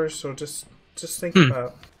 an hour, so just think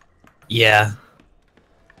about. Yeah.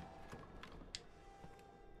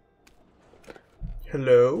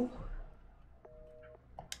 Hello?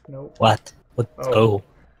 Nope. What? What? Oh.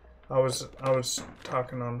 I was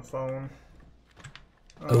talking on the phone.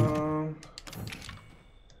 Oh.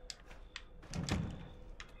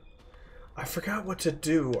 I forgot what to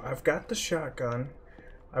do. I've got the shotgun.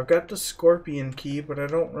 I've got the scorpion key, but I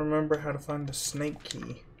don't remember how to find the snake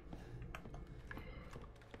key.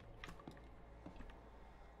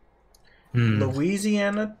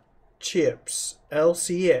 Louisiana Chips,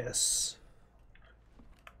 LCS.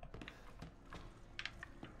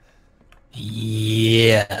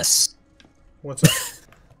 Yes. What's up?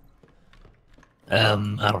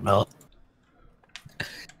 I don't know.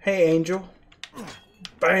 Hey, Angel.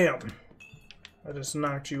 Bam! I just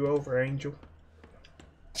knocked you over, Angel.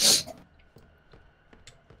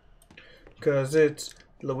 'Cause it's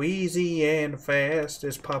Louisiana fast.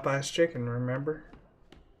 It's Popeye's chicken, remember?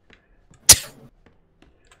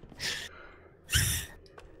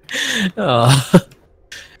 Oh.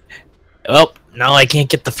 Well, now I can't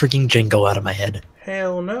get the freaking jingle out of my head.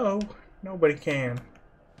 Hell no. Nobody can.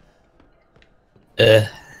 Etouffee.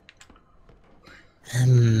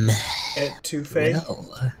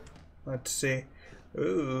 Well. Let's see.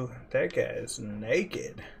 Ooh, that guy's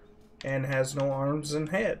naked. And has no arms and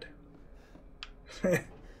head.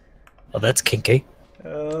 Well, that's kinky.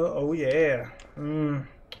 Oh yeah.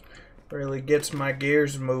 Really gets my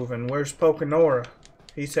gears moving. Where's Pokenora?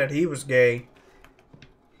 He said he was gay.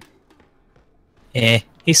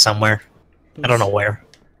 He's somewhere. I don't know where.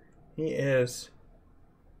 He is.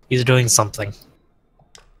 He's doing something.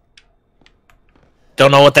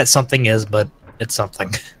 Don't know what that something is, but it's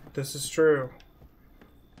something. This is true.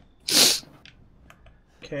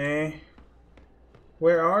 Okay.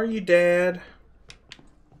 Where are you, Dad?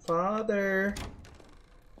 Father.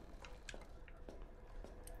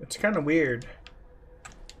 It's kind of weird.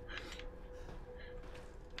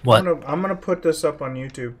 What? I'm gonna put this up on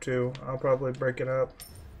YouTube too. I'll probably break it up.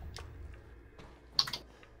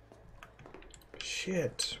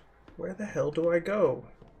 Shit. Where the hell do I go?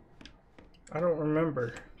 I don't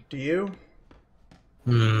remember. Do you?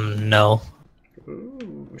 No.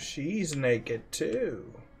 Ooh, she's naked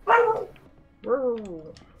too. Ruff.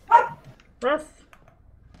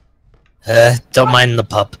 Don't mind the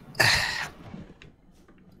pup.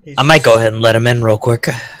 I might go ahead and let him in real quick.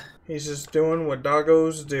 He's just doing what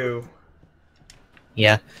doggos do.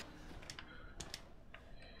 Yeah.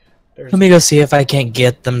 Let me go see if I can't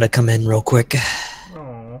get them to come in real quick.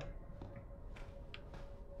 Oh.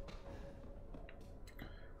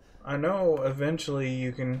 I know eventually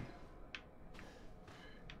you can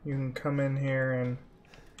come in here and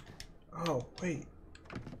oh wait.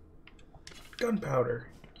 Gunpowder.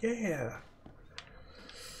 Yeah.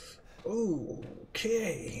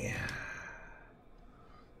 Okay.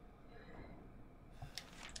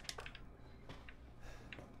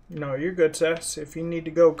 No, you're good, Sess. If you need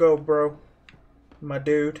to go, go, bro. My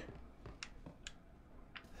dude.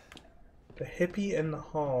 The hippie in the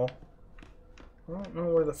hall. I don't know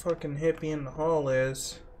where the fucking hippie in the hall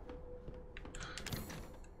is.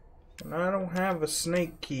 And I don't have a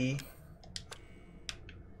snake key.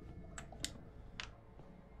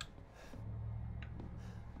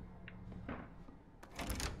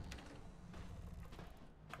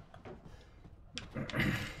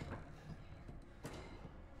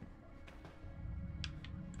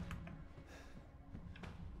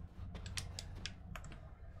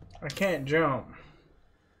 I can't jump.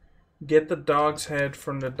 Get the dog's head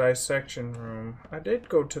from the dissection room. I did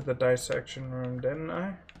go to the dissection room, didn't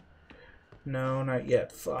I? No, not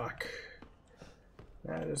yet. Fuck.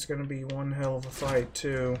 That is gonna be one hell of a fight,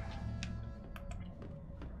 too.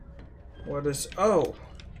 What is... Oh!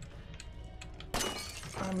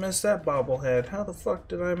 I missed that bobblehead. How the fuck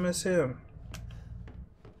did I miss him?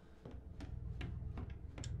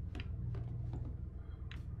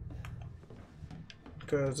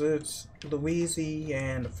 'cause it's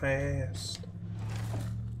Louisiana fast.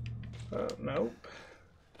 Nope.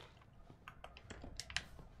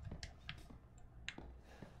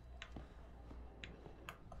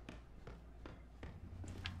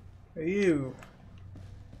 You.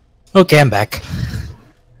 Okay, I'm back.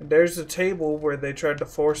 There's a table where they tried to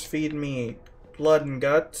force feed me blood and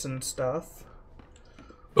guts and stuff.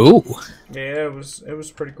 Ooh. Yeah, it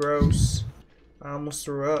was pretty gross. I almost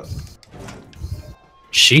threw up.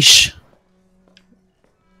 Sheesh.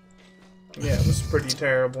 Yeah, it was pretty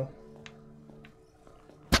terrible.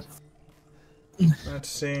 Let's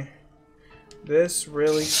see. This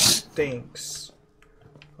really stinks.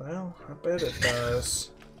 Well, I bet it does.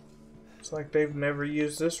 It's like they've never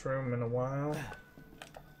used this room in a while.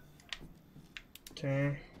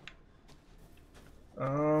 Okay.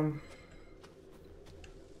 I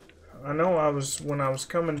know when I was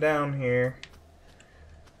coming down here,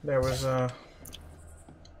 there was a...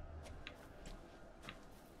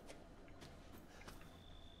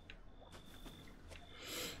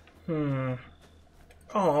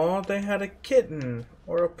 Oh, they had a kitten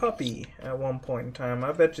or a puppy at one point in time.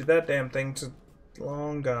 I bet you that damn thing's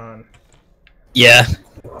long gone. Yeah.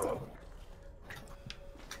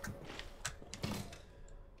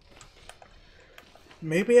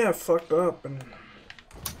 Maybe I fucked up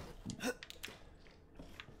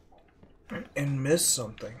and missed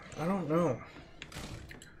something. I don't know.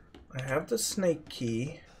 I have the snake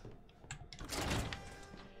key.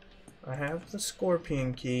 I have the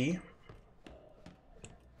scorpion key.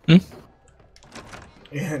 Hmm?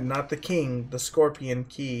 Yeah, not the king, the scorpion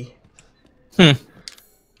key. Hmm.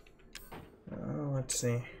 Let's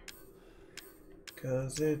see.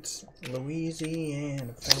 'Cause it's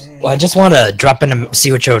Louisiana fast. Well, I just want to drop in and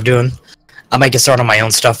see what you're doing. I might get started on my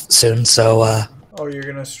own stuff soon, so, Oh, you're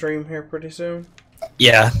gonna stream here pretty soon?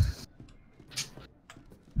 yeah.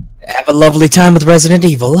 Have a lovely time with Resident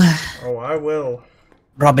Evil. Oh, I will.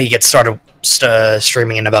 Probably get started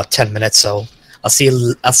streaming in about 10 minutes, so I'll see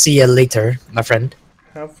you later, my friend.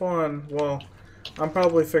 Have fun. Well, I'm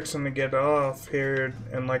probably fixing to get off here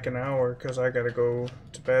in like an hour because I gotta go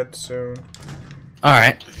to bed soon.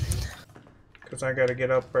 Alright. Because I gotta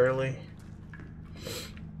get up early.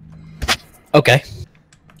 Okay.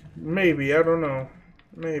 Maybe, I don't know.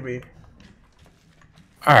 Maybe.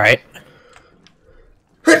 Alright.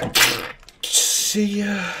 See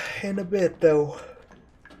ya in a bit, though.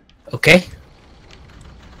 Okay.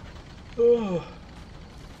 Oh.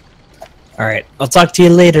 Alright, I'll talk to you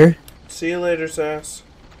later. See you later, Sass.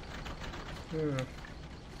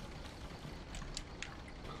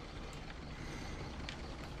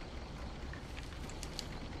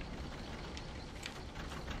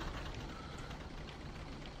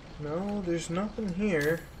 No, there's nothing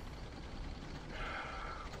here.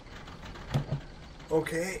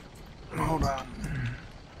 Okay, hold on.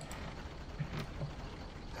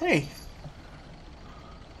 Hey.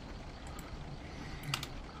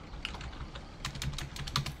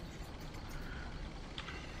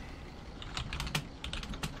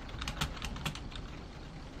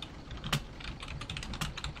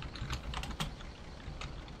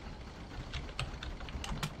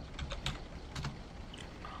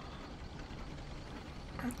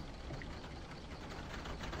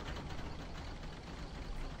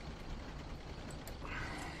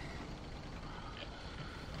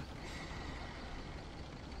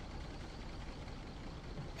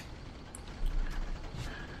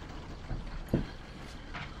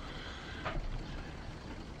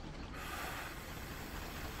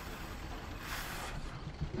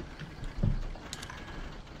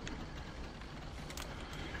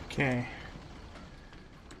 Okay,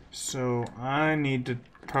 so I need to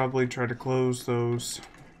probably try to close those.